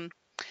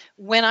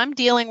when I'm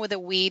dealing with a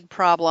weed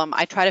problem,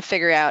 I try to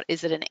figure out,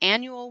 is it an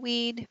annual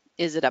weed?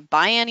 Is it a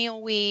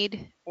biennial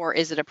weed? Or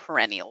is it a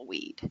perennial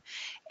weed?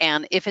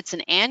 And if it's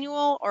an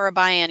annual or a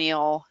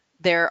biennial,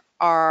 there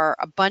are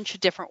a bunch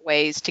of different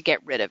ways to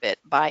get rid of it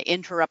by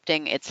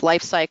interrupting its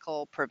life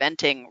cycle,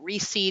 preventing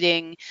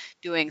reseeding,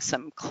 doing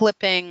some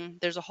clipping.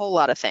 There's a whole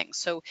lot of things.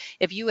 So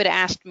if you had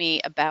asked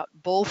me about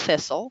bull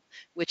thistle,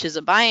 which is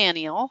a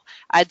biennial,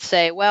 I'd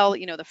say, well,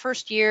 the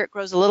first year it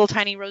grows a little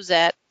tiny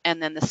rosette,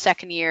 and then the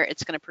second year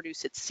it's going to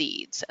produce its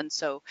seeds. And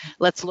so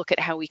let's look at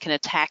how we can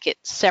attack it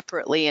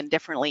separately and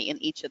differently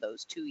in each of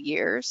those 2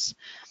 years.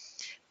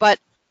 But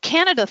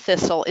Canada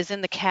thistle is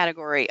in the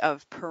category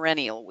of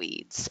perennial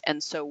weeds.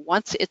 And so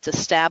once it's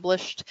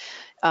established,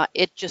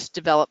 it just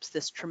develops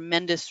this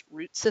tremendous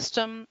root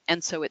system.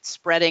 And so it's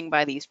spreading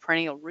by these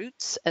perennial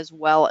roots as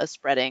well as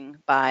spreading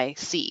by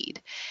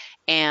seed.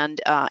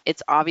 And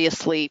it's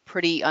obviously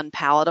pretty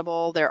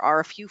unpalatable. There are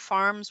a few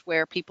farms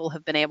where people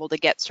have been able to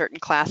get certain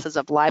classes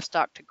of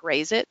livestock to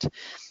graze it.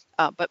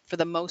 but for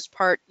the most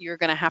part, you're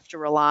going to have to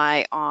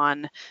rely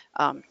on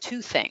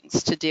two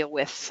things to deal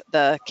with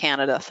the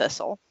Canada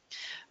thistle.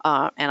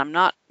 And I'm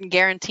not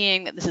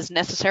guaranteeing that this is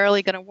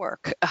necessarily going to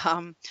work.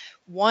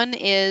 One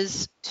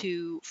is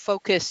to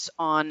focus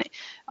on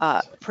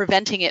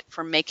preventing it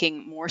from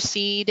making more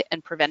seed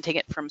and preventing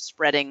it from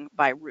spreading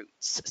by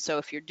roots. So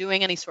if you're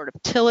doing any sort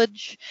of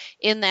tillage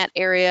in that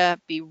area,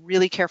 be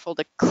really careful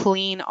to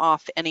clean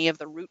off any of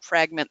the root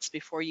fragments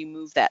before you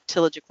move that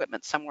tillage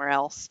equipment somewhere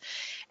else.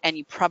 And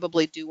you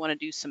probably do want to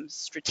do some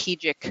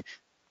strategic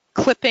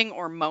clipping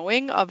or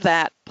mowing of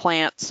that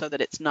plant so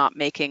that it's not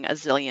making a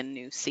zillion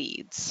new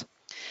seeds.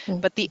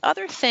 But the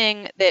other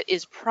thing that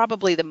is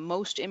probably the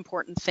most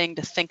important thing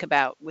to think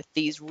about with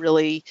these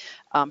really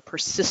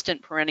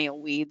persistent perennial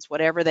weeds,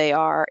 whatever they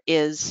are,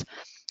 is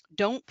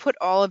don't put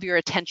all of your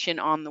attention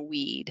on the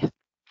weed.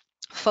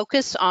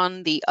 Focus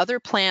on the other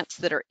plants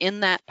that are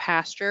in that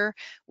pasture,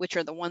 which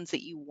are the ones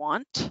that you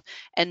want,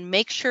 and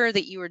make sure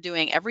that you are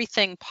doing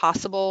everything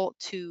possible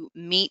to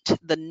meet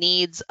the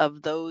needs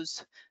of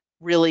those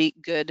really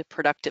good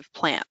productive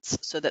plants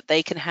so that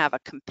they can have a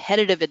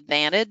competitive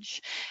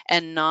advantage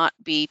and not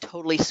be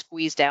totally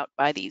squeezed out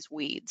by these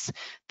weeds.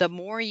 The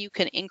more you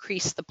can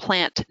increase the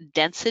plant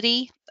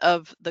density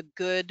of the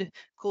good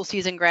cool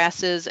season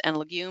grasses and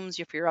legumes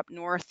if you're up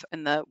north,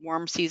 and the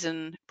warm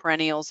season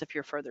perennials if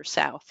you're further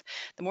south,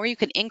 the more you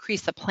can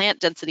increase the plant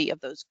density of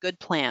those good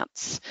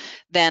plants,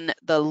 then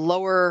the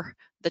lower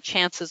the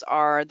chances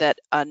are that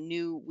a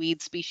new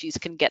weed species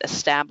can get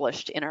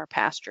established in our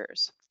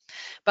pastures.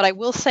 But I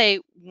will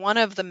say one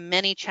of the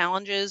many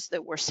challenges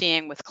that we're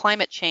seeing with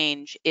climate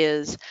change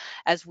is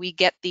as we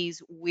get these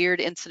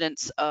weird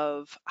incidents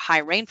of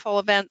high rainfall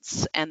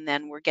events, and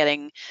then we're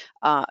getting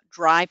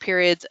dry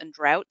periods and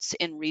droughts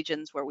in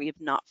regions where we have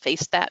not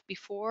faced that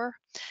before,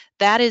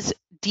 that is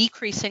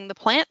decreasing the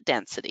plant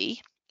density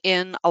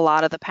in a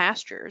lot of the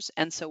pastures.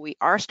 And so we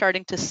are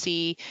starting to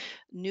see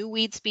new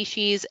weed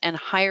species and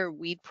higher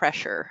weed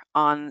pressure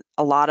on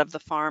a lot of the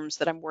farms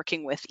that I'm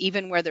working with,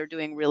 even where they're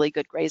doing really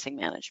good grazing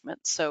management.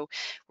 So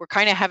we're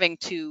kind of having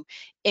to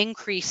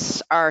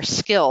increase our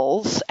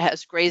skills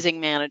as grazing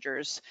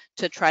managers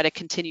to try to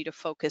continue to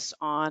focus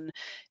on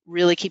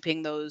really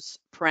keeping those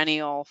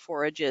perennial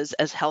forages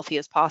as healthy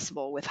as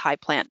possible with high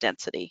plant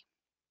density.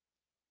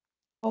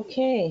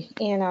 Okay,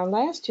 and our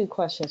last two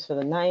questions for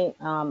the night,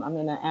 I'm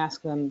going to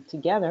ask them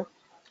together.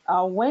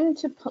 When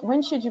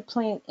should you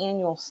plant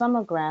annual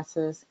summer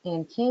grasses,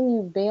 and can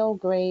you bale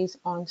graze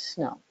on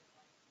snow?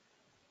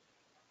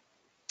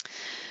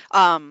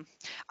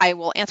 I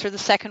will answer the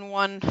second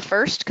one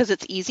first because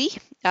it's easy.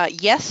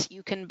 Yes,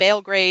 you can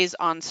bale graze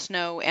on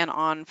snow and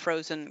on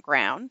frozen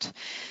ground.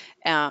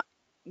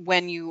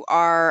 When you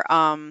are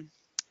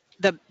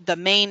the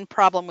main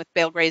problem with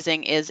bale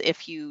grazing is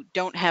if you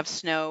don't have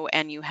snow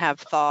and you have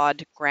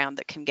thawed ground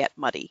that can get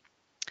muddy.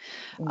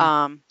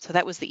 So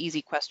that was the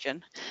easy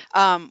question.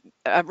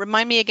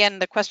 Remind me again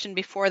the question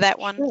before that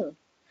one. Sure.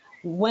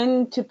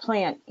 When to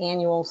plant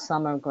annual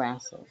summer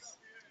grasses?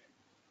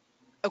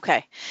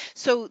 Okay,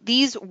 so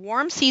these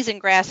warm season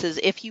grasses,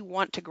 if you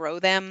want to grow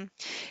them,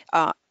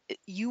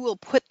 you will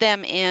put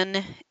them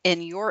in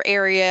your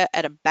area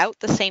at about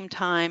the same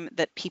time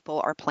that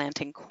people are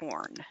planting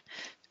corn.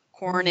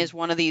 Corn is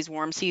one of these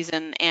warm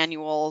season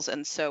annuals,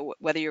 and so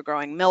whether you're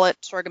growing millet,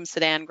 sorghum,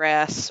 sudan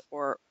grass,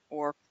 or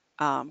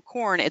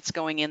corn, it's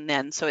going in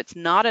then. So it's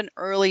not an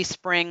early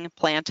spring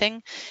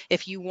planting.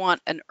 If you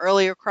want an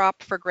earlier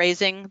crop for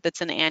grazing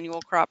that's an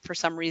annual crop for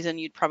some reason,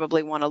 you'd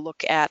probably want to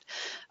look at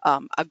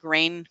a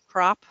grain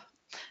crop.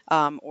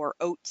 Or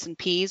oats and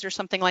peas or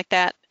something like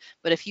that.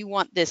 But if you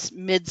want this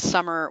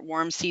midsummer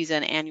warm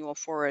season annual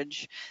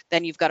forage,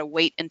 then you've got to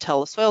wait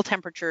until the soil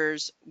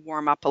temperatures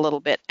warm up a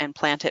little bit and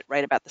plant it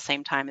right about the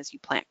same time as you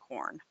plant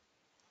corn.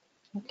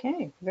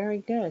 Okay, very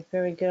good,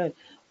 very good.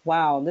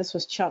 Wow, this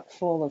was chock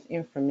full of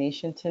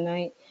information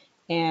tonight.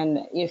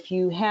 And if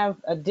you have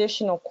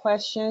additional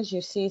questions,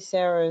 you see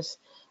Sarah's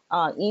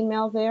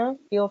email there.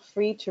 Feel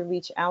free to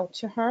reach out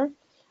to her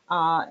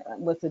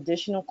with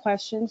additional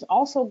questions.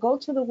 Also, go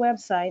to the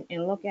website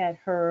and look at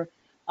her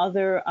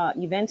other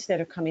events that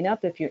are coming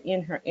up. If you're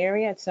in her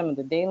area at some of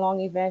the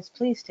day-long events,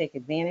 please take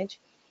advantage.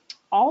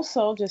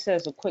 Also, just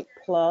as a quick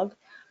plug,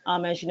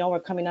 as you know, we're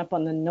coming up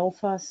on the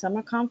NOFA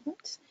Summer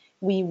Conference.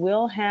 We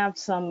will have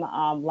some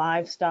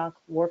livestock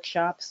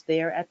workshops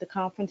there at the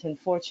conference.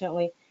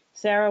 Unfortunately,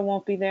 Sarah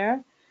won't be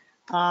there,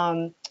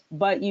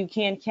 but you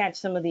can catch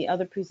some of the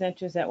other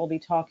presenters that will be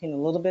talking a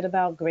little bit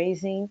about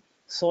grazing,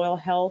 soil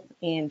health,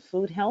 and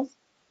food health.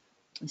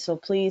 So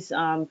please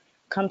come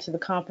to the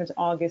conference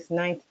August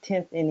 9th,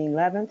 10th, and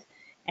 11th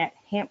at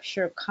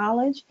Hampshire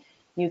College.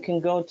 You can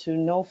go to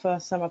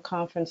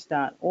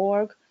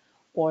nofasummerconference.org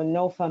or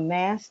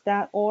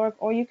nofamass.org,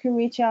 or you can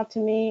reach out to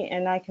me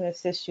and I can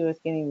assist you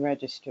with getting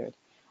registered.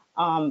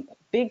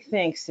 Big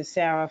thanks to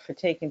Sarah for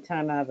taking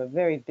time out of a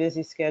very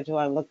busy schedule.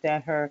 I looked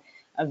at her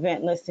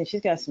event list and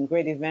she's got some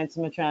great events.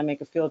 I'm going to try and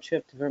make a field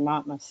trip to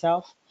Vermont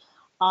myself.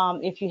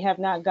 If you have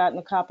not gotten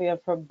a copy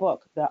of her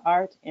book, The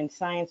Art and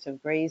Science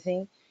of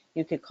Grazing,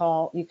 you could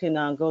call, you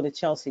can go to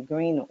Chelsea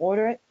Green and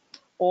order it,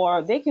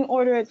 or they can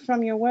order it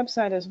from your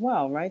website as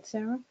well, right,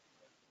 Sarah?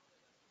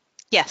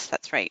 Yes,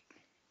 that's right.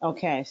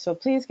 Okay, so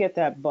please get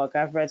that book.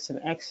 I've read some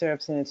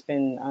excerpts and it's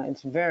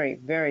very,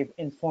 very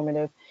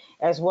informative,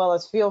 as well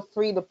as feel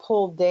free to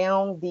pull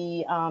down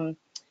the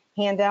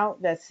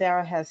handout that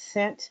Sarah has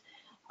sent.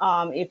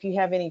 If you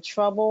have any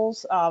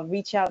troubles,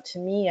 reach out to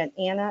me at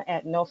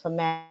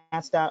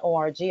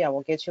anna@nofamass.org. I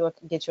will get you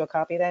a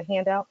copy of that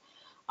handout.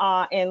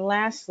 And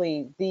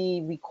lastly,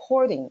 the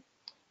recording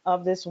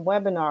of this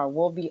webinar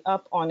will be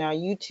up on our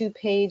YouTube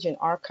page and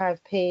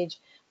archive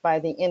page by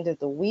the end of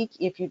the week.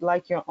 If you'd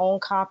like your own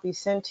copy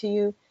sent to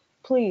you,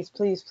 please,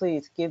 please,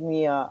 please give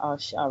me a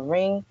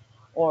ring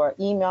or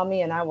email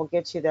me and I will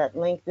get you that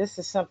link. This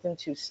is something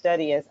to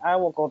study, as I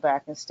will go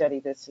back and study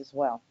this as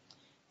well.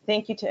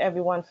 Thank you to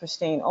everyone for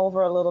staying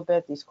over a little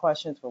bit. These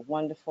questions were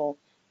wonderful.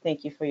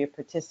 Thank you for your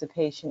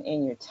participation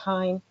and your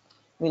time.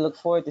 We look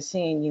forward to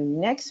seeing you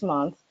next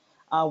month.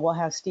 We'll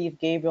have Steve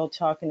Gabriel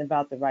talking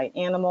about the right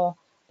animal,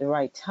 the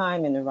right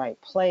time, and the right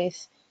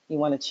place. You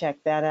want to check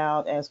that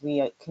out as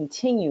we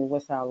continue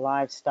with our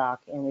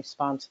livestock and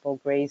responsible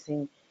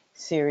grazing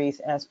series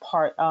as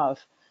part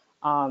of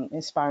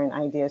inspiring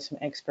ideas from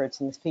experts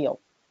in the field.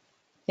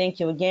 Thank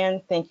you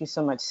again. Thank you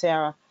so much,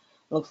 Sarah.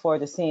 Look forward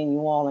to seeing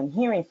you all and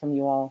hearing from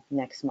you all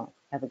next month.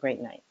 Have a great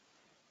night.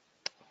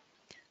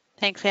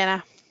 Thanks,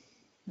 Anna.